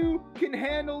Ryu can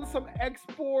handle some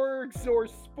X-Borgs or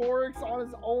Sporgs on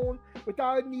his own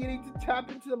without needing to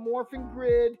tap into the morphing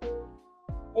grid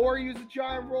or use a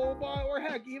giant robot, or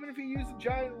heck, even if you use a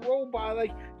giant robot,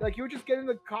 like you would just get in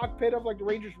the cockpit of like the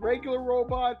Ranger's regular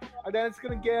robot, and then it's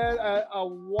gonna get a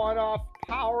one-off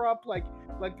power-up, like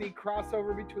the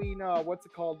crossover between what's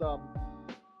it called,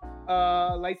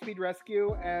 Lightspeed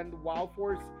Rescue and Wild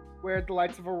Force, where the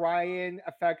lights of Orion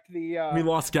affect the We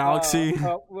Lost Galaxy,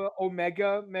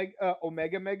 Omega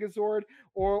Megazord,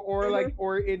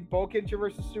 or in Bokenger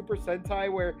versus Super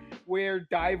Sentai, where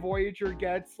Die Voyager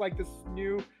gets like this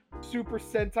new Super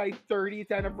Sentai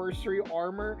 30th anniversary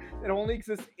armor that only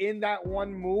exists in that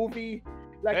one movie.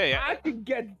 Like, I could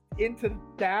get into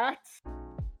that,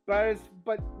 but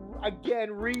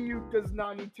again, Ryu does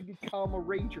not need to become a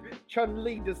Ranger.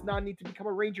 Chun-Li does not need to become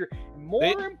a Ranger.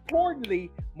 More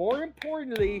importantly,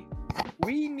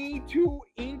 we need to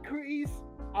increase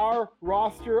our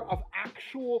roster of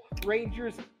actual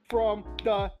Rangers from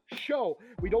the show.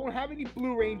 We don't have any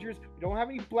Blue Rangers. We don't have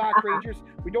any Black Rangers.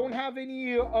 We don't have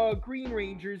any Green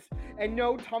Rangers. And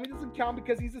no, Tommy doesn't count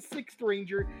because he's a 6th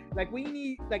Ranger. Like, we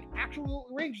need like actual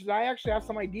Rangers. I actually have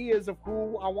some ideas of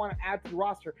who I want to add to the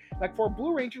roster. Like for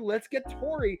Blue Ranger, let's get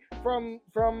Tori from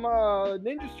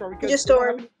Ninja Storm,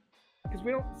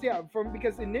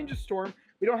 because in Ninja Storm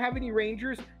We don't have any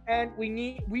Rangers, and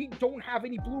we don't have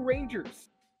any Blue Rangers.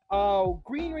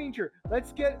 Green Ranger.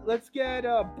 Let's get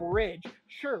Bridge.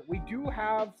 Sure, we do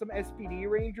have some SPD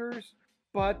Rangers,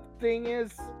 but the thing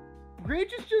is,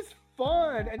 Bridge is just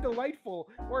fun and delightful.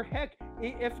 Or heck,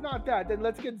 if not that, then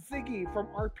let's get Ziggy from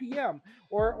RPM.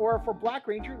 Or for Black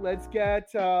Ranger, let's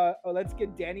get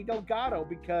Danny Delgado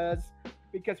because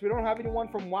we don't have anyone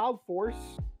from Wild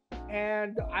Force.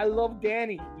 And I love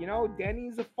Danny. You know,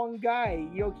 Danny's a fun guy.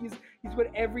 You know, he's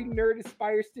what every nerd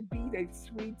aspires to be, that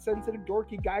sweet, sensitive,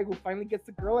 dorky guy who finally gets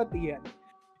the girl at the end.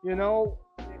 You know,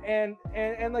 and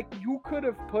like, you could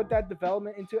have put that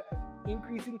development into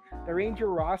increasing the Ranger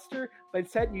roster, but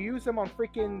instead you use them on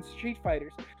freaking Street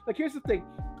Fighters. Like, here's the thing,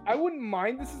 I wouldn't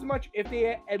mind this as much if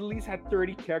they at least had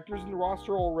 30 characters in the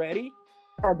roster already.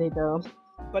 Oh, they don't.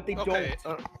 But they don't.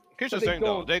 Here's the thing,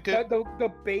 though. They could...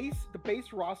 the base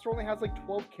roster only has like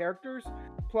 12 characters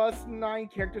plus 9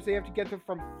 characters they have to get them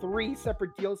from 3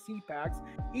 separate DLC packs,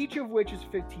 each of which is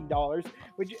 $15.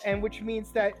 Which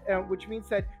means that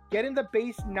getting the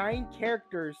base 9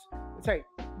 characters,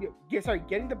 getting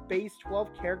the base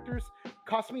 12 characters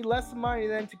cost me less money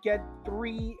than to get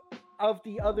 3 of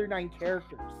the other 9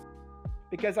 characters,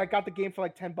 because I got the game for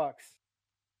like $10.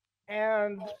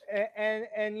 And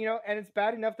you know, and it's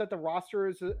bad enough that the roster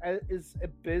is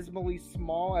abysmally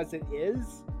small as it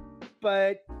is,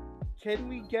 but can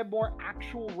we get more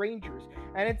actual Rangers?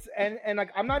 And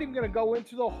like, I'm not even gonna go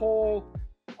into the whole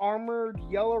armored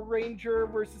Yellow Ranger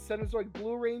versus Cenozoic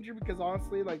Blue Ranger, because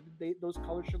honestly, like, those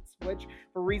colors should switch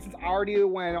for reasons I already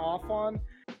went off on.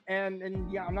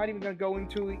 And yeah, I'm not even gonna go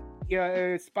into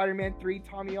Spider-Man 3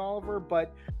 Tommy Oliver,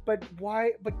 but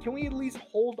why? But can we at least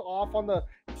hold off on the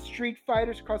Street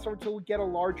Fighters crossover until we get a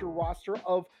larger roster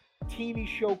of TV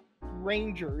show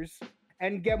Rangers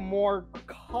and get more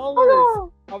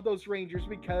colors of those Rangers?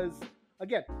 Because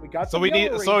again, we got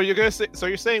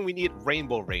you're saying we need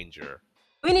Rainbow Ranger.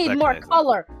 We need more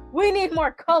color. We need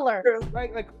more color.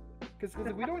 Right, like, because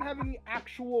we don't have any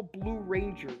actual Blue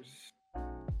Rangers.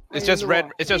 It's just red.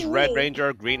 It's just Red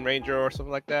Ranger, Green Ranger, or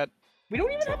something like that. We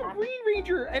don't even have a Green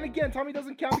Ranger, and again, Tommy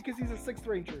doesn't count because he's a 6th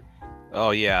Ranger.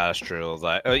 Oh yeah, that's true.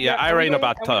 Like, I already know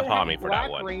about Tommy for that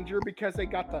one. Black Ranger because they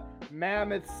got the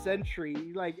Mammoth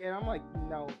Sentry, like, and I'm like,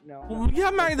 no. Well, you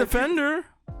have Magna Defender.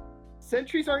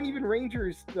 Sentries aren't even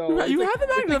Rangers, though. You have the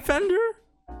Magna Defender.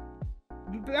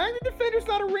 Magna Defender's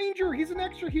not a Ranger. He's an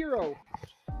extra hero.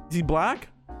 Is he black?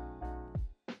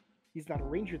 He's not a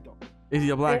Ranger, though. Is he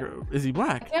a black? Is he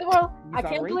black? Yeah, well, I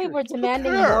can't believe we're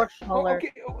demanding more color.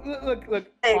 Okay, look,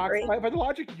 by the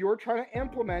logic you're trying to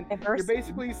implement, you're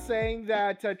basically saying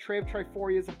that Trev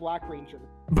Triforia is a Black Ranger.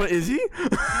 But is he?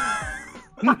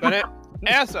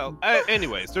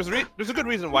 Anyways, there's a good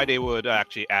reason why they would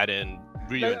actually add in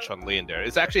Ryu and Chun-Li in there.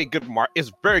 It's actually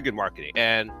it's very good marketing,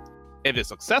 and if it's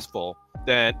successful,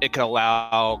 then it can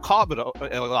allow Cobb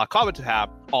to have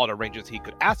all the Rangers he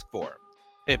could ask for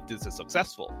if this is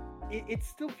successful. It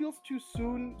still feels too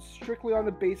soon, strictly on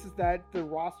the basis that the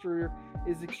roster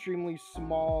is extremely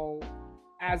small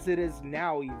as it is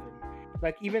now.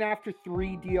 Even after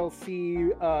 3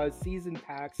 DLC season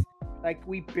packs, like,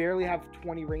 we barely have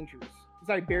 20 Rangers.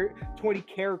 Sorry, 20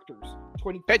 characters.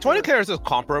 20 characters is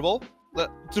comparable.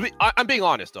 I'm being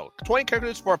honest though. 20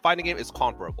 characters for a fighting game is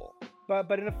comparable.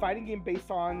 But in a fighting game based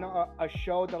on a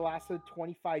show that lasted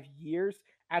 25 years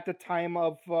at the time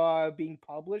of being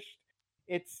published,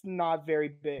 it's not very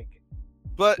big.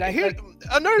 But here's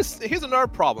another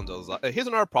problem though. Like,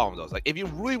 if you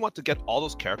really want to get all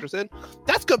those characters in,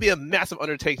 that's gonna be a massive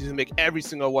undertaking to make every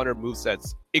single one of their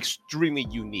movesets extremely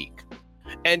unique.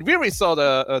 And we already saw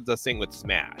the thing with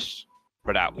Smash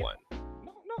for that one.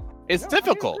 It's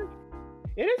difficult.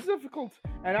 It is difficult,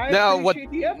 and I appreciate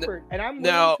the effort, and I'm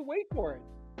willing to wait for it.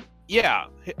 Yeah,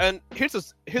 and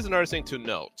here's another thing to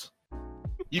note.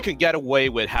 You can get away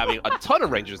with having a ton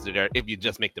of Rangers there if you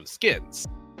just make them skins.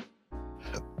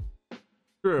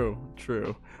 True.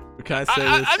 But can I say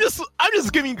this? I'm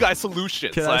just giving you guys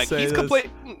solutions. Can like, I say he's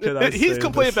this? He's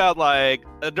complaining about, like,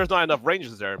 there's not enough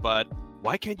Rangers there, but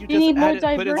why can't you just put in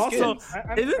skins? Also,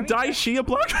 isn't Daishi a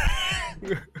black?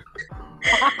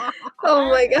 Oh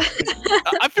my god.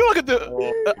 I feel like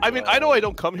I know I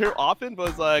don't come here often, but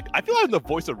it's like, I feel like I'm the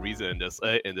voice of reason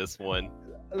in this one.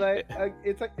 Like,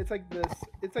 it's like this.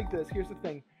 Here's the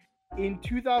thing. In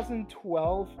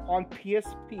 2012 on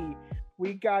PSP,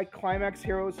 we got Climax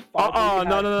Heroes 5.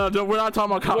 No. We're not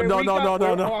talking about no.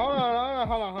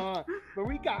 Hold on. But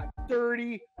we got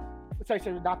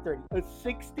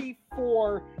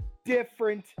 64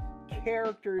 different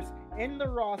characters in the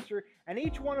roster, and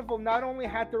each one of them not only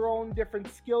had their own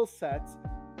different skill sets,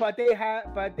 but they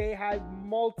had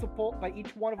multiple. Like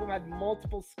each one of them had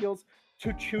multiple skills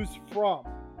to choose from.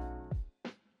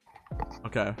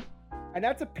 Okay. And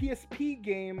that's a PSP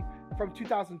game from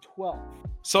 2012.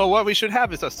 So what we should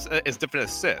have is different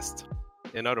assists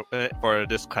in order for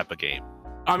this type of game.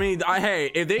 I mean,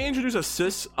 hey, if they introduce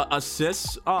assist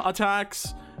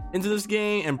attacks into this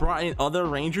game and brought in other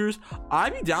rangers,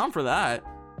 I'd be down for that.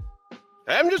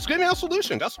 I'm just giving a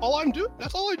solution. That's all I do.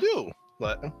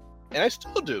 And I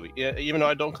still do, even though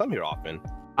I don't come here often.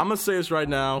 I'm gonna say this right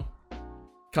now,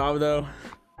 Kabuto.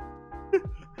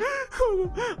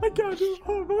 I can't do it.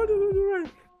 What did I do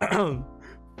right?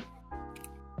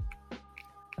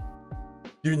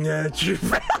 You're not your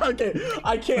friend. Okay,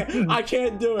 I can't do it.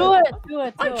 Do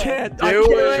it. I can't.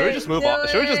 Should we just move on?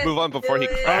 Should we just move on before he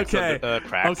cracks and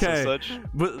such?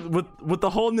 With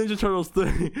the whole Ninja Turtles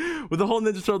thing, with the whole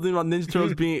Ninja Turtles thing about Ninja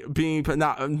Turtles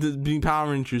being Power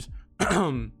Rangers,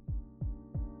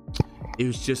 it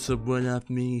was just a one-off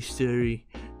mini story.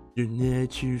 You're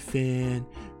not your fan.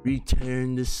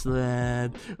 Return the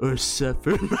slab or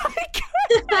suffer.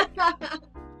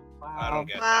 I don't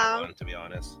get that one, to be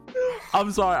honest.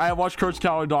 I'm sorry. I watched Courage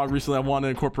Cowardly Dog recently. I want to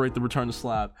incorporate the Return to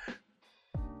Slab.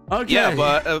 Okay.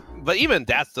 Yeah, but even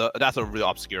that's a really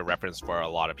obscure reference for a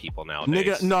lot of people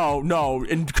nowadays. Nigga, no.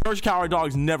 And Courage Cowardly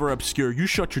Dog's never obscure. You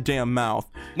shut your damn mouth.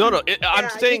 No. I'm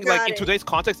saying like in today's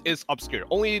context, it's obscure.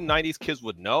 Only 90s kids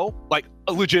would know. Like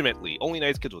legitimately, only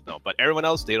 90s kids would know. But everyone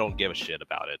else, they don't give a shit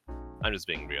about it. I'm just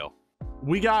being real.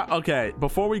 Okay,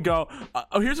 before we go,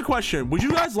 here's a question. Would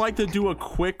you guys like to do a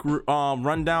quick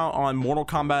rundown on Mortal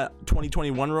Kombat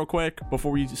 2021 real quick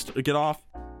before we just get off?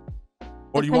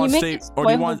 Or do you want to say, or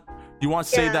do you want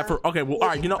to save that for, okay, well, all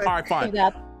right, fine.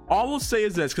 All we'll say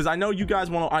is this, because I know you guys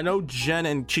I know Jen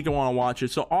and Chica want to watch it,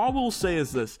 so all we'll say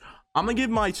is this. I'm going to give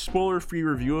my spoiler-free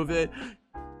review of it.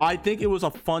 I think it was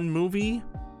a fun movie.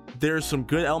 There's some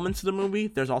good elements of the movie.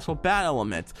 There's also bad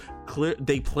elements.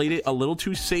 They played it a little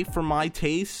too safe for my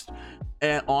taste.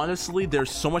 And honestly,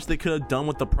 there's so much they could have done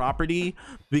with the property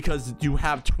because you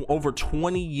have over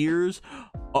 20 years,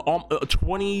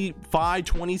 25,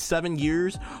 27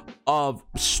 years of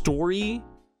story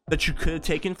that you could have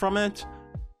taken from it.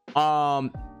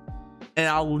 And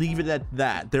I'll leave it at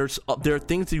that. There are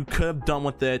things that you could have done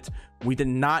with it. We did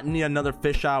not need another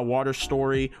fish out of water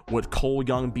story with Cole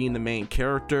Young being the main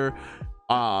character.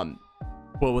 But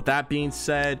with that being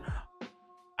said,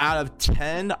 out of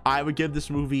 10, I would give this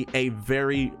movie a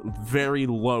very, very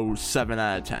low 7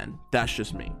 out of 10. That's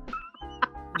just me.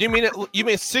 You mean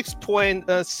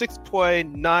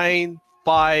 6.95?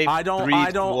 I don't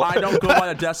go by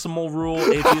the decimal rule.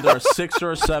 It's either a 6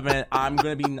 or a 7. I'm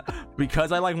gonna be,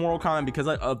 because I like Mortal Kombat, because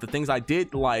of the things I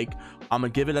did like, I'm gonna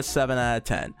give it a 7 out of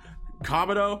 10.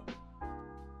 Kabuto,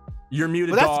 you're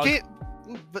muted, dog.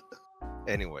 But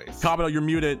anyways, Kabuto, you're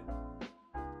muted.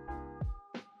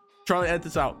 Charlie, edit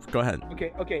this out. Go ahead.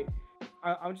 Okay.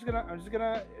 I'm just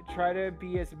gonna try to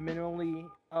be as minimally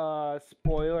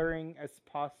spoilering as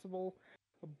possible,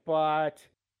 but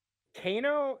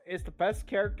Kano is the best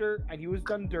character, and he was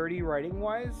done dirty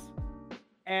writing-wise.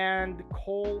 And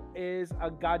Cole is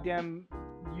a goddamn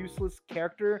useless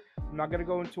character. I'm not gonna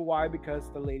go into why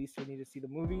because the ladies still need to see the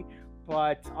movie.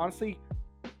 But honestly,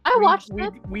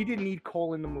 we didn't need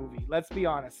Cole in the movie. Let's be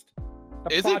honest.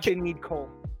 The plot didn't need Cole.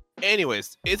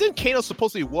 Anyways, isn't Kano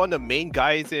supposed to be one of the main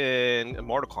guys in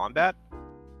Mortal Kombat?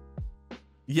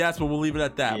 Yes, but we'll leave it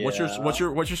at that. Yeah. What's your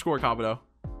score, Kabuto?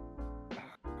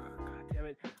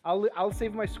 I'll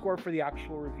save my score for the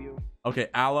actual review. Okay,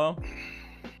 Aloe.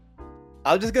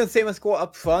 I was just gonna say my score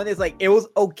up front is like it was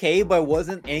okay, but it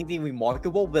wasn't anything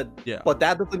remarkable. But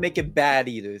that doesn't make it bad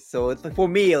either. So it's like, for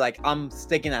me, like I'm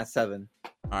sticking at 7.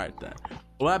 All right then.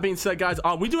 Well, that being said, guys,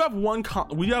 we do have one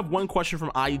question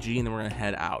from IG, and then we're gonna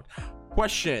head out.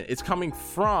 Question. It's coming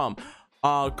from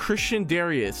Christian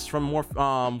Darius from one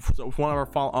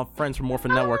of our friends from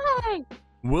Morphin Network.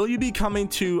 Will you be coming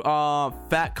to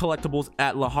Fat Collectibles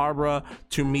at La Habra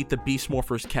to meet the Beast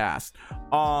Morphers cast?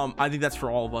 I think that's for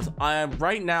all of us. I am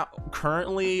right now,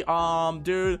 currently,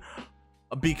 dude,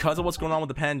 because of what's going on with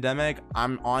the pandemic,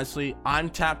 I'm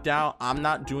tapped out. I'm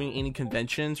not doing any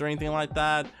conventions or anything like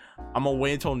that. I'm gonna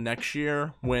wait until next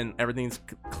year when everything's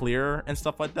clear and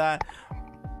stuff like that.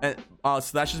 And so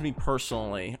that's just me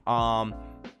personally.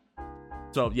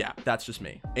 So yeah, that's just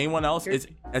me. Anyone else? Is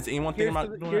anyone thinking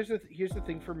about doing it? Here's the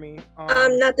thing for me.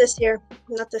 Not this year.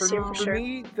 Not this year for sure. For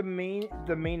me,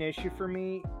 the main issue for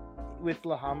me with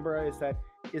La Habra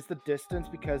is the distance,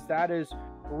 because that is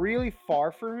really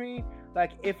far for me.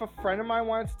 Like, if a friend of mine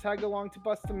wanted to tag along to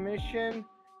bust a mission,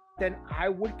 then I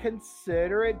would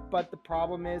consider it. But the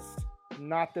problem is,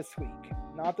 not this week.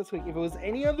 Not this week. If it was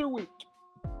any other week,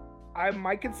 I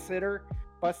might consider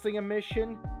busting a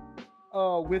mission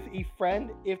with a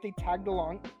friend if they tagged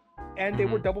along and they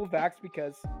were double vaxxed,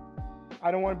 because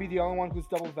I don't want to be the only one who's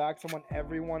double vaxxed. I want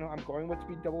everyone I'm going with to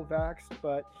be double vaxxed.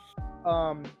 But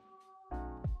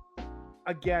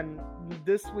again,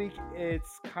 this week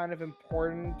it's kind of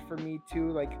important for me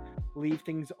to like leave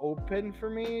things open for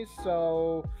me.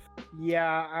 So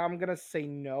yeah, I'm gonna say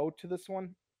no to this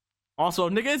one. Also,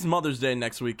 nigga, it's Mother's Day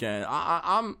next weekend.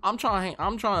 I'm trying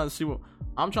to see what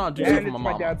I'm trying to do for my mom.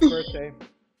 And it's my dad's birthday.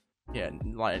 Yeah,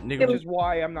 like nigga, Which is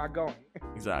why I'm not going.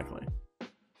 Exactly.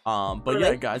 But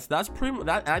yeah, guys, that's pretty much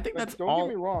that. I think that's don't all. Don't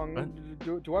get me wrong.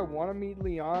 Do I want to meet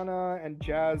Liana and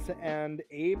Jazz and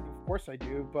Abe? Of course I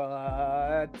do,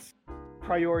 but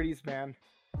priorities, man.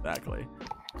 Exactly.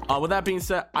 With that being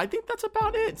said, I think that's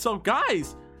about it. So,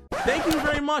 guys, thank you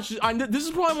very much. This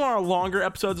is probably one of our longer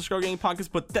episodes of Scrub Gang Podcast,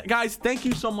 but guys, thank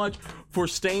you so much for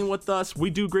staying with us. We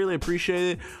do greatly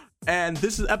appreciate it. And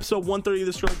this is episode 130 of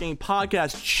the Scrub Gang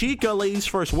Podcast. Chica, ladies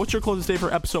first. What's your closest day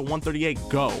for episode 138?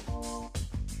 Go.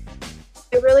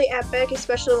 Really epic,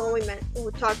 especially when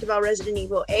we talked about Resident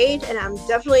Evil 8, and I'm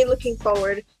definitely looking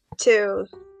forward to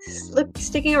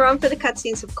sticking around for the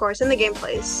cutscenes, of course, and the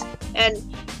gameplays. And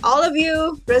all of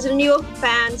you Resident Evil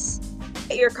fans,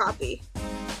 get your copy.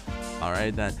 All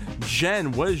right, then.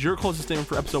 Jen, what is your closest statement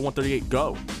for episode 138?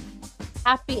 Go.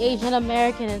 Happy Asian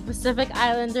American and Pacific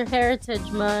Islander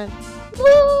Heritage Month. Woo!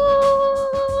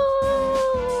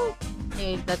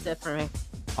 Hey, that's it for me.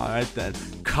 All right, then.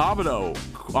 Kabuto,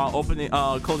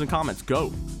 closing comments.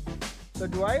 Go. So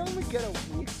do I only get a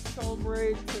week to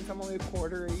celebrate since I'm only a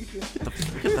quarter Asian?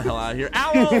 Get the hell out of here.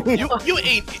 Ow! you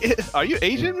ain't. Are you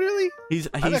Asian, really? He's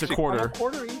a quarter. I'm a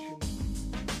quarter Asian.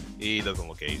 He doesn't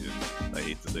look Asian. I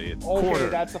hate to say it. Okay, quarter.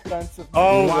 that's offensive.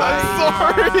 Oh,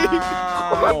 wow.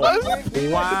 sorry.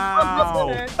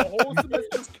 Wow. A whole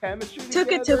semester's chemistry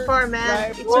Took it too far, man.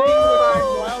 Right? It Took took it too far.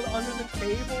 wild under the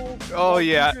table. Oh,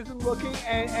 yeah. Teachers are looking,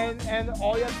 and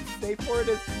all you have to say for it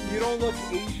is you don't look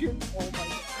Asian. Oh my god.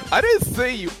 I didn't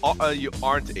say you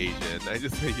aren't Asian. I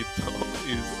just say you don't.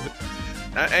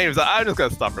 Anyways, I'm just gonna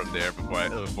stop from there before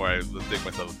I dig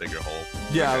myself a bigger hole.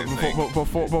 Yeah,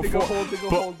 before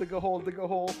dig a hole.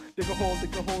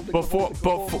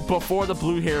 Before the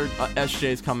blue-haired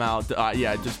SJs come out,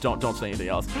 yeah, just don't say anything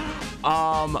else.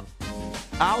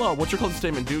 Aloe, what's your closing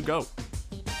statement? Dude, go.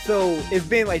 So it's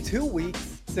been like 2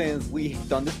 weeks since we've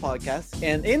done this podcast,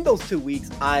 and in those 2 weeks,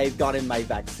 I've gotten my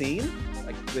vaccine,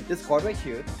 like with this card right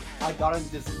here. I got in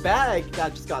this bag that I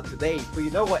just got today. But you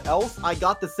know what else I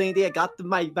got the same day I got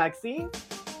my vaccine?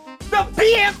 The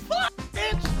PS5,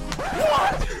 bitch!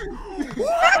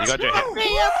 What? You got your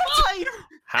PS5!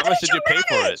 How much did you pay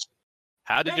for it?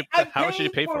 How much did you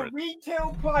pay for it?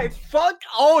 Retail price. Fuck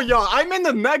all y'all. I'm in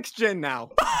the next gen now.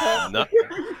 No.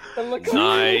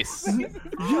 Nice.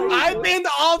 I've been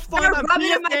offline on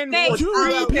PSN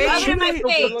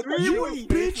for You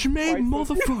bitch-made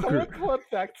motherfucker.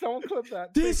 Someone clip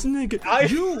that. This nigga,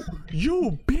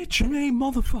 you bitch-made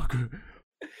motherfucker.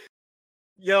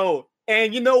 Yo,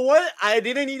 and you know what? I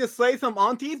didn't need to slay some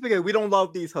aunties because we don't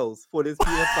love these hoes for this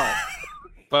PS5.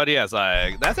 But yes,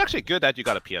 that's actually good that you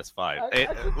got a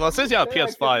PS5. Well, since you have a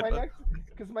PS5,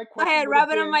 go ahead, rub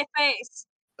it on my face.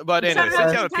 But anyway,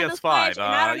 since you have a PS5, and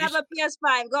I don't have a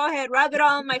PS5. Go ahead, rub it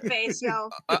all on my face, yo.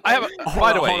 I have.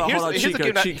 By the way, here's Chica, the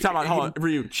game that. Chica, hold on,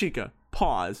 Ryu, Chica,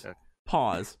 pause.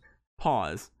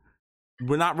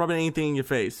 We're not rubbing anything in your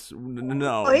face.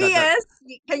 No. Oh, he is.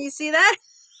 Can you see that?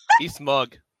 He's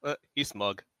smug. He's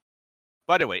smug.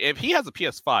 By the way, if he has a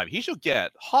PS5, he should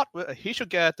get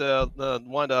the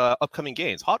one of the upcoming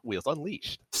games, Hot Wheels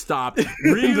Unleashed. Stop.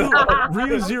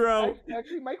 Ryu Zero.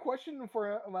 Actually, my question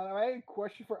for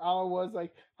Alan was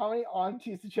like, how many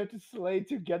aunties did you have to slay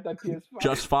to get that PS5?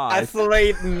 Just 5. I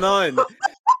slayed none.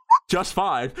 Just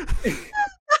 5.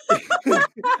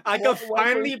 I could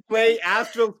finally play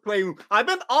Astro's Playroom. I've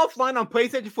been offline on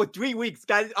PlayStation for 3 weeks,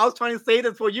 guys. I was trying to say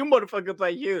this for you motherfuckers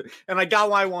right here, and I got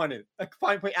what I wanted. I can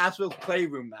finally play Astro's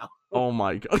Playroom now. Oh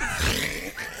my god.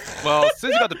 Well,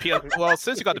 since you got the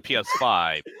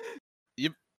PS5,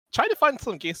 you try to find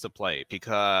some games to play,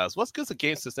 because what's good as a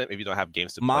game system if you don't have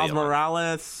games to play? Miles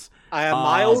Morales. I have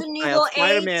Miles. I have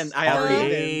Spider-Man. I have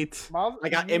R8. I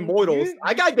got Immortals.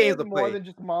 I got games to play. More than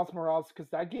just Miles Morales, because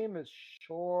that game is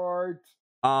short.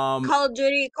 Call of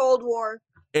Duty Cold War.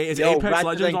 Is Apex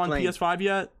Legends on PS5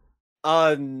 yet?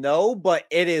 No, but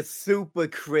it is super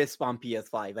crisp on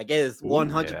PS5. Like, it is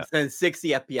 100% 60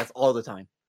 FPS all the time.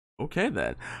 Okay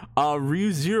then.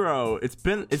 Ryu Zero, it's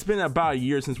been about a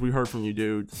year since we heard from you,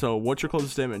 dude. So what's your closing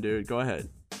statement, dude? Go ahead.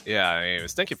 Yeah,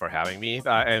 anyways, thank you for having me.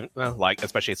 And like,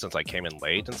 especially since I came in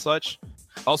late and such.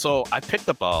 Also, I picked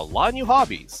up a lot of new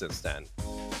hobbies since then.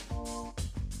 All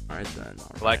right then.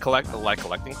 Like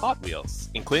collecting Hot Wheels,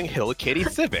 including Hello Kitty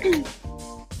Civic.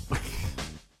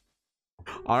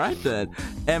 All right then.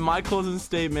 And my closing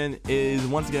statement is,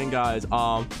 once again, guys,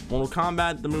 Mortal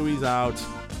Kombat, the movie's out.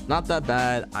 Not that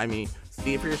bad. I mean,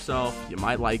 see it for yourself. You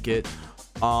might like it.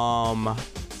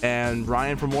 And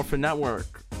Ryan from Morphin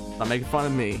Network, not making fun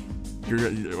of me.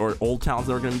 Or old towns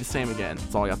that are gonna be the same again.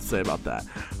 That's all I got to say about that.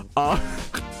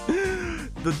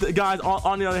 The guys,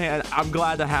 on the other hand, I'm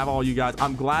glad to have all you guys.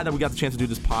 I'm glad that we got the chance to do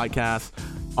this podcast.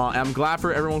 And I'm glad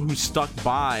for everyone who stuck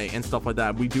by and stuff like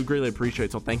that. We do greatly appreciate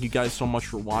it. So thank you guys so much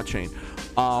for watching.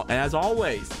 And as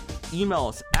always, email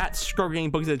us at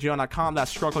scrubgamebookings@gmail.com.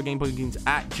 That's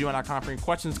scrubclubgamebookings@gmail.com for any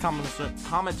questions,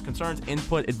 comments, concerns,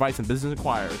 input, advice, and business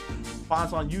inquiries. Find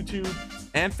us on YouTube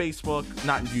and Facebook,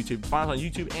 not YouTube. Find us on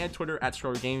YouTube and Twitter at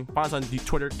ScrubGame. Find us on the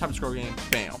Twitter, type of ScrubGame,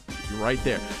 bam, you're right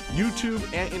there. YouTube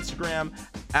and Instagram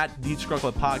at the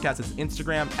ScrubClub Podcast. It's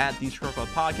Instagram at the ScrubClub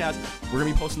Podcast. We're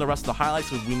gonna be posting the rest of the highlights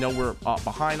because we know we're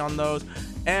behind on those.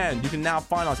 And you can now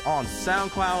find us on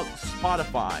SoundCloud,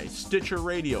 Spotify, Stitcher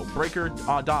Radio,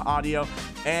 Breaker.audio,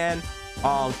 and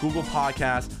Google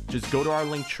Podcasts. Just go to our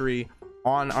link tree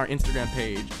on our Instagram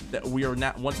page. That we are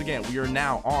now, once again, we are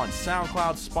now on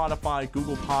SoundCloud, Spotify,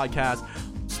 Google Podcasts,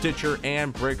 Stitcher,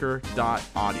 and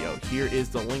Breaker.audio. Here is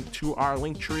the link to our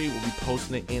link tree. We'll be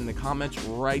posting it in the comments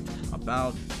right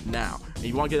about now. And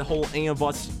you want to get a hold of any of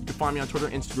us, you can find me on Twitter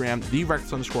and Instagram,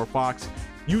 @Rex_Fox.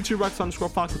 YouTube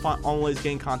Rex_Fox to find always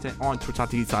gain content on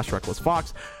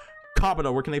twitch.tv/RecklessFox.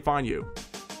 Kabuto, where can they find you?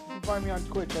 You can find me on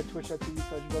Twitch at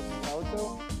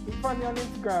twitch.tv/GoSoCalico. You can find me on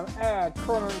Instagram at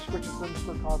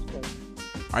Corona_cosplay. All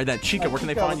right, then, Chica, where can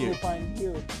they find you?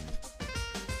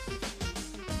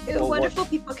 Wonderful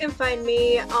people can find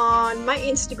me on my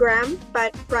Instagram,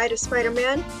 but Bride of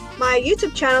Spider-Man, my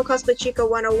YouTube channel,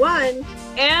 CosplayChica101,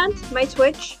 and my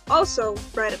Twitch, also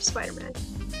Bride of Spider-Man.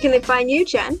 Can they find you,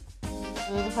 Jen?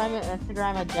 You can find me on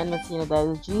Instagram at Jen Messina. That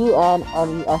is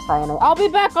GNMESINA. I'll be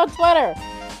back on Twitter.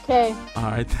 Okay. All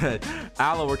right, then.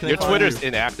 Aloe, where can Your they find Twitter's you?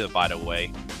 inactive, by the way.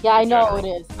 Yeah, I know it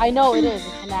is. I know it is.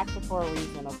 It's inactive for a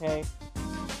reason, okay?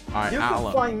 All right, You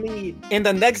Aloe. can find me in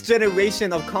the next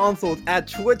generation of consoles at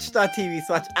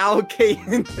twitch.tv/allk.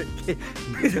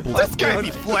 This guy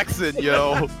be flexing,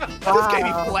 yo. This guy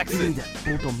be flexing.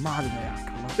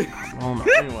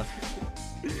 Anyway.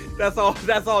 That's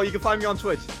all. You can find me on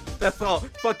Twitch. That's all.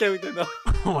 Fuck everything though.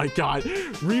 Oh my god.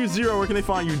 Ryu0, where can they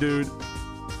find you, dude?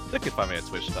 They can find me at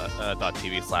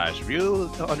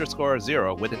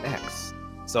twitch.tv/Ryu_0 with an X.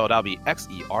 So that'll be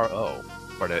XERO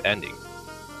for the ending.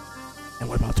 And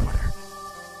what about Twitter?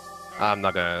 I'm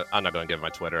not gonna give my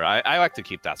Twitter. I like to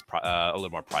keep that a little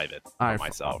more private for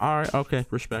myself. All right, okay,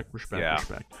 respect. Well,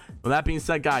 that being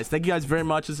said, guys, thank you guys very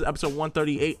much. This is episode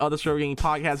 138 of the Scrub Gaming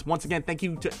Podcast. Once again, thank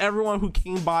you to everyone who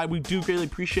came by. We do greatly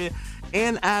appreciate it.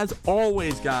 And as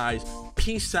always, guys,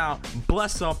 peace out,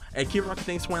 bless up, and keep rocking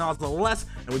things $20 or less.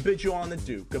 And we bid you on the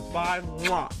do. Goodbye,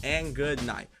 mwah, and good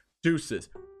night. Deuces.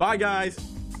 Bye, guys.